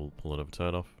ahead and we'll pull another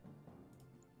turn off.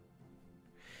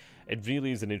 It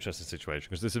really is an interesting situation,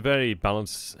 because there's a very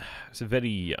balanced... It's a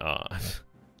very...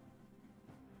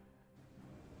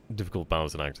 difficult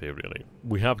balancing act here, really.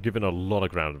 We have given a lot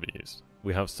of ground in the east.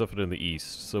 We have suffered in the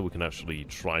east, so we can actually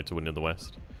try to win in the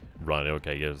west. Right,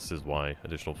 okay, yeah, this is why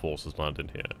additional forces land in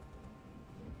here.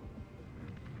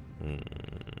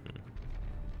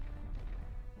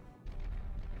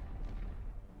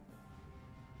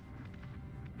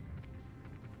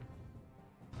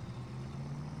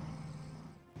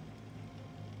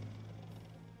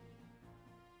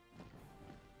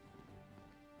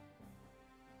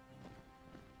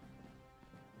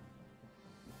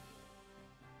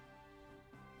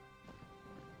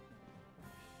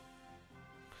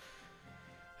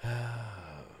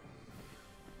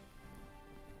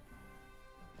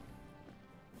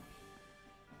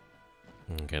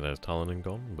 Okay, there's Talon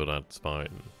gone, but that's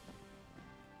fine.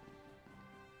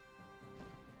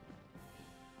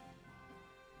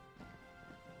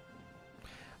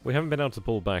 We haven't been able to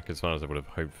pull back as far as I would have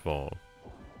hoped for.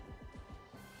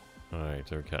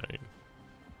 Alright, okay.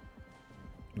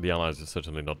 The allies are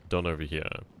certainly not done over here.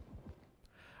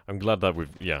 I'm glad that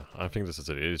we've... Yeah, I think this is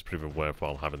it. It is proven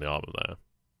worthwhile having the armor there.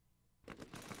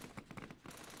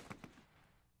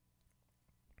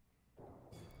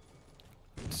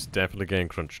 It's definitely getting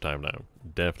crunch time now.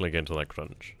 Definitely getting to that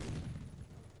crunch.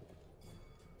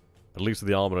 At least with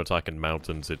the armor attack in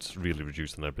mountains, it's really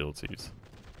reducing their abilities.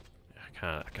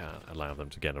 I can't allow them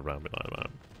to get around me like that.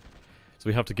 So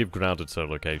we have to give grounded certain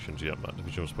locations. Yeah, that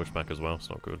division was pushed back as well. It's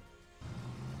not good.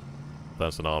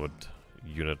 That's an armored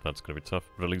unit. That's going to be tough.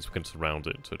 But at least we can surround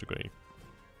it to a degree.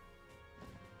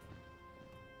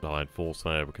 Allied force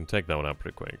there. We can take that one out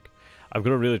pretty quick. I'm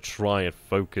going to really try and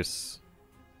focus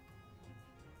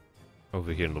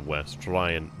over here in the west,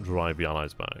 try and drive the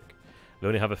allies back. They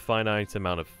only have a finite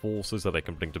amount of forces that they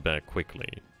can bring to bear quickly.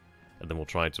 And then we'll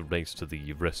try to race to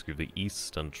the rescue of the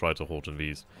east and try to halt in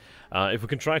these. If we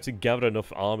can try to gather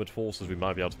enough armoured forces, we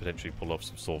might be able to potentially pull off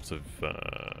some sort of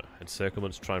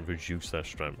encirclements, try and reduce their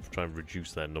strength, try and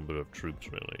reduce their number of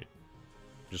troops, really.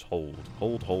 Just hold.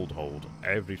 Hold, hold, hold.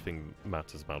 Everything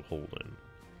matters about holding.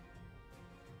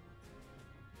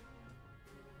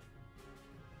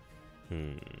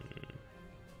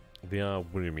 They are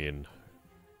William in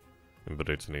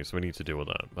Brittany, so we need to deal with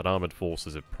that. But armoured force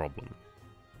is a problem.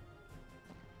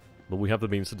 But we have the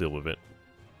means to deal with it.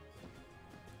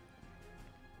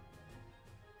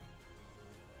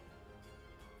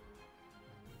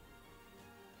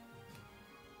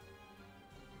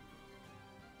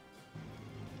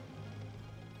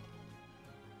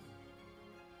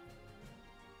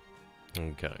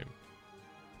 Okay.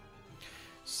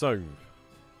 So,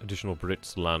 additional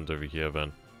Brits land over here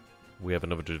then. We have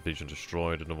another division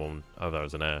destroyed, another one. Oh, that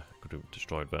was an air. Could have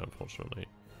destroyed that, unfortunately.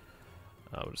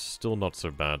 But it's still not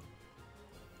so bad.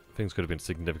 Things could have been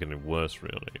significantly worse,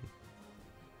 really.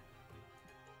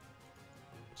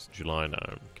 It's July now,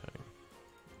 okay.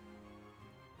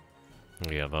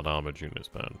 Yeah, that armoured unit is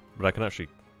bad. But I can actually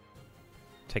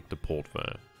take the port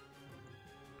there.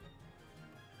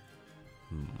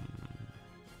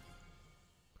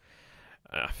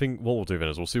 I think what we'll do then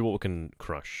is we'll see what we can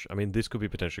crush. I mean, this could be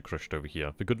potentially crushed over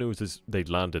here. The good news is they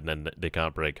landed and then they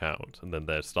can't break out, and then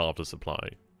they're starved of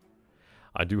supply.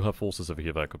 I do have forces over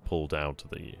here that I could pull down to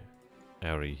the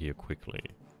area here quickly.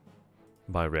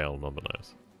 By rail,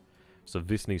 nonetheless. So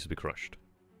this needs to be crushed.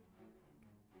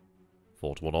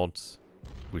 4-1 odds.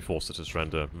 We force it to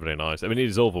surrender. Very nice. I mean, it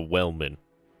is overwhelming,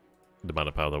 the amount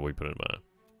of power that we put in there.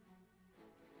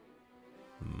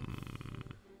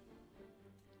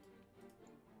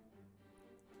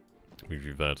 Move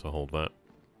you there to hold that.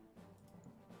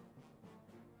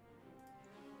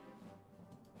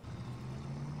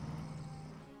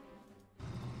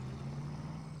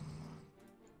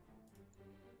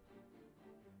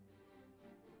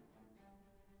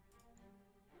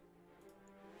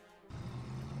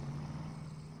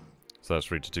 So that's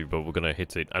 3-2, but we're gonna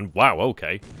hit it. And wow,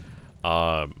 okay.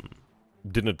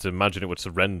 Didn't imagine it would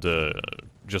surrender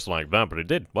just like that, but it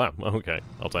did. Wow, okay.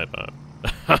 I'll take that.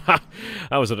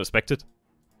 That was unexpected.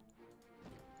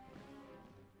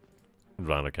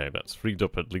 Right, okay, that's freed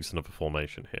up at least another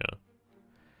formation here.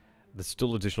 There's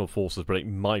still additional forces, but it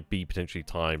might be potentially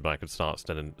time I could start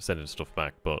sending stuff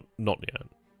back, but not yet.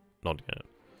 Not yet.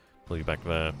 Pull you back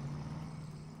there.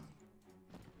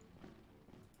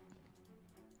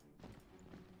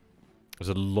 There's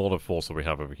a lot of force that we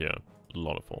have over here. A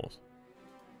lot of force.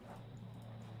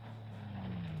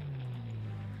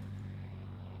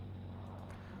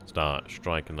 Start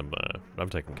striking them there. I'm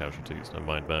taking casualties, don't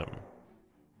mind them.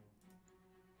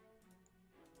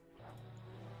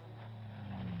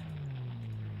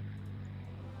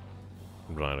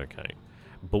 Right, okay.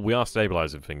 But we are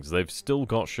stabilizing things. They've still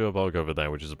got Cherbourg over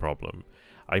there, which is a problem.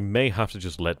 I may have to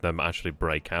just let them actually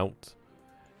break out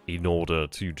in order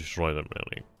to destroy them,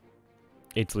 really.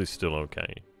 Italy's still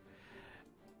okay.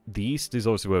 The east is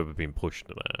obviously where we've been pushed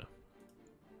there.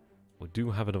 We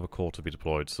do have another corps to be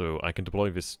deployed, so I can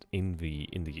deploy this in the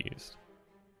east.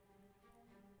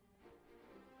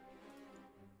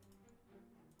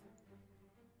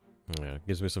 Yeah, it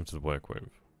gives me something to work with.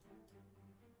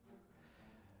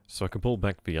 So I can pull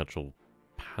back the actual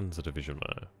Panzer Division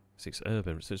there. 6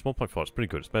 urban, so it's 1.4, it's pretty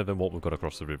good. It's better than what we've got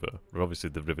across the river. But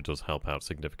obviously the river does help out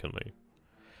significantly.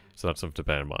 So that's something to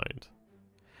bear in mind.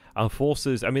 Our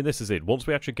forces, I mean, this is it. Once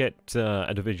we actually get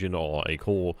a division or a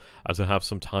corps to have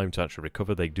some time to actually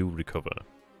recover, they do recover.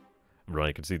 Right,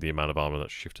 you can see the amount of armor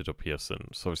that's shifted up here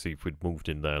since. So obviously if we'd moved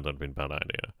in there, that'd have been a bad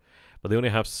idea. But they only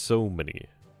have so many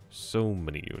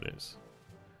units.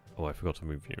 Oh, I forgot to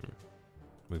move you.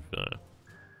 Move there.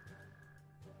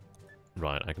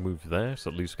 Right, I can move there,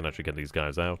 so at least we can actually get these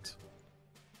guys out.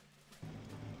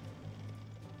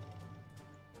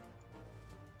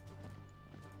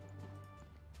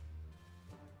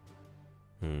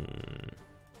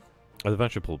 They've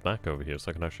actually pulled back over here, so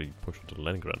I can actually push onto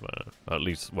Leningrad there. At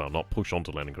least, well, not push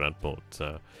onto Leningrad,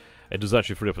 but it does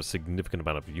actually free up a significant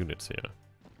amount of units here.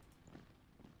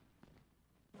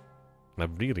 That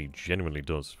really, genuinely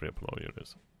does free up a lot of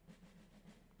units.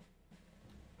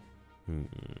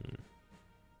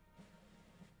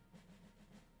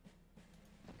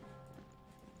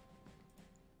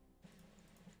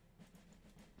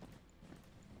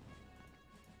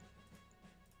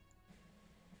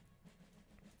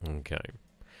 Okay.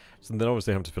 So then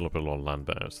obviously have to fill up a lot of land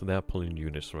there, so they are pulling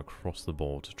units from across the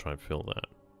board to try and fill that.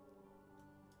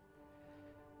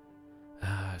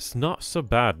 It's not so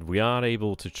bad. We are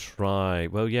able to try...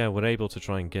 Well, yeah, we're able to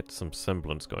try and get some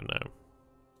semblance going now.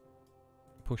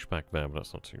 Push back there, but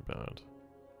that's not too bad.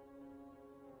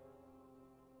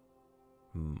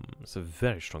 It's a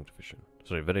very strong division.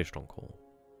 Sorry, very strong call.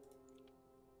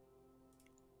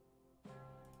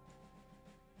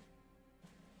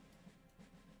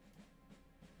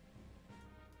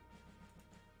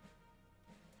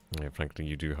 Yeah, frankly,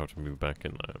 you do have to move back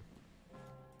in there.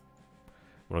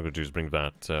 What I'm going to do is bring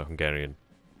that Hungarian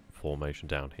formation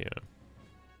down here.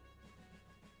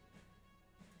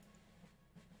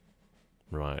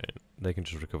 Right, they can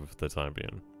just recover for the time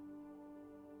being.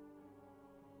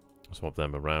 Swap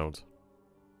them around.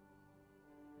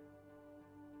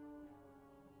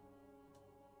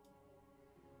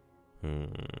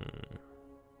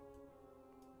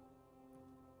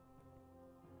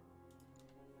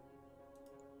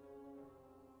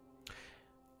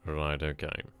 Right, okay.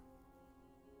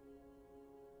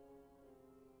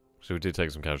 So we did take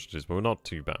some casualties, but we're not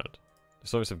too bad. The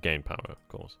Soviets have gained power, of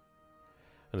course.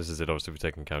 And this is it, obviously we've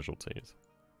taken casualties.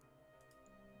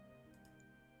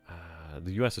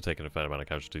 The US have taken a fair amount of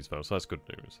casualties though, so that's good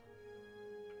news.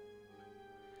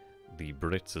 The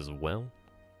Brits as well.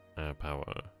 Air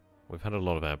power. We've had a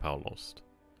lot of air power lost.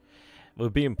 We're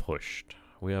being pushed.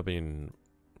 We are being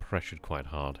pressured quite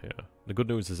hard here. The good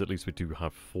news is at least we do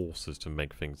have forces to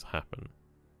make things happen.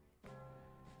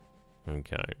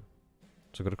 Okay.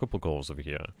 So I've got a couple of goals over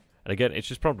here. And again, it's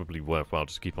just probably worthwhile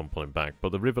just keep on pulling back.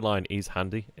 But the river line is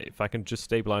handy. If I can just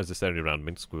stabilize this area around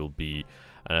Minsk, we'll be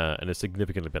in a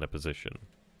significantly better position.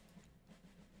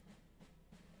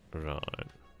 Right.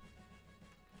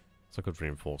 So I could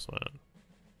reinforce that.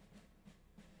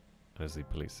 There's the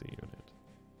police unit.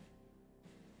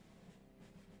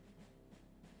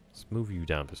 Let's move you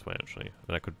down this way, actually.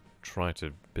 And I could try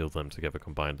to build them together,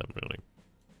 combine them, really.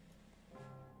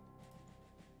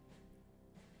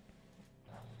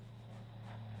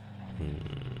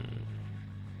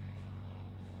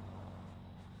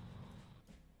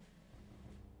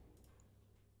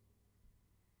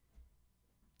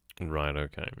 Right,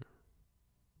 okay.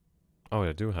 Oh,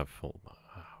 I do have full...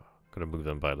 Could have moved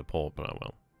them by the port, but oh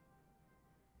well.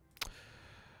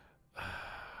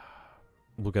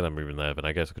 We'll get them moving there, but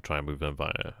I guess I could try and move them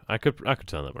via... I could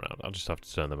turn them around. I'll just have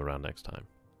to turn them around next time.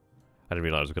 I didn't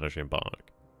realize we could actually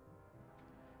embark.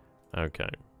 Okay.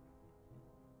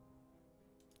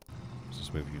 Let's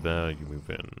just move you there, you move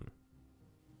in.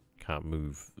 Can't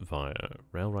move via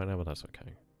rail right now, but that's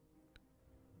okay.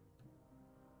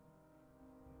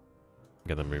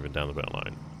 Get them moving down the rail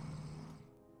line.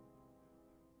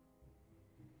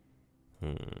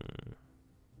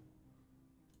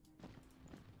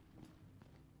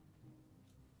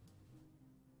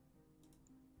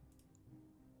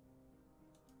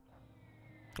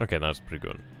 Okay, that's pretty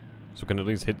good. So we can at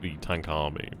least hit the tank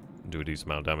army and do a decent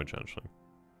amount of damage, actually.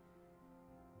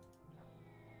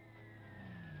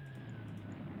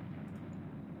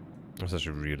 That's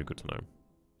actually really good to know.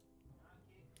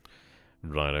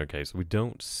 Right, okay, so we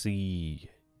don't see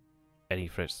any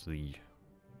threats to the...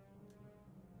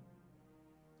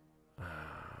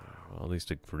 well, at least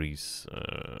to Greece.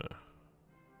 But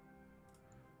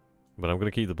I'm going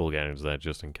to keep the Bulgarians there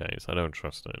just in case. I don't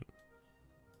trust it.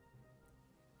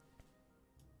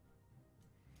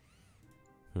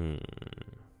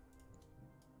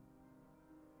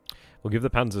 We'll give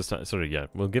the Panzers time. Sorry, yeah,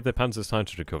 we'll give the Panzers time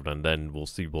to recover, and then we'll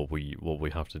see what we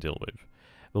have to deal with.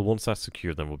 But once that's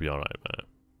secured, then we'll be all right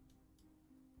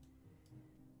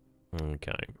there.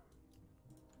 Okay.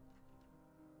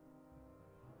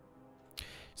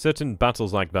 Certain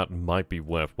battles like that might be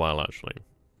worthwhile, actually.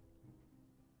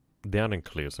 They aren't in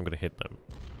clear, so I'm going to hit them.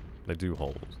 They do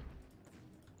hold.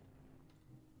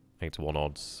 8-1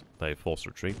 odds. They force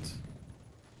retreat.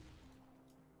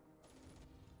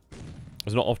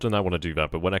 It's not often I want to do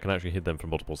that, but when I can actually hit them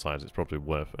from multiple sides, it's probably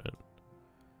worth it.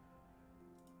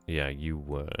 Yeah, you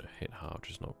were hit hard,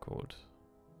 just not good.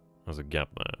 There's a gap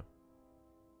there.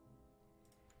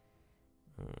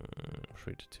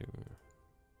 3 to 2.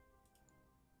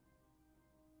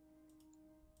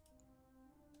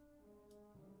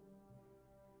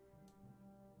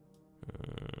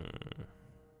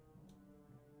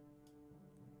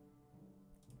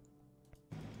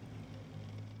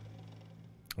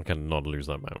 I cannot lose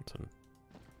that mountain.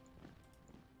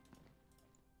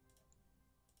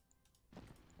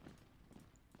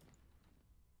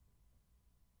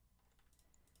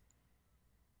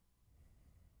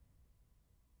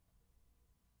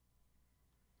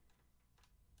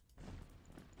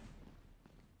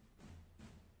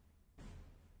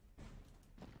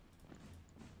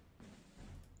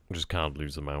 I just can't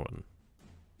lose the mountain.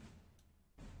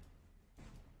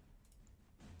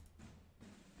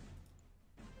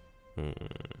 Hmm.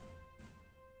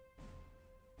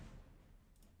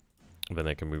 Then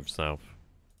they can move south.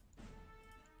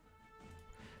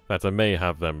 In fact, I may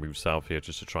have them move south here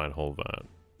just to try and hold that.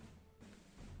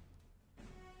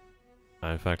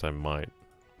 In fact, I might.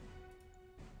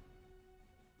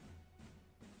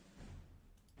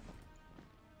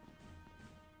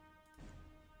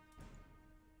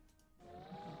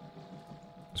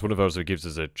 It's one of those that gives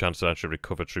us a chance to actually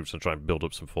recover troops and try and build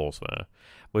up some force there.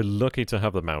 We're lucky to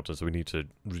have the mountains, so we need to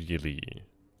really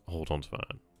hold on to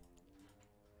that.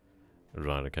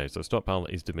 Right, okay, so stockpile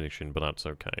is diminishing, but that's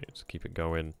okay. So keep it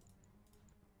going.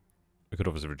 We could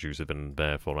obviously reduce it and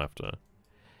therefore after.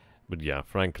 But yeah,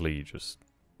 frankly, you just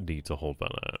need to hold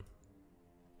that there.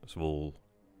 So we'll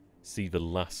see the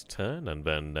last turn, and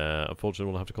then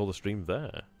unfortunately we'll have to call the stream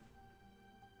there.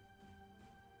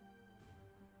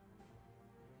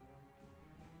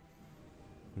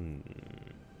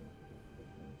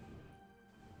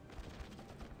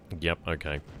 Yep,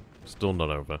 okay. Still not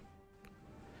over.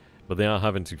 But they are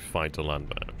having to fight to land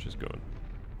there, which is good.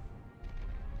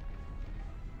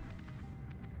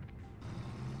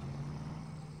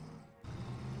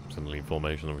 Suddenly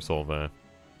formation that we saw there.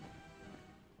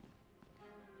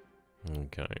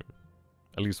 Okay.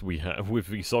 At least we have, with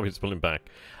the Soviets pulling back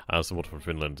somewhat from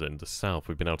Finland in the south,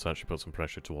 we've been able to actually put some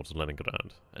pressure towards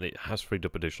Leningrad. And it has freed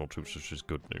up additional troops, which is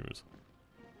good news.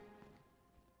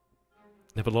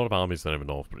 They have a lot of armies there in the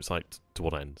north, but it's like, to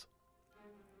what end?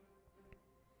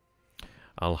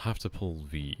 I'll have to pull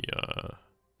the...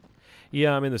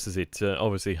 Yeah, I mean, this is it.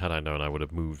 Obviously, had I known, I would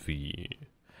have moved the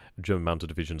German mounted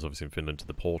divisions, obviously in Finland, to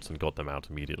the ports and got them out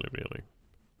immediately, really.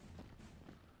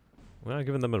 We are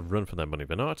giving them a run for their money.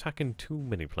 They're not attacking too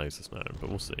many places now, but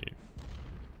we'll see.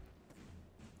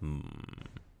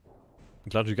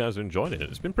 Glad you guys are enjoying it.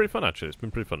 It's been pretty fun, actually. It's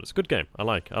been pretty fun. It's a good game. I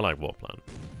like Warplan.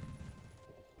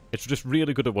 It's just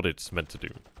really good at what it's meant to do.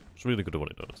 It's really good at what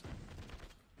it does.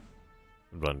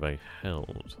 Runway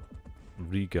held.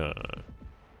 Riga.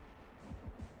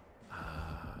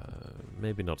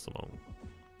 Maybe not so long.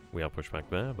 We are pushed back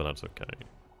there, but that's okay.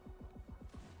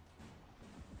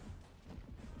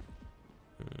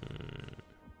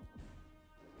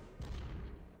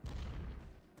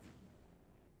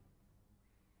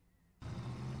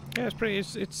 Yeah, it's pretty.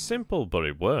 It's simple, but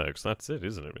it works. That's it,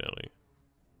 isn't it? Really.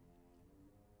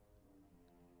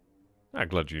 I'm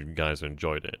glad you guys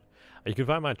enjoyed it. You can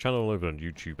find my channel over on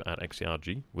YouTube at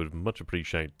XTRG. Would much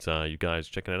appreciate you guys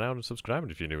checking it out and subscribing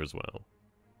if you're new as well.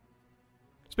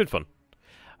 It's been fun.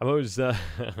 I'm always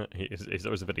it's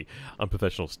always a very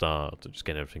unprofessional start to just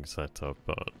getting everything set up,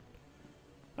 but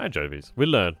I enjoy these. We'll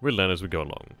learn as we go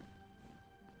along.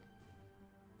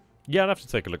 Yeah, I'd have to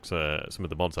take a look at some of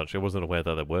the mods actually. I wasn't aware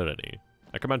that there were any.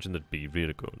 I can imagine they'd be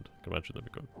really good. I can imagine they'd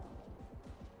be good.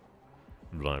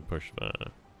 Right, push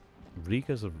there.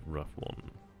 Riga's a rough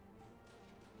one.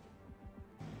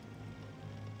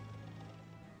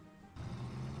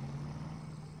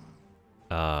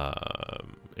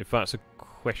 If that's a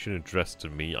question addressed to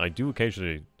me, I do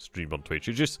occasionally stream on Twitch.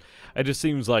 It just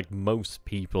seems like most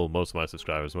people, most of my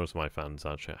subscribers, most of my fans,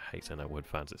 actually, I hate saying that word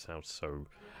fans, it sounds so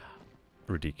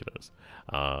ridiculous.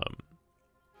 But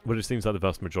it seems like the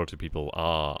vast majority of people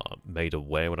are made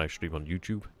aware when I stream on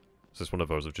YouTube. So it's one of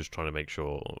those of just trying to make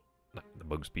sure that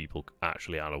most people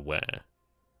actually are aware.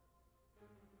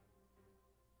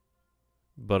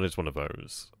 But it's one of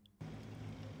those.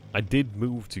 I did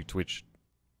move to Twitch,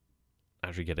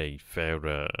 actually get a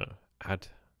fairer ad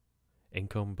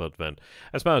income, but then,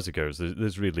 as far as it goes,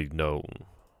 there's really no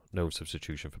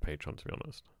substitution for Patreon, to be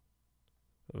honest.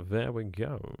 There we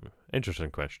go. Interesting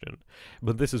question.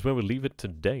 But this is where we'll leave it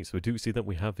today. So we do see that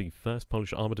we have the 1st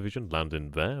Polish Armour Division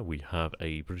landing there. We have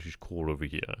a British Corps over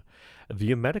here.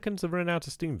 The Americans are running out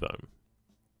of steam, though.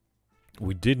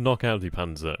 We did knock out the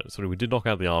Panzer. Sorry, we did knock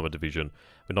out the Armour Division.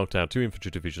 We knocked out 2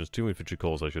 infantry divisions, 2 infantry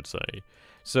corps, I should say.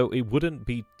 So it wouldn't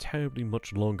be terribly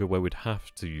much longer where we'd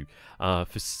have to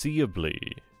foreseeably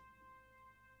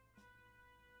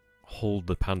hold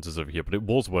the Panzers over here. But it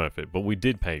was worth it. But we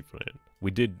did pay for it. We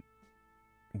did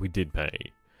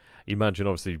pay. Imagine,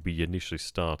 obviously, we initially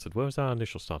started. Where was our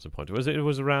initial starting point? It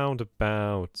was around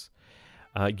about.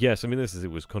 Yes, I mean,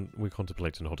 we're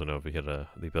contemplating holding over here the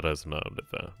Berezna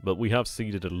River, but we have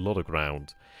ceded a lot of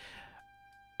ground,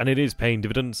 and it is paying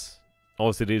dividends.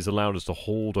 Obviously, it is allowed us to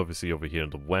hold, obviously, over here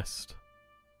in the west.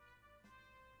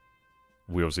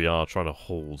 We obviously are trying to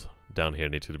hold down here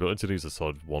in Italy, but Italy is a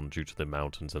solid one due to the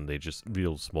mountains and they just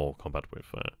real small combat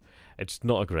warfare. It's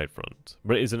not a great front,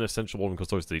 but it is an essential one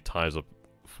because obviously it ties up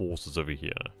forces over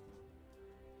here.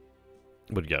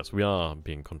 But yes, we are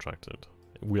being contracted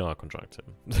we are contracting.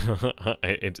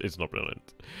 It's not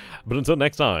brilliant. But until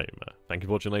next time, thank you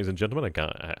for watching, ladies and gentlemen.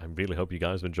 I really hope you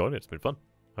guys have enjoyed it. It's been fun.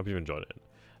 Hope you've enjoyed it.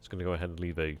 Just going to go ahead and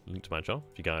leave a link to my channel.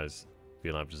 If you guys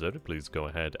feel I've deserved it, please go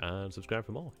ahead and subscribe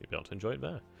for more. You'll be able to enjoy it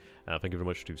there. Thank you very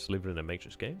much to Sliverin and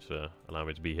Matrix Games for allowing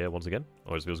me to be here once again.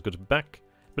 Always feels good to be back.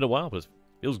 Been a while, but it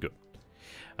feels good.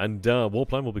 And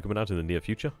Warplan will be coming out in the near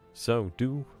future, so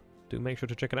do make sure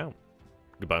to check it out.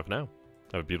 Goodbye for now.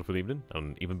 Have a beautiful evening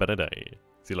and an even better day.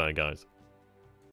 See you later, guys.